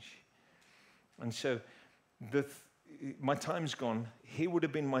change. And so my time's gone. Here would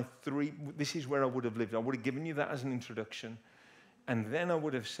have been my this is where I would have lived. I would have given you that as an introduction. And then I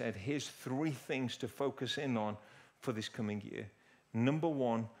would have said, here's 3 things to focus in on for this coming year. Number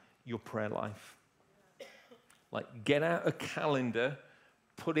 1, your prayer life. Like, get out a calendar,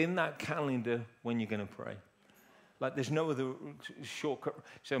 put in that calendar when you're going to pray. Like, there's no other shortcut.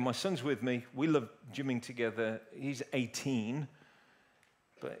 So my son's with me. We love gymming together. He's 18,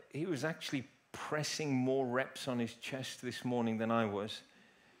 but he was actually pressing more reps on his chest this morning than I was.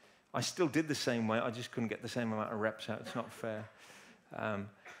 I still did the same way. I just couldn't get the same amount of reps out. It's not fair.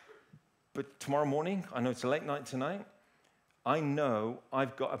 But tomorrow morning, I know it's a late night tonight. I know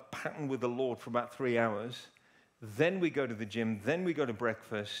I've got a pattern with the Lord for about 3 hours. Then we go to the gym. Then we go to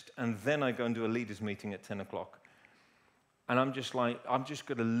breakfast. And then I go and do a leaders meeting at 10 o'clock. And I'm just going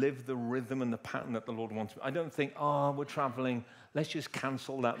to live the rhythm and the pattern that the Lord wants me. I don't think, we're traveling. Let's just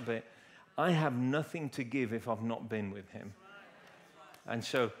cancel that bit. I have nothing to give if I've not been with him. And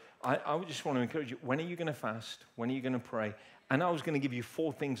so I would just want to encourage you, when are you going to fast? When are you going to pray? And I was going to give you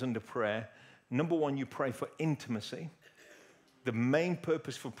 4 things under prayer. Number 1, you pray for intimacy. The main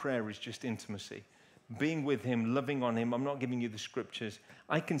purpose for prayer is just intimacy. Being with him, loving on him. I'm not giving you the scriptures.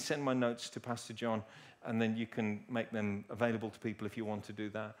 I can send my notes to Pastor John, and then you can make them available to people if you want to do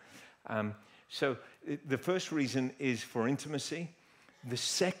that. So the first reason is for intimacy. The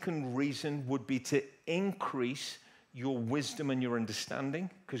second reason would be to increase your wisdom and your understanding,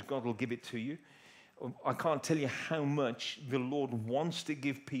 because God will give it to you. I can't tell you how much the Lord wants to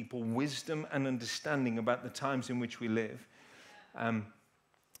give people wisdom and understanding about the times in which we live.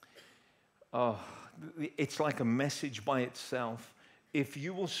 It's like a message by itself. If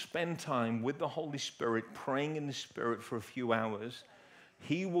you will spend time with the Holy Spirit, praying in the Spirit for a few hours,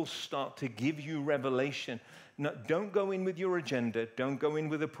 he will start to give you revelation. Now, don't go in with your agenda. Don't go in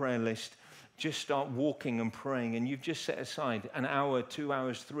with a prayer list. Just start walking and praying. And you've just set aside an hour, 2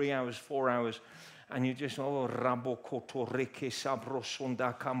 hours, 3 hours, 4 hours. And you just,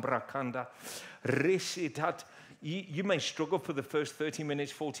 you may struggle for the first 30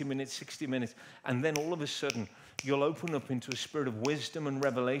 minutes, 40 minutes, 60 minutes. And then all of a sudden, you'll open up into a spirit of wisdom and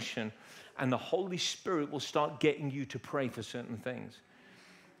revelation. And the Holy Spirit will start getting you to pray for certain things.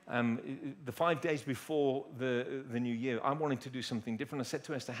 The 5 days before the new year, I wanted to do something different. I said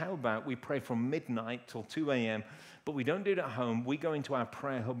to Esther, how about we pray from midnight till 2 a.m., but we don't do it at home. We go into our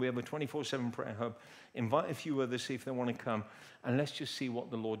prayer hub. We have a 24/7 prayer hub. Invite a few others, see if they want to come, and let's just see what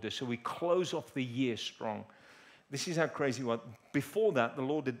the Lord does. So we close off the year strong. This is how crazy it was. Before that, the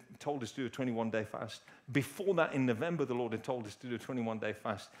Lord had told us to do a 21-day fast. Before that, in November, the Lord had told us to do a 21-day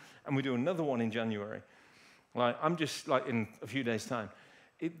fast. And we do another one in January. I'm just in a few days' time.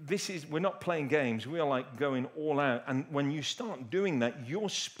 We're not playing games. We are going all out. And when you start doing that, your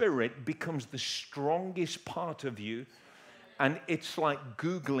spirit becomes the strongest part of you. And it's like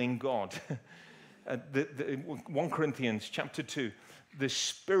Googling God. 1 Corinthians chapter 2, the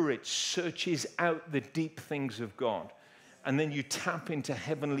Spirit searches out the deep things of God. And then you tap into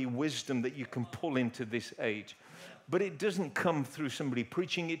heavenly wisdom that you can pull into this age. But it doesn't come through somebody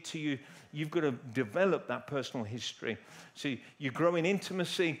preaching it to you. You've got to develop that personal history. So you grow in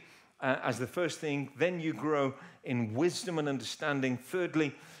intimacy as the first thing. Then you grow in wisdom and understanding.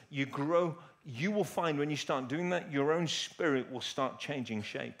 Thirdly, you will find when you start doing that, your own spirit will start changing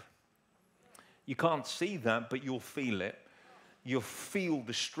shape. You can't see that, but you'll feel it. You'll feel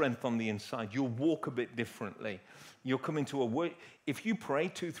the strength on the inside. You'll walk a bit differently. You'll come into a work. If you pray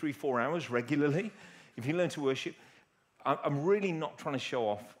 2, 3, 4 hours regularly, if you learn to worship, I'm really not trying to show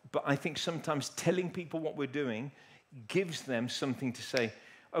off, but I think sometimes telling people what we're doing gives them something to say,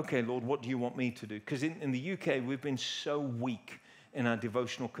 okay, Lord, what do you want me to do? Because in the UK, we've been so weak in our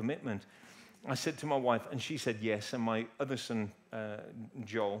devotional commitment. I said to my wife, and she said yes, and my other son,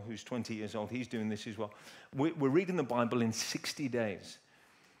 Joel, who's 20 years old, he's doing this as well. We're reading the Bible in 60 days.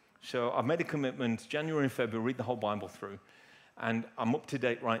 So I've made a commitment, January and February, read the whole Bible through. And I'm up to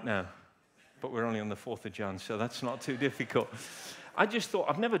date right now. But we're only on the 4th of Jan, so that's not too difficult. I just thought,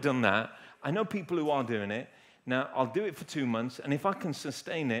 I've never done that. I know people who are doing it. Now, I'll do it for 2 months, and if I can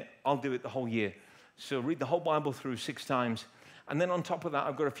sustain it, I'll do it the whole year. So read the whole Bible through 6 times. And then on top of that,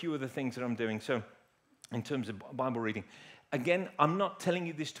 I've got a few other things that I'm doing. So in terms of Bible reading, again, I'm not telling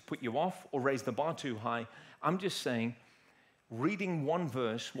you this to put you off or raise the bar too high. I'm just saying, reading one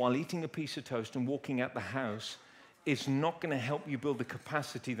verse while eating a piece of toast and walking out the house is not going to help you build the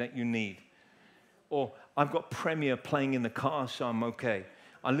capacity that you need. Or I've got Premier playing in the car, so I'm okay.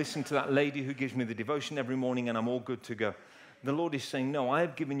 I listen to that lady who gives me the devotion every morning, and I'm all good to go. The Lord is saying, no, I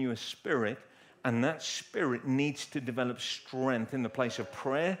have given you a spirit, and that spirit needs to develop strength in the place of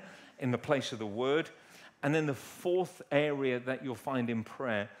prayer, in the place of the word. And then the fourth area that you'll find in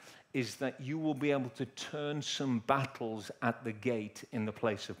prayer is that you will be able to turn some battles at the gate in the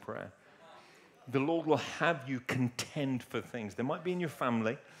place of prayer. The Lord will have you contend for things. They might be in your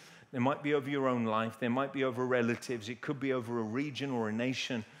family. They might be over your own life. They might be over relatives. It could be over a region or a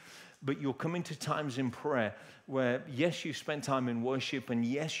nation. But you'll come into times in prayer where, yes, you spent time in worship, and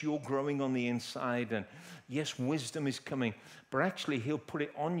yes, you're growing on the inside, and yes, wisdom is coming. But actually, he'll put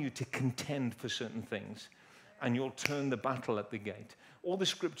it on you to contend for certain things, and you'll turn the battle at the gate. All the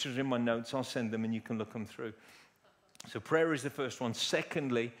scriptures in my notes, I'll send them, and you can look them through. So prayer is the first one.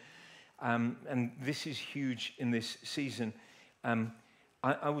 Secondly, and this is huge in this season,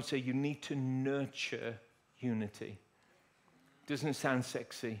 I would say you need to nurture unity. Doesn't sound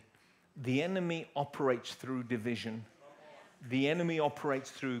sexy. The enemy operates through division. The enemy operates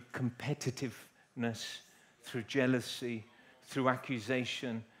through competitiveness, through jealousy, through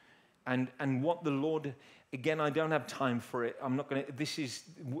accusation. And what the Lord, again, I don't have time for it. I'm not going to,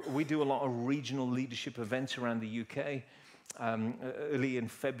 we do a lot of regional leadership events around the UK. Early in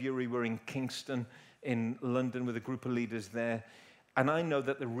February, we're in Kingston in London with a group of leaders there. And I know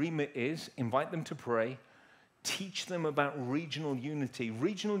that the remit is invite them to pray, teach them about regional unity.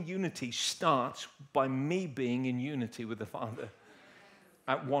 Regional unity starts by me being in unity with the Father,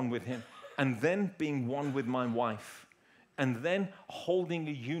 at one with Him, and then being one with my wife, and then holding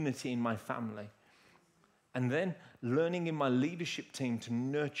a unity in my family, and then learning in my leadership team to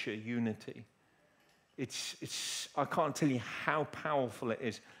nurture unity. I can't tell you how powerful it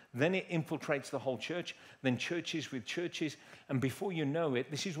is. Then it infiltrates the whole church, then churches with churches, and before you know it,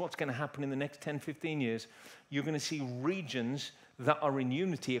 this is what's going to happen in the next 10, 15 years. You're going to see regions that are in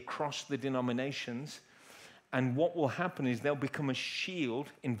unity across the denominations, and what will happen is they'll become a shield,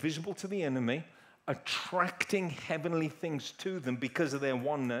 invisible to the enemy, attracting heavenly things to them because of their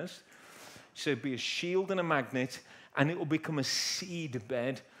oneness. So it'll be a shield and a magnet, and it will become a seed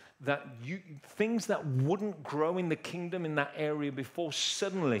bed that things that wouldn't grow in the kingdom in that area before,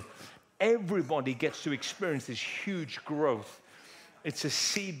 suddenly everybody gets to experience this huge growth. It's a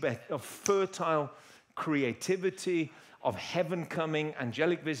seedbed of fertile creativity, of heaven coming,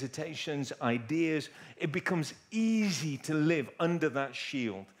 angelic visitations, ideas. It becomes easy to live under that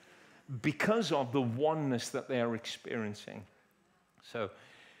shield because of the oneness that they are experiencing. So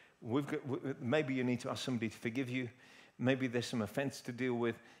maybe you need to ask somebody to forgive you. Maybe there's some offense to deal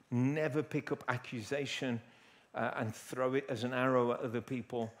with. Never pick up accusation and throw it as an arrow at other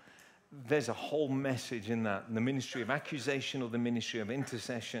people. There's a whole message in that. The ministry of accusation or the ministry of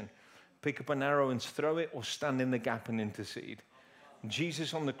intercession. Pick up an arrow and throw it, or stand in the gap and intercede.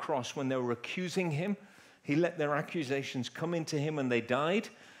 Jesus on the cross, when they were accusing him, he let their accusations come into him and they died.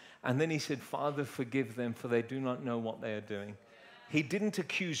 And then he said, Father, forgive them, for they do not know what they are doing. He didn't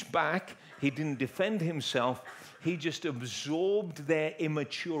accuse back. He didn't defend himself. He just absorbed their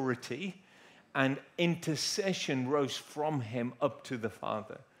immaturity, and intercession rose from him up to the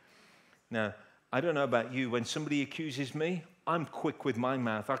Father. Now, I don't know about you. When somebody accuses me, I'm quick with my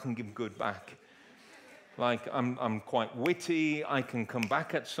mouth. I can give good back. Like, I'm quite witty. I can come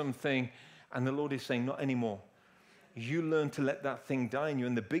back at something. And the Lord is saying, not anymore. You learn to let that thing die in you.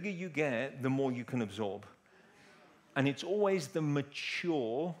 And the bigger you get, the more you can absorb. And it's always the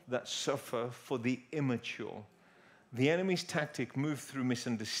mature that suffer for the immature. The enemy's tactic, move through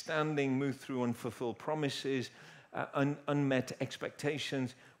misunderstanding, move through unfulfilled promises, unmet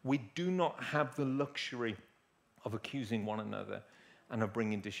expectations. We do not have the luxury of accusing one another and of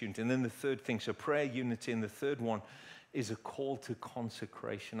bringing disunity. And then the third thing, so prayer, unity, and the third one is a call to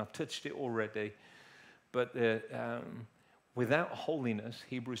consecration. I've touched it already, but without holiness,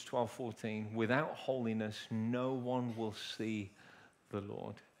 Hebrews 12:14, without holiness, no one will see the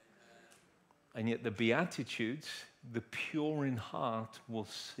Lord. And yet the Beatitudes, the pure in heart will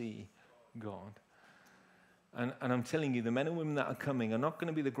see God. And I'm telling you, the men and women that are coming are not going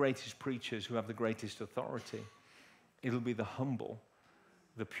to be the greatest preachers who have the greatest authority. It'll be the humble,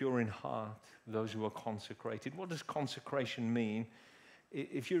 the pure in heart, those who are consecrated. What does consecration mean?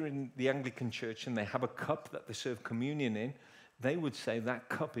 If you're in the Anglican church and they have a cup that they serve communion in, they would say that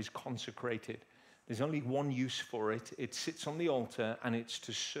cup is consecrated. There's only one use for it. It sits on the altar and it's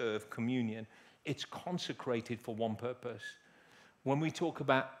to serve communion. It's consecrated for one purpose. When we talk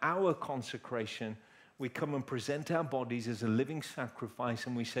about our consecration, we come and present our bodies as a living sacrifice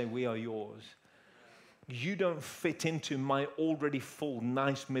and we say, we are yours. You don't fit into my already full,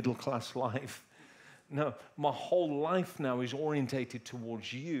 nice middle-class life. No, my whole life now is orientated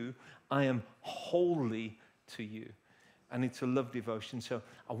towards you. I am holy to you. And it's a love devotion. So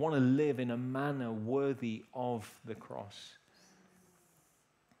I want to live in a manner worthy of the cross.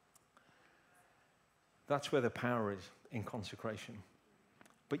 That's where the power is in consecration.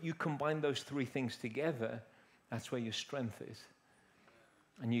 But you combine those three things together, that's where your strength is.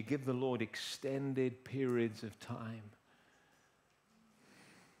 And you give the Lord extended periods of time.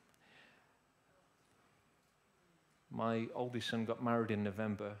 My oldest son got married in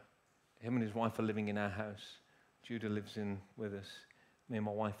November. Him and his wife are living in our house. Judah lives in with us. Me and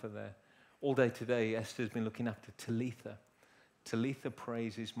my wife are there. All day today, Esther's been looking after Talitha. Talitha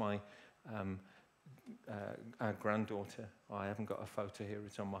Praise is my our granddaughter. Oh, I haven't got a photo here.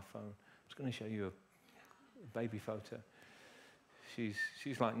 It's on my phone. I was going to show you a baby photo.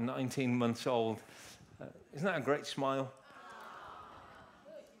 She's like 19 months old. Isn't that a great smile?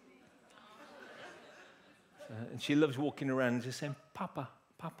 And she loves walking around and just saying, Papa,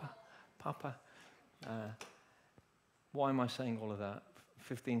 Papa, Papa. Why am I saying all of that?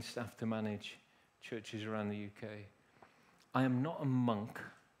 15 staff to manage churches around the UK. I am not a monk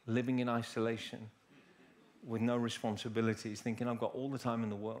living in isolation with no responsibilities, thinking I've got all the time in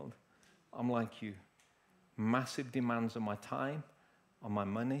the world. I'm like you. Massive demands on my time, on my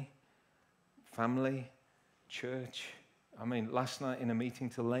money, family, church. I mean, last night in a meeting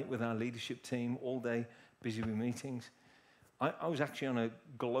till late with our leadership team, all day busy with meetings. I was actually on a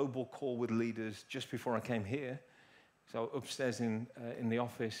global call with leaders just before I came here. So upstairs in the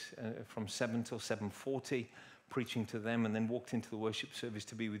office from 7 till 7:40, preaching to them, and then walked into the worship service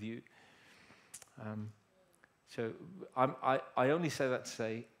to be with you. So I only say that to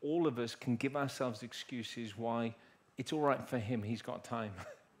say all of us can give ourselves excuses why it's all right for him, he's got time.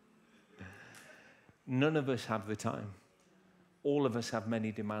 None of us have the time. All of us have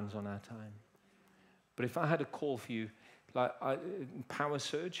many demands on our time. But if I had a call for you, like Power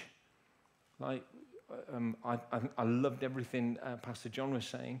Surge, like I loved everything Pastor John was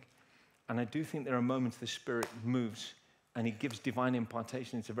saying, and I do think there are moments the Spirit moves and he gives divine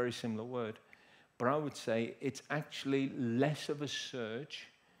impartation. It's a very similar word. But I would say it's actually less of a surge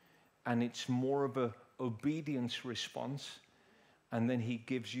and it's more of an obedience response. And then he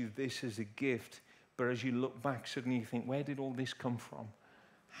gives you this as a gift. But as you look back, suddenly you think, where did all this come from?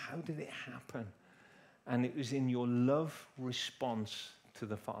 How did it happen? And it was in your love response to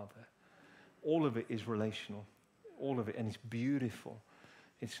the Father. All of it is relational. All of it. And it's beautiful.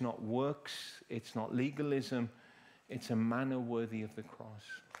 It's not works. It's not legalism. It's a manner worthy of the cross.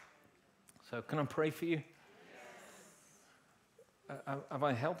 So can I pray for you? Have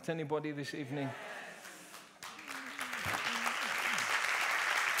I helped anybody this evening?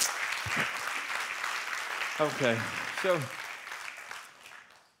 Okay, so,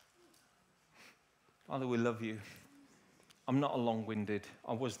 Father, we love you. I'm not a long-winded.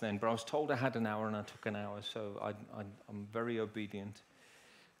 I was then, but I was told I had an hour and I took an hour, so I'm very obedient.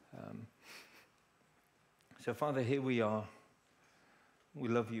 So, Father, here we are. We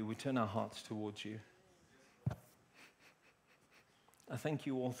love you. We turn our hearts towards you. I thank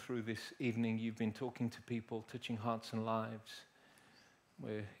you all through this evening. You've been talking to people, touching hearts and lives.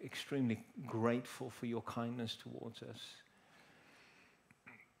 We're extremely grateful for your kindness towards us.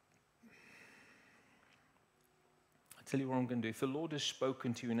 I tell you what I'm going to do. If the Lord has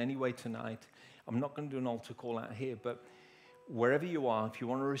spoken to you in any way tonight, I'm not going to do an altar call out here, but wherever you are, if you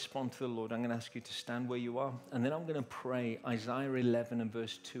want to respond to the Lord, I'm going to ask you to stand where you are. And then I'm going to pray Isaiah 11 and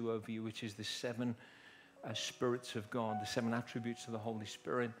verse 2 over you, which is the 7 spirits of God, the 7 attributes of the Holy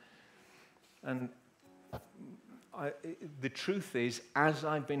Spirit. And the truth is, as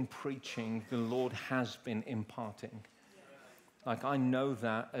I've been preaching, the Lord has been imparting. Like I know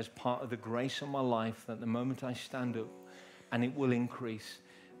that as part of the grace of my life, that the moment I stand up, and it will increase,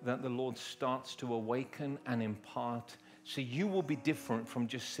 that the Lord starts to awaken and impart. So you will be different from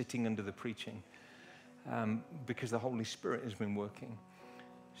just sitting under the preaching, because the Holy Spirit has been working.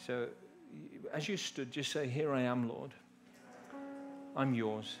 So as you stood, just say, here I am, Lord. I'm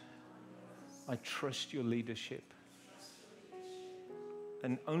yours. I trust your leadership.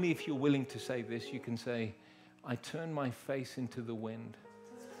 And only if you're willing to say this, you can say, I turn my face into the wind.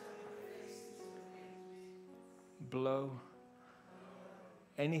 Blow.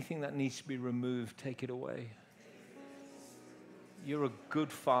 Anything that needs to be removed, take it away. You're a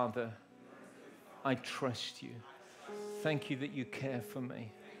good Father. I trust you. Thank you that you care for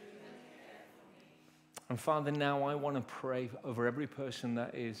me. And Father, now I want to pray over every person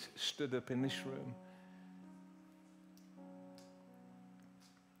that is stood up in this room.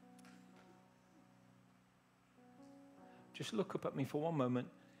 Just look up at me for one moment.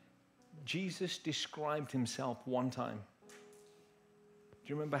 Jesus described himself one time. Do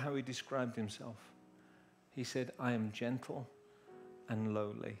you remember how he described himself? He said, I am gentle and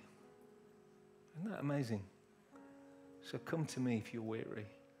lowly. Isn't that amazing? So come to me if you're weary.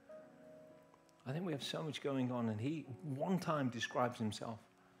 I think we have so much going on, and he one time describes himself.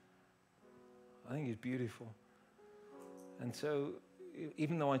 I think it's beautiful. And so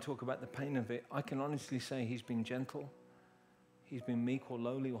even though I talk about the pain of it, I can honestly say he's been gentle. He's been meek or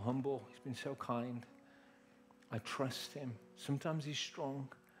lowly or humble. He's been so kind. I trust him. Sometimes he's strong.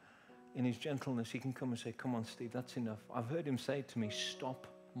 In his gentleness, he can come and say, come on, Steve, that's enough. I've heard him say to me, stop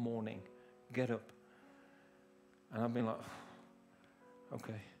mourning. Get up. And I've been like,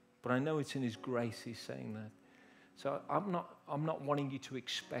 okay. But I know it's in his grace he's saying that. So I'm not wanting you to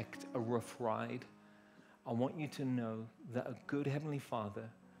expect a rough ride. I want you to know that a good Heavenly Father,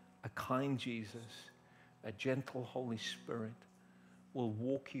 a kind Jesus, a gentle Holy Spirit will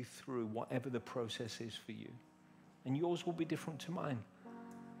walk you through whatever the process is for you. And yours will be different to mine.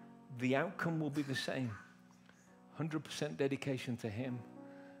 The outcome will be the same. 100% dedication to him,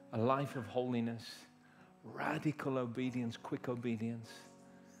 a life of holiness, radical obedience, quick obedience.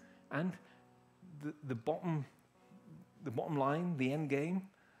 And the bottom line, the end game,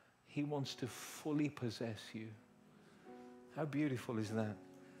 he wants to fully possess you. How beautiful is that?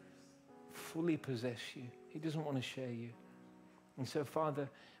 Fully possess you. He doesn't want to share you. And so, Father,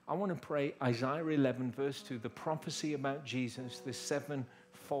 I want to pray Isaiah 11, verse 2, the prophecy about Jesus, the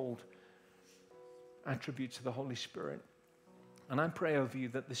sevenfold attributes of the Holy Spirit. And I pray over you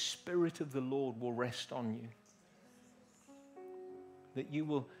that the Spirit of the Lord will rest on you. That you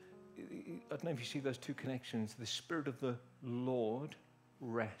will, I don't know if you see those two connections, the Spirit of the Lord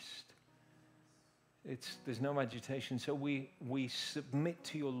rest. There's no agitation. So we submit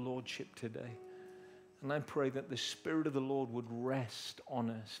to your Lordship today. And I pray that the Spirit of the Lord would rest on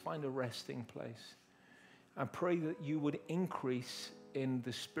us, find a resting place. I pray that you would increase in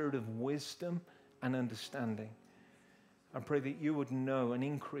the spirit of wisdom and understanding. I pray that you would know and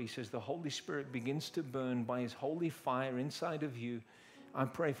increase as the Holy Spirit begins to burn by his holy fire inside of you. I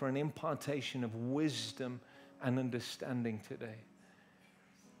pray for an impartation of wisdom and understanding today.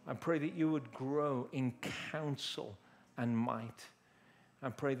 I pray that you would grow in counsel and might. I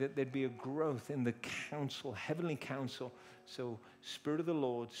pray that there'd be a growth in the counsel, heavenly counsel. So Spirit of the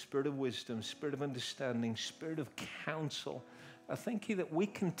Lord, Spirit of wisdom, Spirit of understanding, Spirit of counsel. I thank you that we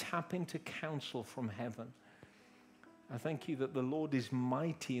can tap into counsel from heaven. I thank you that the Lord is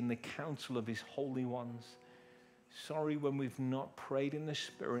mighty in the counsel of his holy ones. Sorry when we've not prayed in the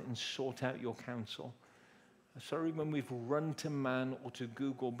Spirit and sought out your counsel. Sorry when we've run to man or to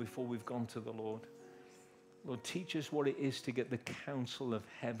Google before we've gone to the Lord. Lord, teach us what it is to get the counsel of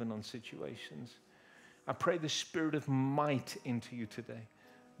heaven on situations. I pray the spirit of might into you today.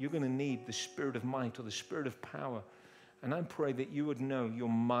 You're going to need the spirit of might or the spirit of power. And I pray that you would know your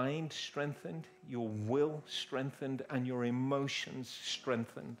mind strengthened, your will strengthened, and your emotions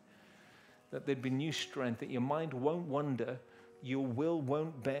strengthened. That there'd be new strength, that your mind won't wander, your will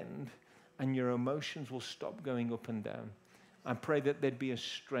won't bend, and your emotions will stop going up and down. I pray that there'd be a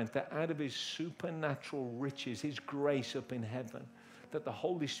strength, that out of his supernatural riches, his grace up in heaven, that the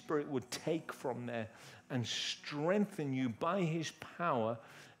Holy Spirit would take from there and strengthen you by his power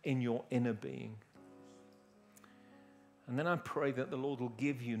in your inner being. And then I pray that the Lord will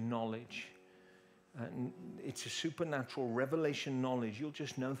give you knowledge. And it's a supernatural revelation knowledge. You'll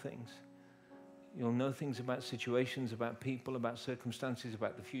just know things. You'll know things about situations, about people, about circumstances,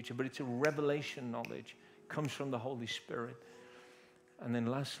 about the future. But it's a revelation knowledge. It comes from the Holy Spirit. And then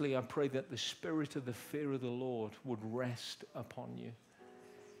lastly, I pray that the spirit of the fear of the Lord would rest upon you.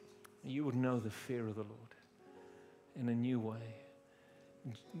 You would know the fear of the Lord in a new way.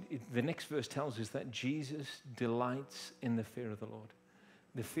 The next verse tells us that Jesus delights in the fear of the Lord.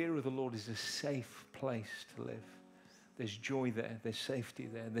 The fear of the Lord is a safe place to live. There's joy there, there's safety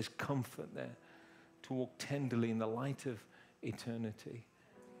there, there's comfort there to walk tenderly in the light of eternity.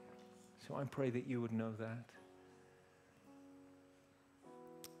 So I pray that you would know that.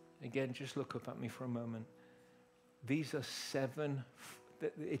 Again, just look up at me for a moment. These are 7,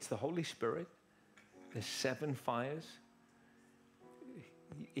 it's the Holy Spirit. There's 7 fires.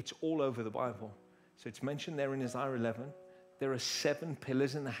 It's all over the Bible. So it's mentioned there in Isaiah 11. There are 7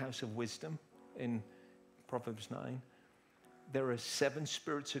 pillars in the house of wisdom in Proverbs 9. There are 7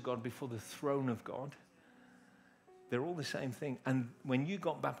 spirits of God before the throne of God. They're all the same thing. And when you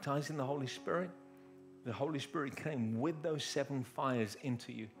got baptized in the Holy Spirit came with those 7 fires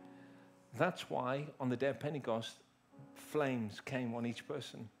into you. That's why on the day of Pentecost, flames came on each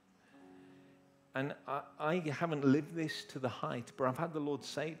person. And I haven't lived this to the height, but I've had the Lord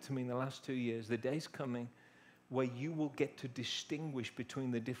say it to me in the last 2 years. The day's coming where you will get to distinguish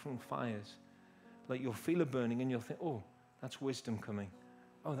between the different fires. Like you'll feel a burning and you'll think, oh, that's wisdom coming.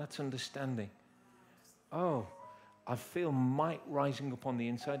 Oh, that's understanding. Oh, I feel might rising up on the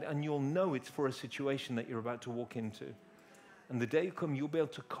inside, and you'll know it's for a situation that you're about to walk into. And the day will come, you'll be able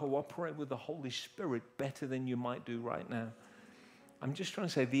to cooperate with the Holy Spirit better than you might do right now. I'm just trying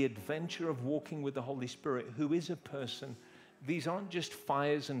to say the adventure of walking with the Holy Spirit, who is a person. These aren't just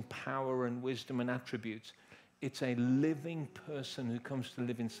fires and power and wisdom and attributes. It's a living person who comes to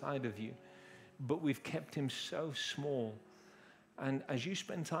live inside of you. But we've kept him so small. And as you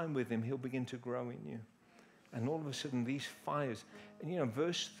spend time with him, he'll begin to grow in you. And all of a sudden, these fires. And you know,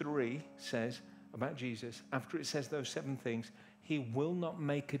 verse 3 says about Jesus, after it says those 7 things, he will not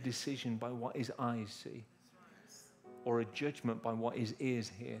make a decision by what his eyes see, or a judgment by what his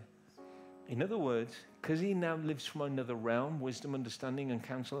ears hear. In other words, because he now lives from another realm, wisdom, understanding, and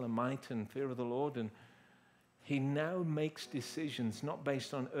counsel, and might, and fear of the Lord, and he now makes decisions not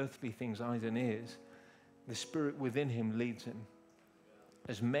based on earthly things, eyes and ears. The Spirit within him leads him.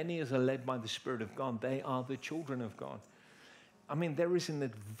 As many as are led by the Spirit of God, they are the children of God. I mean, there is an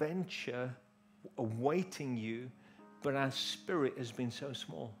adventure awaiting you, but our spirit has been so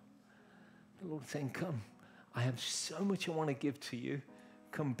small. The Lord's saying, come, I have so much I want to give to you.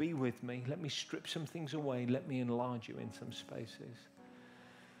 Come be with me. Let me strip some things away. Let me enlarge you in some spaces.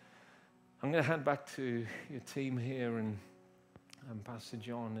 I'm going to hand back to your team here and Pastor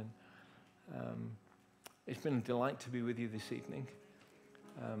John. And it's been a delight to be with you this evening.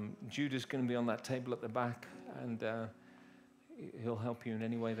 Judah's going to be on that table at the back, and he'll help you in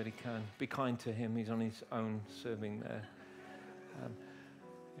any way that he can. Be kind to him. He's on his own serving there.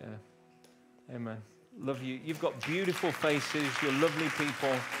 Yeah. Amen. Love you. You've got beautiful faces. You're lovely people.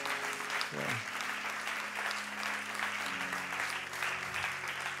 Yeah.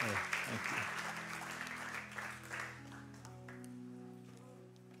 Oh, thank you.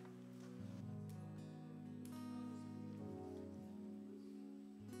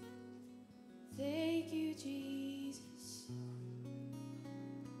 Thank you, Jesus.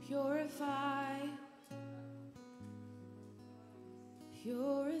 Purified,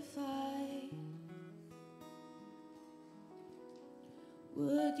 purified.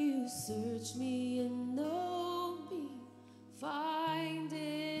 Would you search me and know me, find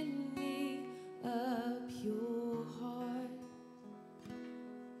in me a pure heart?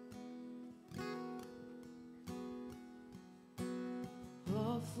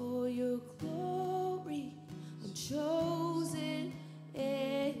 All for your glory, I'm chosen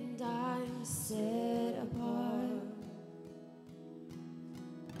and I'm set apart.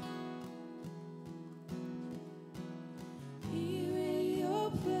 Here in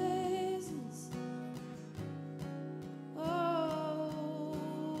your presence, oh,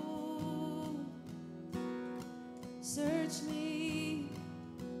 search me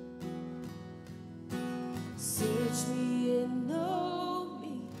and know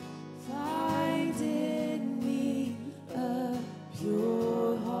me, find in me a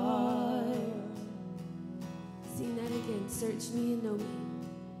pure heart. Sing that again. Search me and know me.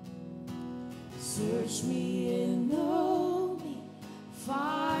 Search me and know me,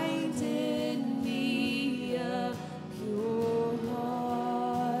 find in me a pure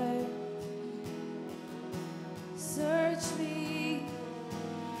heart. Search me,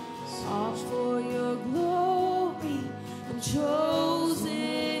 all for your glory. I'm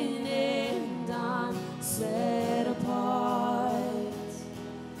chosen and I'm set apart.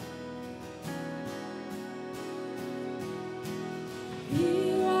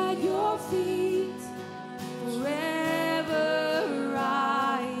 Here at your feet, forever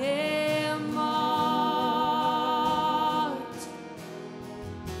I am marked.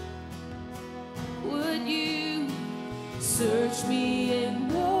 Would you search me and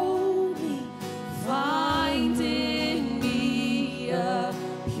know me, find in me a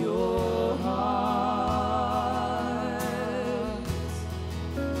pure heart?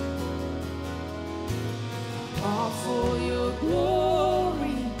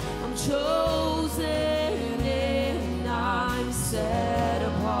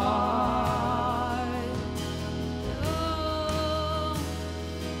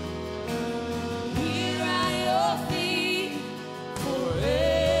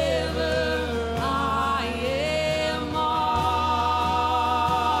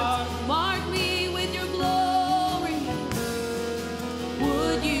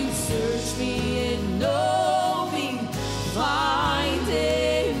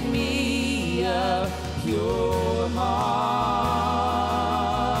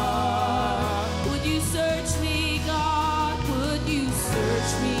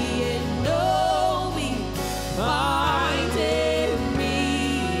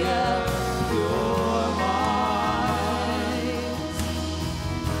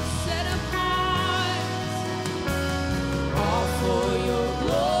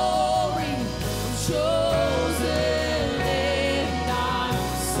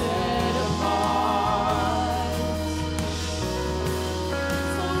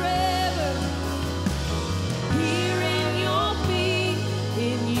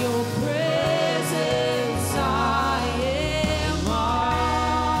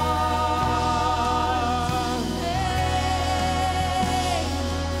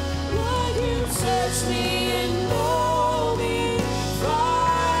 Search me and know me.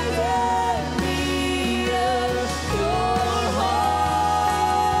 Find in me your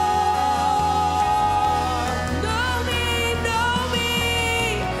heart. Know me,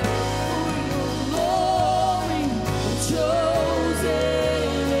 for your glory. I'm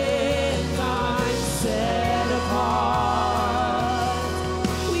chosen and I'm set apart.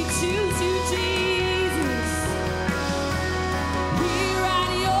 We choose you, Jesus. Here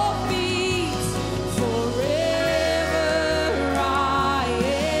at your feet, forever I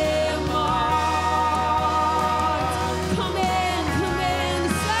am marked. Come in,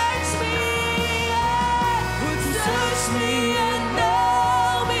 search me, search me and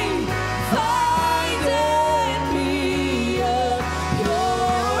know me. Find in me your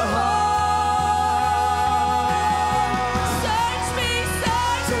heart. Search me,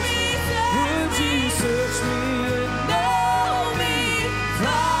 Search me and know me.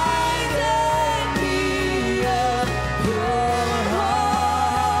 Find in me your heart.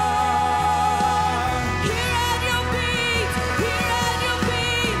 Here at your feet, here at your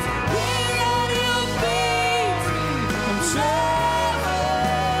feet, here at your feet. I'm forever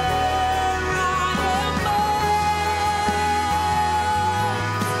I am marked.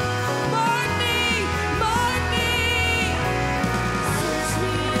 Mark me. Search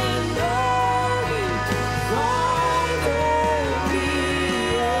me and know me. Find in me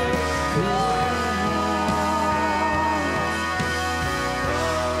your heart.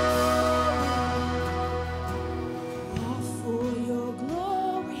 All for your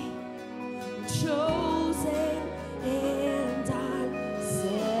glory, I'm chosen and I'm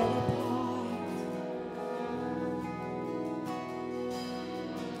set apart.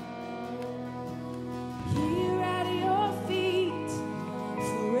 Here at your feet,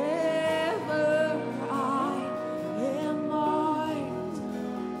 forever I am marked.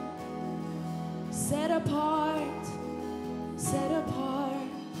 Set apart, set apart.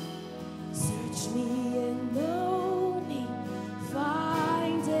 Search me and know me.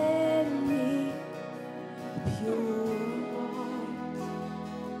 Find in me a pure heart.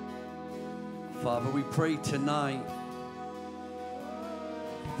 Father, we pray tonight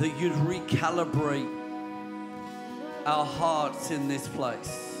that you'd recalibrate our hearts in this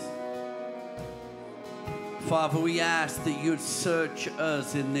place. Father, we ask that you'd search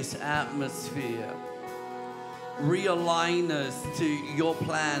us in this atmosphere. Realign us to your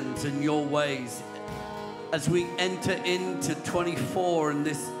plans and your ways. As we enter into 24 in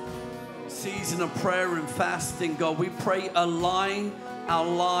this season of prayer and fasting, God, we pray align our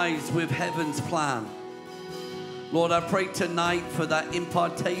lives with heaven's plan. Lord, I pray tonight for that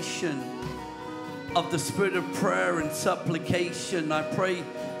impartation of the spirit of prayer and supplication. I pray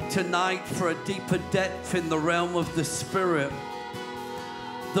tonight for a deeper depth in the realm of the spirit,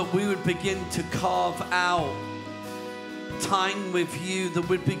 that we would begin to carve out time with you, that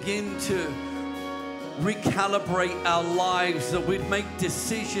we'd begin to recalibrate our lives, that we'd make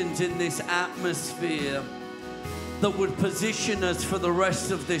decisions in this atmosphere that would position us for the rest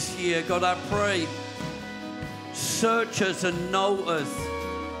of this year. God, I pray, search us and know us.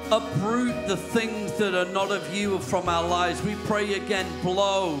 Uproot the things that are not of you from our lives. We pray again,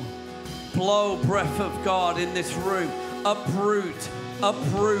 blow breath of God in this room. Uproot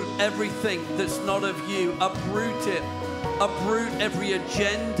everything that's not of you. Uproot it. Uproot every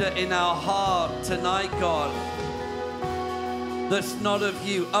agenda in our heart tonight, God, that's not of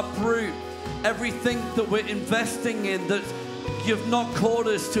you. Uproot everything that we're investing in that you've not called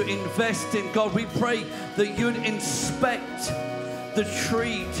us to invest in. God, we pray that you'd inspect the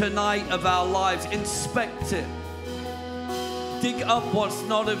tree tonight of our lives. Inspect it. Dig up what's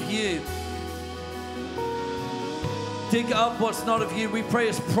not of you. Dig up what's not of you. We pray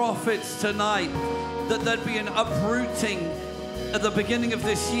as prophets tonight that there'd be an uprooting at the beginning of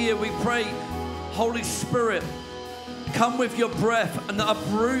this year. We pray, Holy Spirit, come with your breath and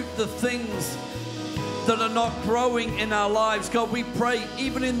uproot the things that are not growing in our lives. God, we pray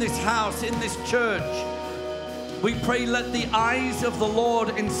even in this house, in this church, we pray let the eyes of the Lord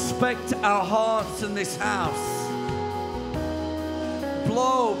inspect our hearts in this house.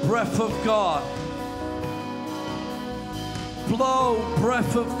 Blow breath of God. Dross,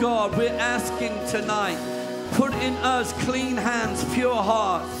 breath of God. We're asking tonight, put in us clean hands, pure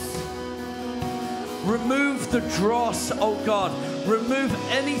hearts. Remove the dross, oh God. Remove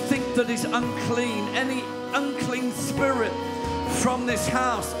anything that is unclean, any unclean spirit from this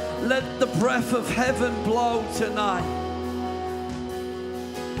house. Let the breath of heaven blow tonight.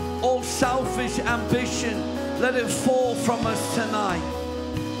 All selfish ambition, let it fall from us tonight.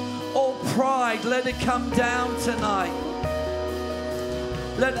 All pride, let it come down tonight.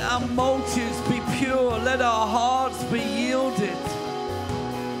 Let our motives be pure. Let our hearts be yielded.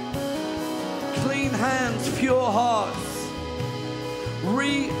 Clean hands, pure hearts.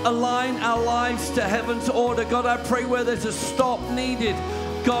 Realign our lives to heaven's order. God, I pray where there's a stop needed,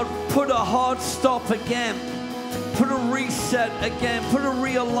 God, put a hard stop again. Put a reset again. Put a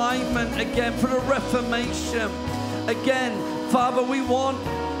realignment again. Put a reformation again. Father, we want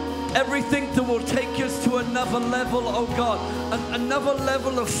everything that will take us to another level, oh God, another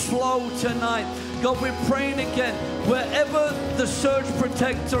level of flow tonight. God, we're praying again, wherever the surge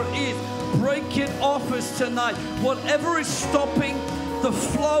protector is, break it off us tonight. Whatever is stopping the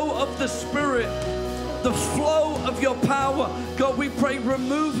flow of the Spirit, the flow of your power, God, we pray,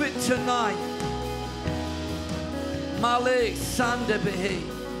 remove it tonight. Male Sandebehe.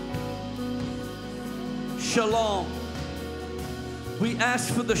 Shalom. We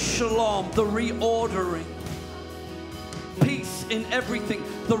ask for the shalom, the reordering, peace in everything,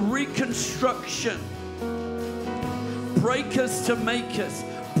 the reconstruction. Break us to make us.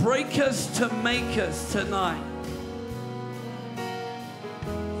 Break us to make us tonight.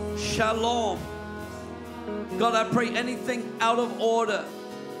 Shalom. God, I pray anything out of order,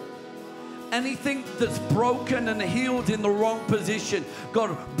 anything that's broken and healed in the wrong position,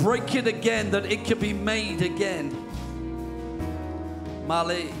 God, break it again that it can be made again.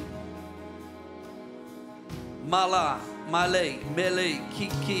 Male, Mala, Male, Mele,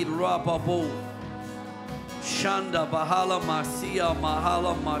 Kiki, Rababo, Shanda, Bahala, Masia,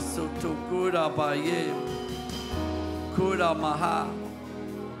 Mahala, Masutu, Kura, Baye, Kura, Maha.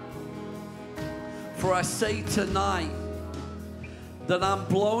 For I say tonight that I'm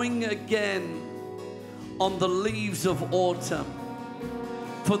blowing again on the leaves of autumn.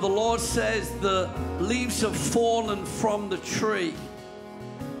 For the Lord says the leaves have fallen from the tree.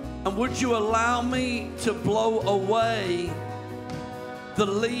 And would you allow me to blow away the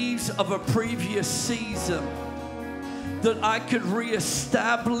leaves of a previous season, that I could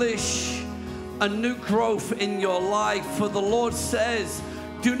reestablish a new growth in your life? For the Lord says,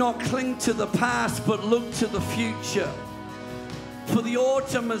 do not cling to the past, but look to the future. For the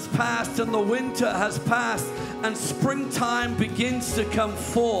autumn has passed and the winter has passed, and springtime begins to come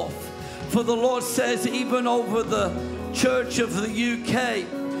forth. For the Lord says, even over the church of the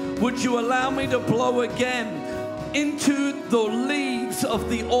UK, would you allow me to blow again into the leaves of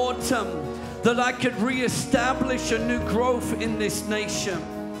the autumn, that I could reestablish a new growth in this nation?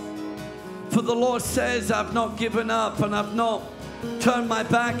 For the Lord says, I've not given up and I've not turned my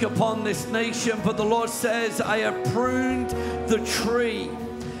back upon this nation. But the Lord says, I have pruned the tree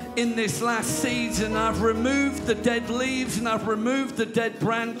in this last season. I've removed the dead leaves and I've removed the dead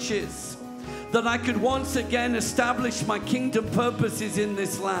branches, that I could once again establish my kingdom purposes in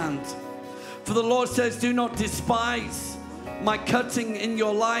this land. For the Lord says, do not despise my cutting in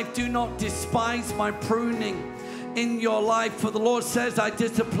your life. Do not despise my pruning in your life. For the Lord says, I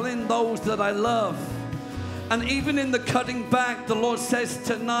discipline those that I love. And even in the cutting back, the Lord says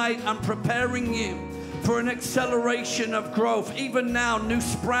tonight, I'm preparing you for an acceleration of growth. Even now, new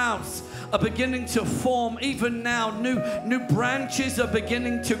sprouts are beginning to form. Even now, new branches are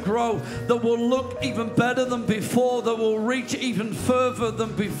beginning to grow that will look even better than before, that will reach even further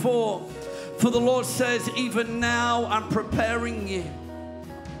than before. For the Lord says, even now, I'm preparing you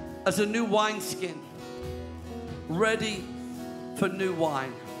as a new wineskin, ready for new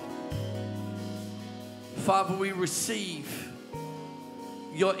wine. Father, we receive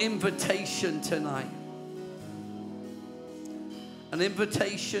your invitation tonight. An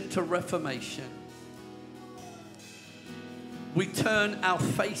invitation to reformation. We turn our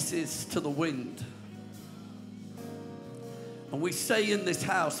faces to the wind. And we say in this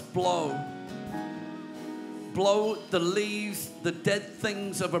house, blow. Blow the leaves, the dead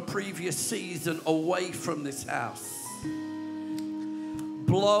things of a previous season away from this house.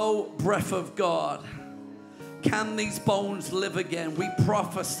 Blow, breath of God. Can these bones live again? We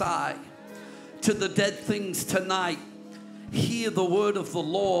prophesy to the dead things tonight. Hear the word of the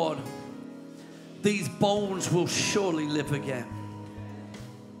Lord. These bones will surely live again.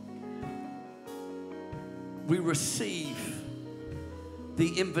 We receive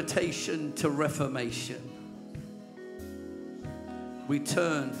the invitation to reformation. We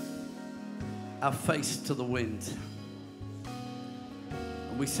turn our face to the wind.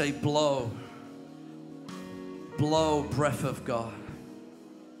 And we say, blow. Blow, breath of God.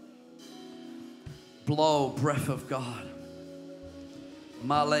 Blow, breath of God.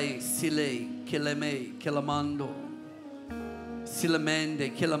 Male, sile, kileme, kilamando.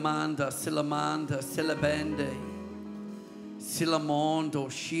 Silamende, kilamanda, silamanda, silabende. Silamondo,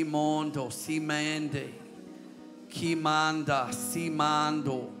 shimondo, simande. Kimanda,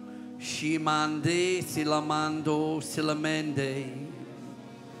 Simando, Shimande, Silamando, Silamende.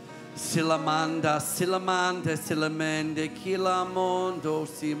 Silamanda, Silamanda, Silamende, Kilamondo,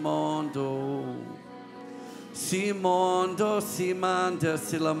 Simondo. Simondo, Simanda,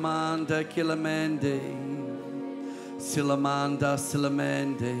 Silamanda, Kilamende. Silamanda,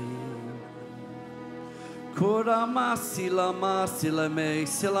 Silamende. Kurama, Silama, Silame,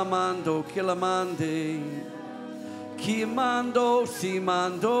 Silamando, Kilamande. Kimando,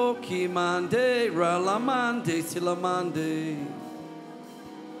 Simando, Kimande, Ralamande, Silamande.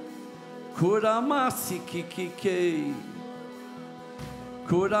 Kuramasi kikike,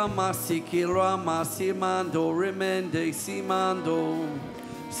 Kuramasi kirama simando remende simando,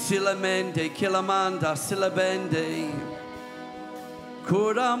 Silamende kilamanda silabende,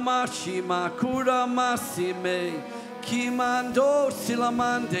 Kuramashima Kuramasime, Kimando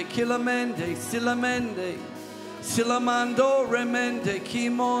silamande kilamende silamende, Silamando remende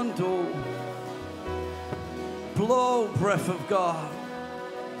kimondo. Blow, breath of God.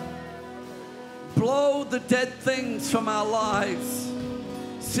 Blow the dead things from our lives.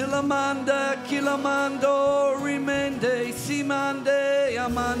 Silamanda, Kilamando, Rimende, Simande,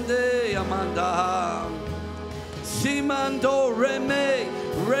 Amande, Amanda. Simando, Reme,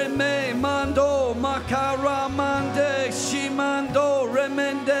 Reme, Mando, Makaramande, Shimando,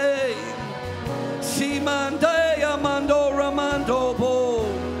 Remende. Simande, Amando, Ramando, Bo,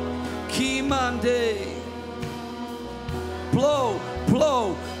 Kimande. Blow,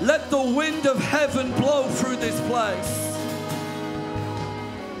 blow. Let the wind of heaven blow through this place.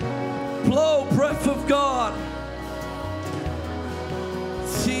 Blow, breath of God.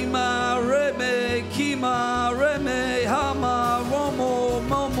 Sima reme, kima reme, hama romo,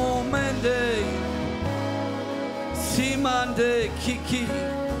 momo mende. Simande kiki.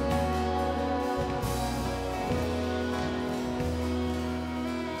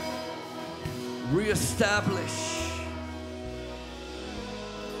 Reestablish.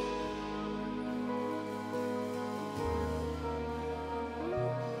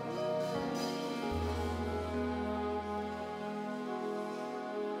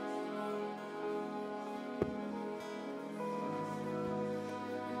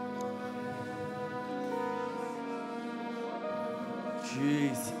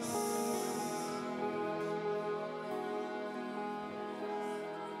 Jesus.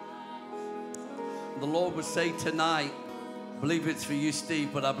 The Lord would say tonight, I believe it's for you, Steve,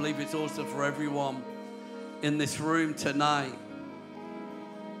 but I believe it's also for everyone in this room tonight,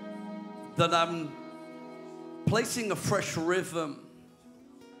 that I'm placing a fresh rhythm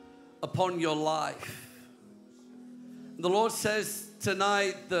upon your life. The Lord says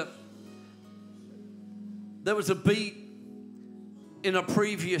tonight that there was a beat in a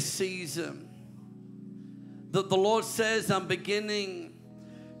previous season that the Lord says I'm beginning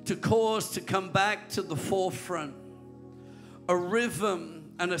to cause to come back to the forefront, a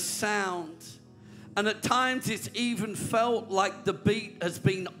rhythm and a sound. And at times it's even felt like the beat has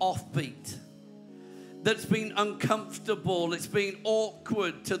been offbeat, that's been uncomfortable, it's been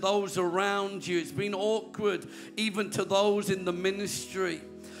awkward to those around you, it's been awkward even to those in the ministry.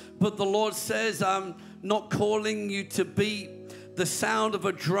 But the Lord says, I'm not calling you to beat the sound of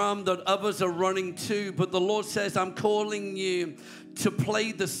a drum that others are running to, but the Lord says, I'm calling you to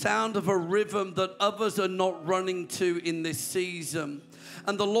play the sound of a rhythm that others are not running to in this season.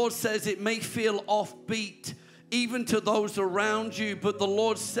 And the Lord says it may feel offbeat even to those around you, but the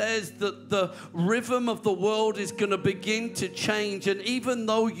Lord says that the rhythm of the world is going to begin to change. And even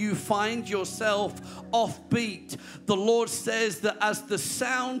though you find yourself offbeat, the Lord says that as the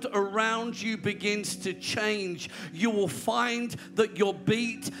sound around you begins to change, you will find that your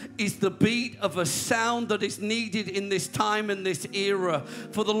beat is the beat of a sound that is needed in this time and this era.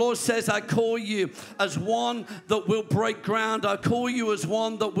 For the Lord says, I call you as one that will break ground. I call you as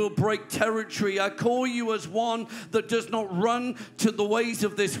one that will break territory. I call you as one that does not run to the ways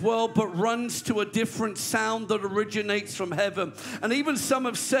of this world, but runs to a different sound that originates from heaven. And even some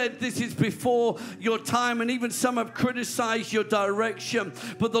have said this is before your time, and even some have criticized your direction.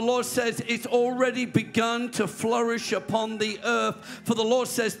 But the Lord says it's already begun to flourish upon the earth. For the Lord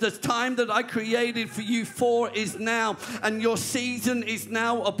says the time that I created for you for is now, and your season is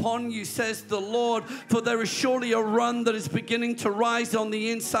now upon you, says the Lord. For there is surely a run that is beginning to rise on the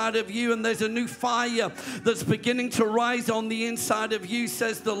inside of you, and there's a new fire that's beginning to rise on the inside of you,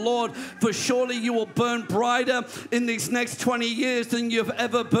 says the Lord. For surely you will burn brighter in these next 20 years than you've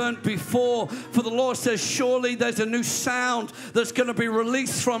ever burnt before. For the Lord says, surely there's a new sound that's going to be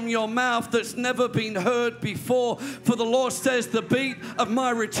released from your mouth that's never been heard before. For the Lord says, the beat of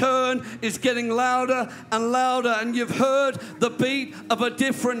my return is getting louder and louder, and you've heard the beat of a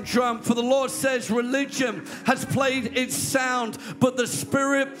different drum. For the Lord says, religion has played its sound, but the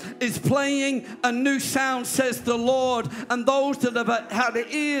Spirit is playing a new sound, says the Lord. And those that have had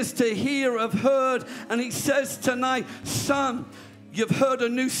ears to hear have heard. And he says tonight, son, you've heard a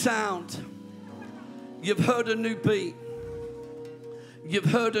new sound. You've heard a new beat. You've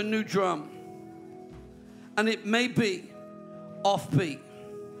heard a new drum. And it may be offbeat,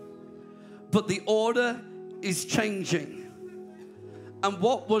 but the order is changing. And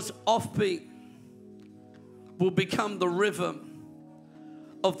what was offbeat will become the rhythm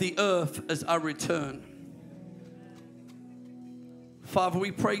of the earth as I return. Father,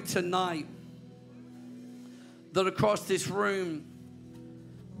 we pray tonight that across this room,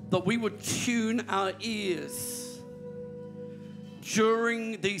 that we would tune our ears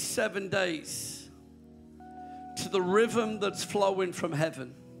during these 7 days to the rhythm that's flowing from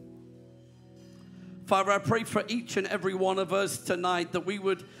heaven. Father, I pray for each and every one of us tonight that we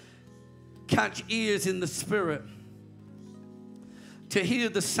would catch ears in the Spirit to hear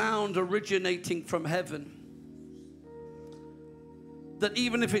the sound originating from heaven. That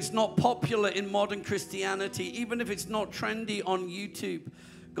even if it's not popular in modern Christianity, even if it's not trendy on YouTube,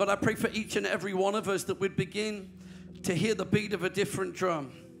 God, I pray for each and every one of us that we'd begin to hear the beat of a different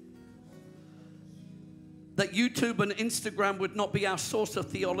drum. That YouTube and Instagram would not be our source of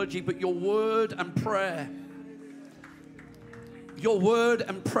theology, but your word and prayer. Your word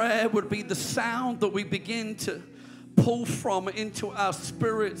and prayer would be the sound that we begin to pull from into our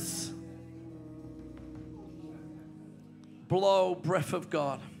spirits. Blow, breath of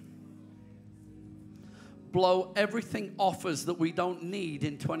God. Blow everything off us that we don't need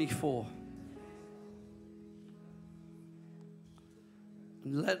in 24.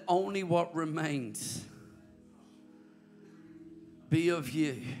 And let only what remains be of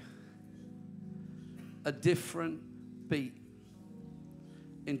you. A different beat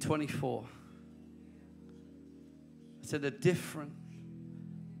in 24. I said a different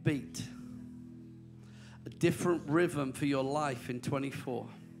beat. A different rhythm for your life in 24.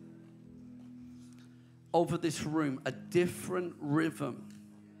 Over this room, a different rhythm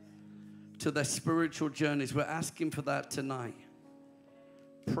to their spiritual journeys. We're asking for that tonight.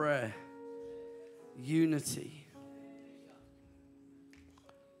 Prayer, unity,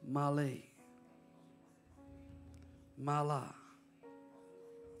 Mali, Mala.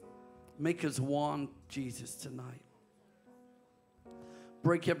 Make us one, Jesus, tonight.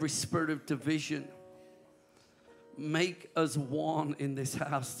 Break every spirit of division. Make us one in this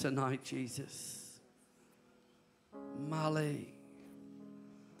house tonight, Jesus. Mali.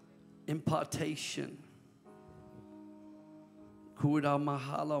 Impartation. Kura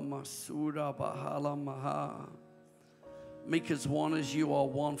mahala masura bahala maha. Make us one as you are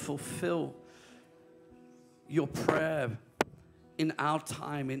one. Fulfill your prayer in our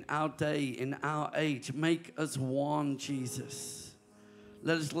time, in our day, in our age. Make us one, Jesus.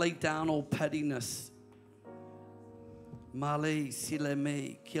 Let us lay down all pettiness. Male,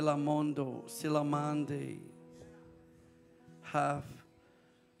 sileme, kilamondo, silamande. Have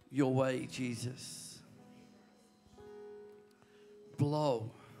your way, Jesus.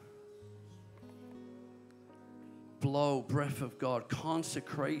 Blow. Blow, breath of God.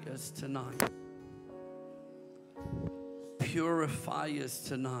 Consecrate us tonight. Purify us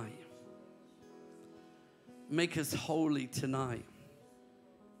tonight. Make us holy tonight.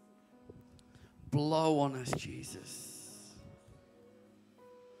 Blow on us, Jesus.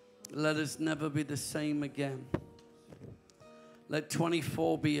 Let us never be the same again. Let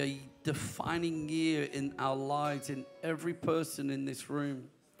 24 be a defining year in our lives, in every person in this room.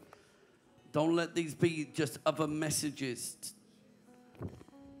 Don't let these be just other messages.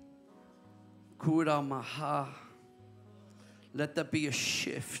 Kura maha. Let there be a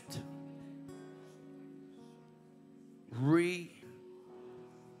shift. Realigning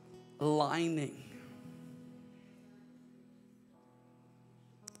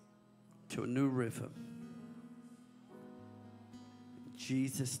to a new rhythm. In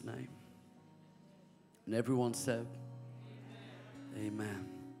Jesus' name. And everyone said, amen.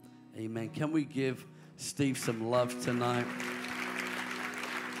 Amen. Can we give Steve some love tonight?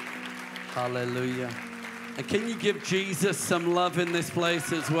 Hallelujah. And can you give Jesus some love in this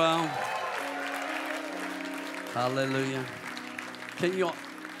place as well?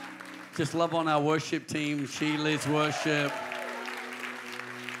 Just love on our worship team, Shealy's worship.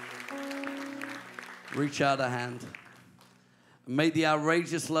 Reach out a hand. May the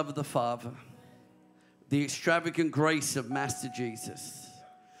outrageous love of the Father, the extravagant grace of Master Jesus,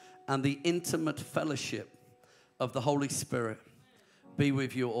 and the intimate fellowship of the Holy Spirit be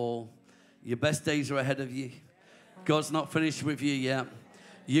with you all. Your best days are ahead of you. God's not finished with you yet.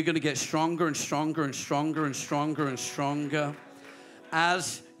 You're going to get stronger and stronger and stronger and stronger and stronger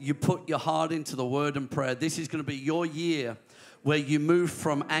as you put your heart into the word and prayer. This is going to be your year where you move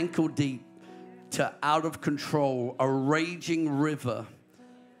from ankle deep to out of control, a raging river,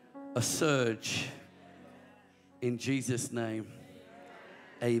 a surge. In Jesus' name,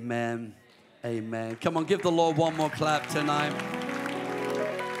 amen, amen. Come on, give the Lord one more clap tonight.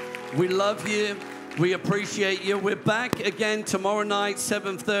 We love you. We appreciate you. We're back again tomorrow night,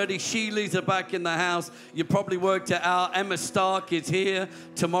 7:30. Shealy's are back in the house. You probably worked it out. Emma Stark is here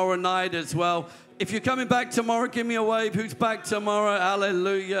tomorrow night as well. If you're coming back tomorrow, give me a wave. Who's back tomorrow?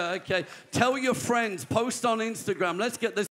 Hallelujah. Okay. Tell your friends. Post on Instagram. Let's get this.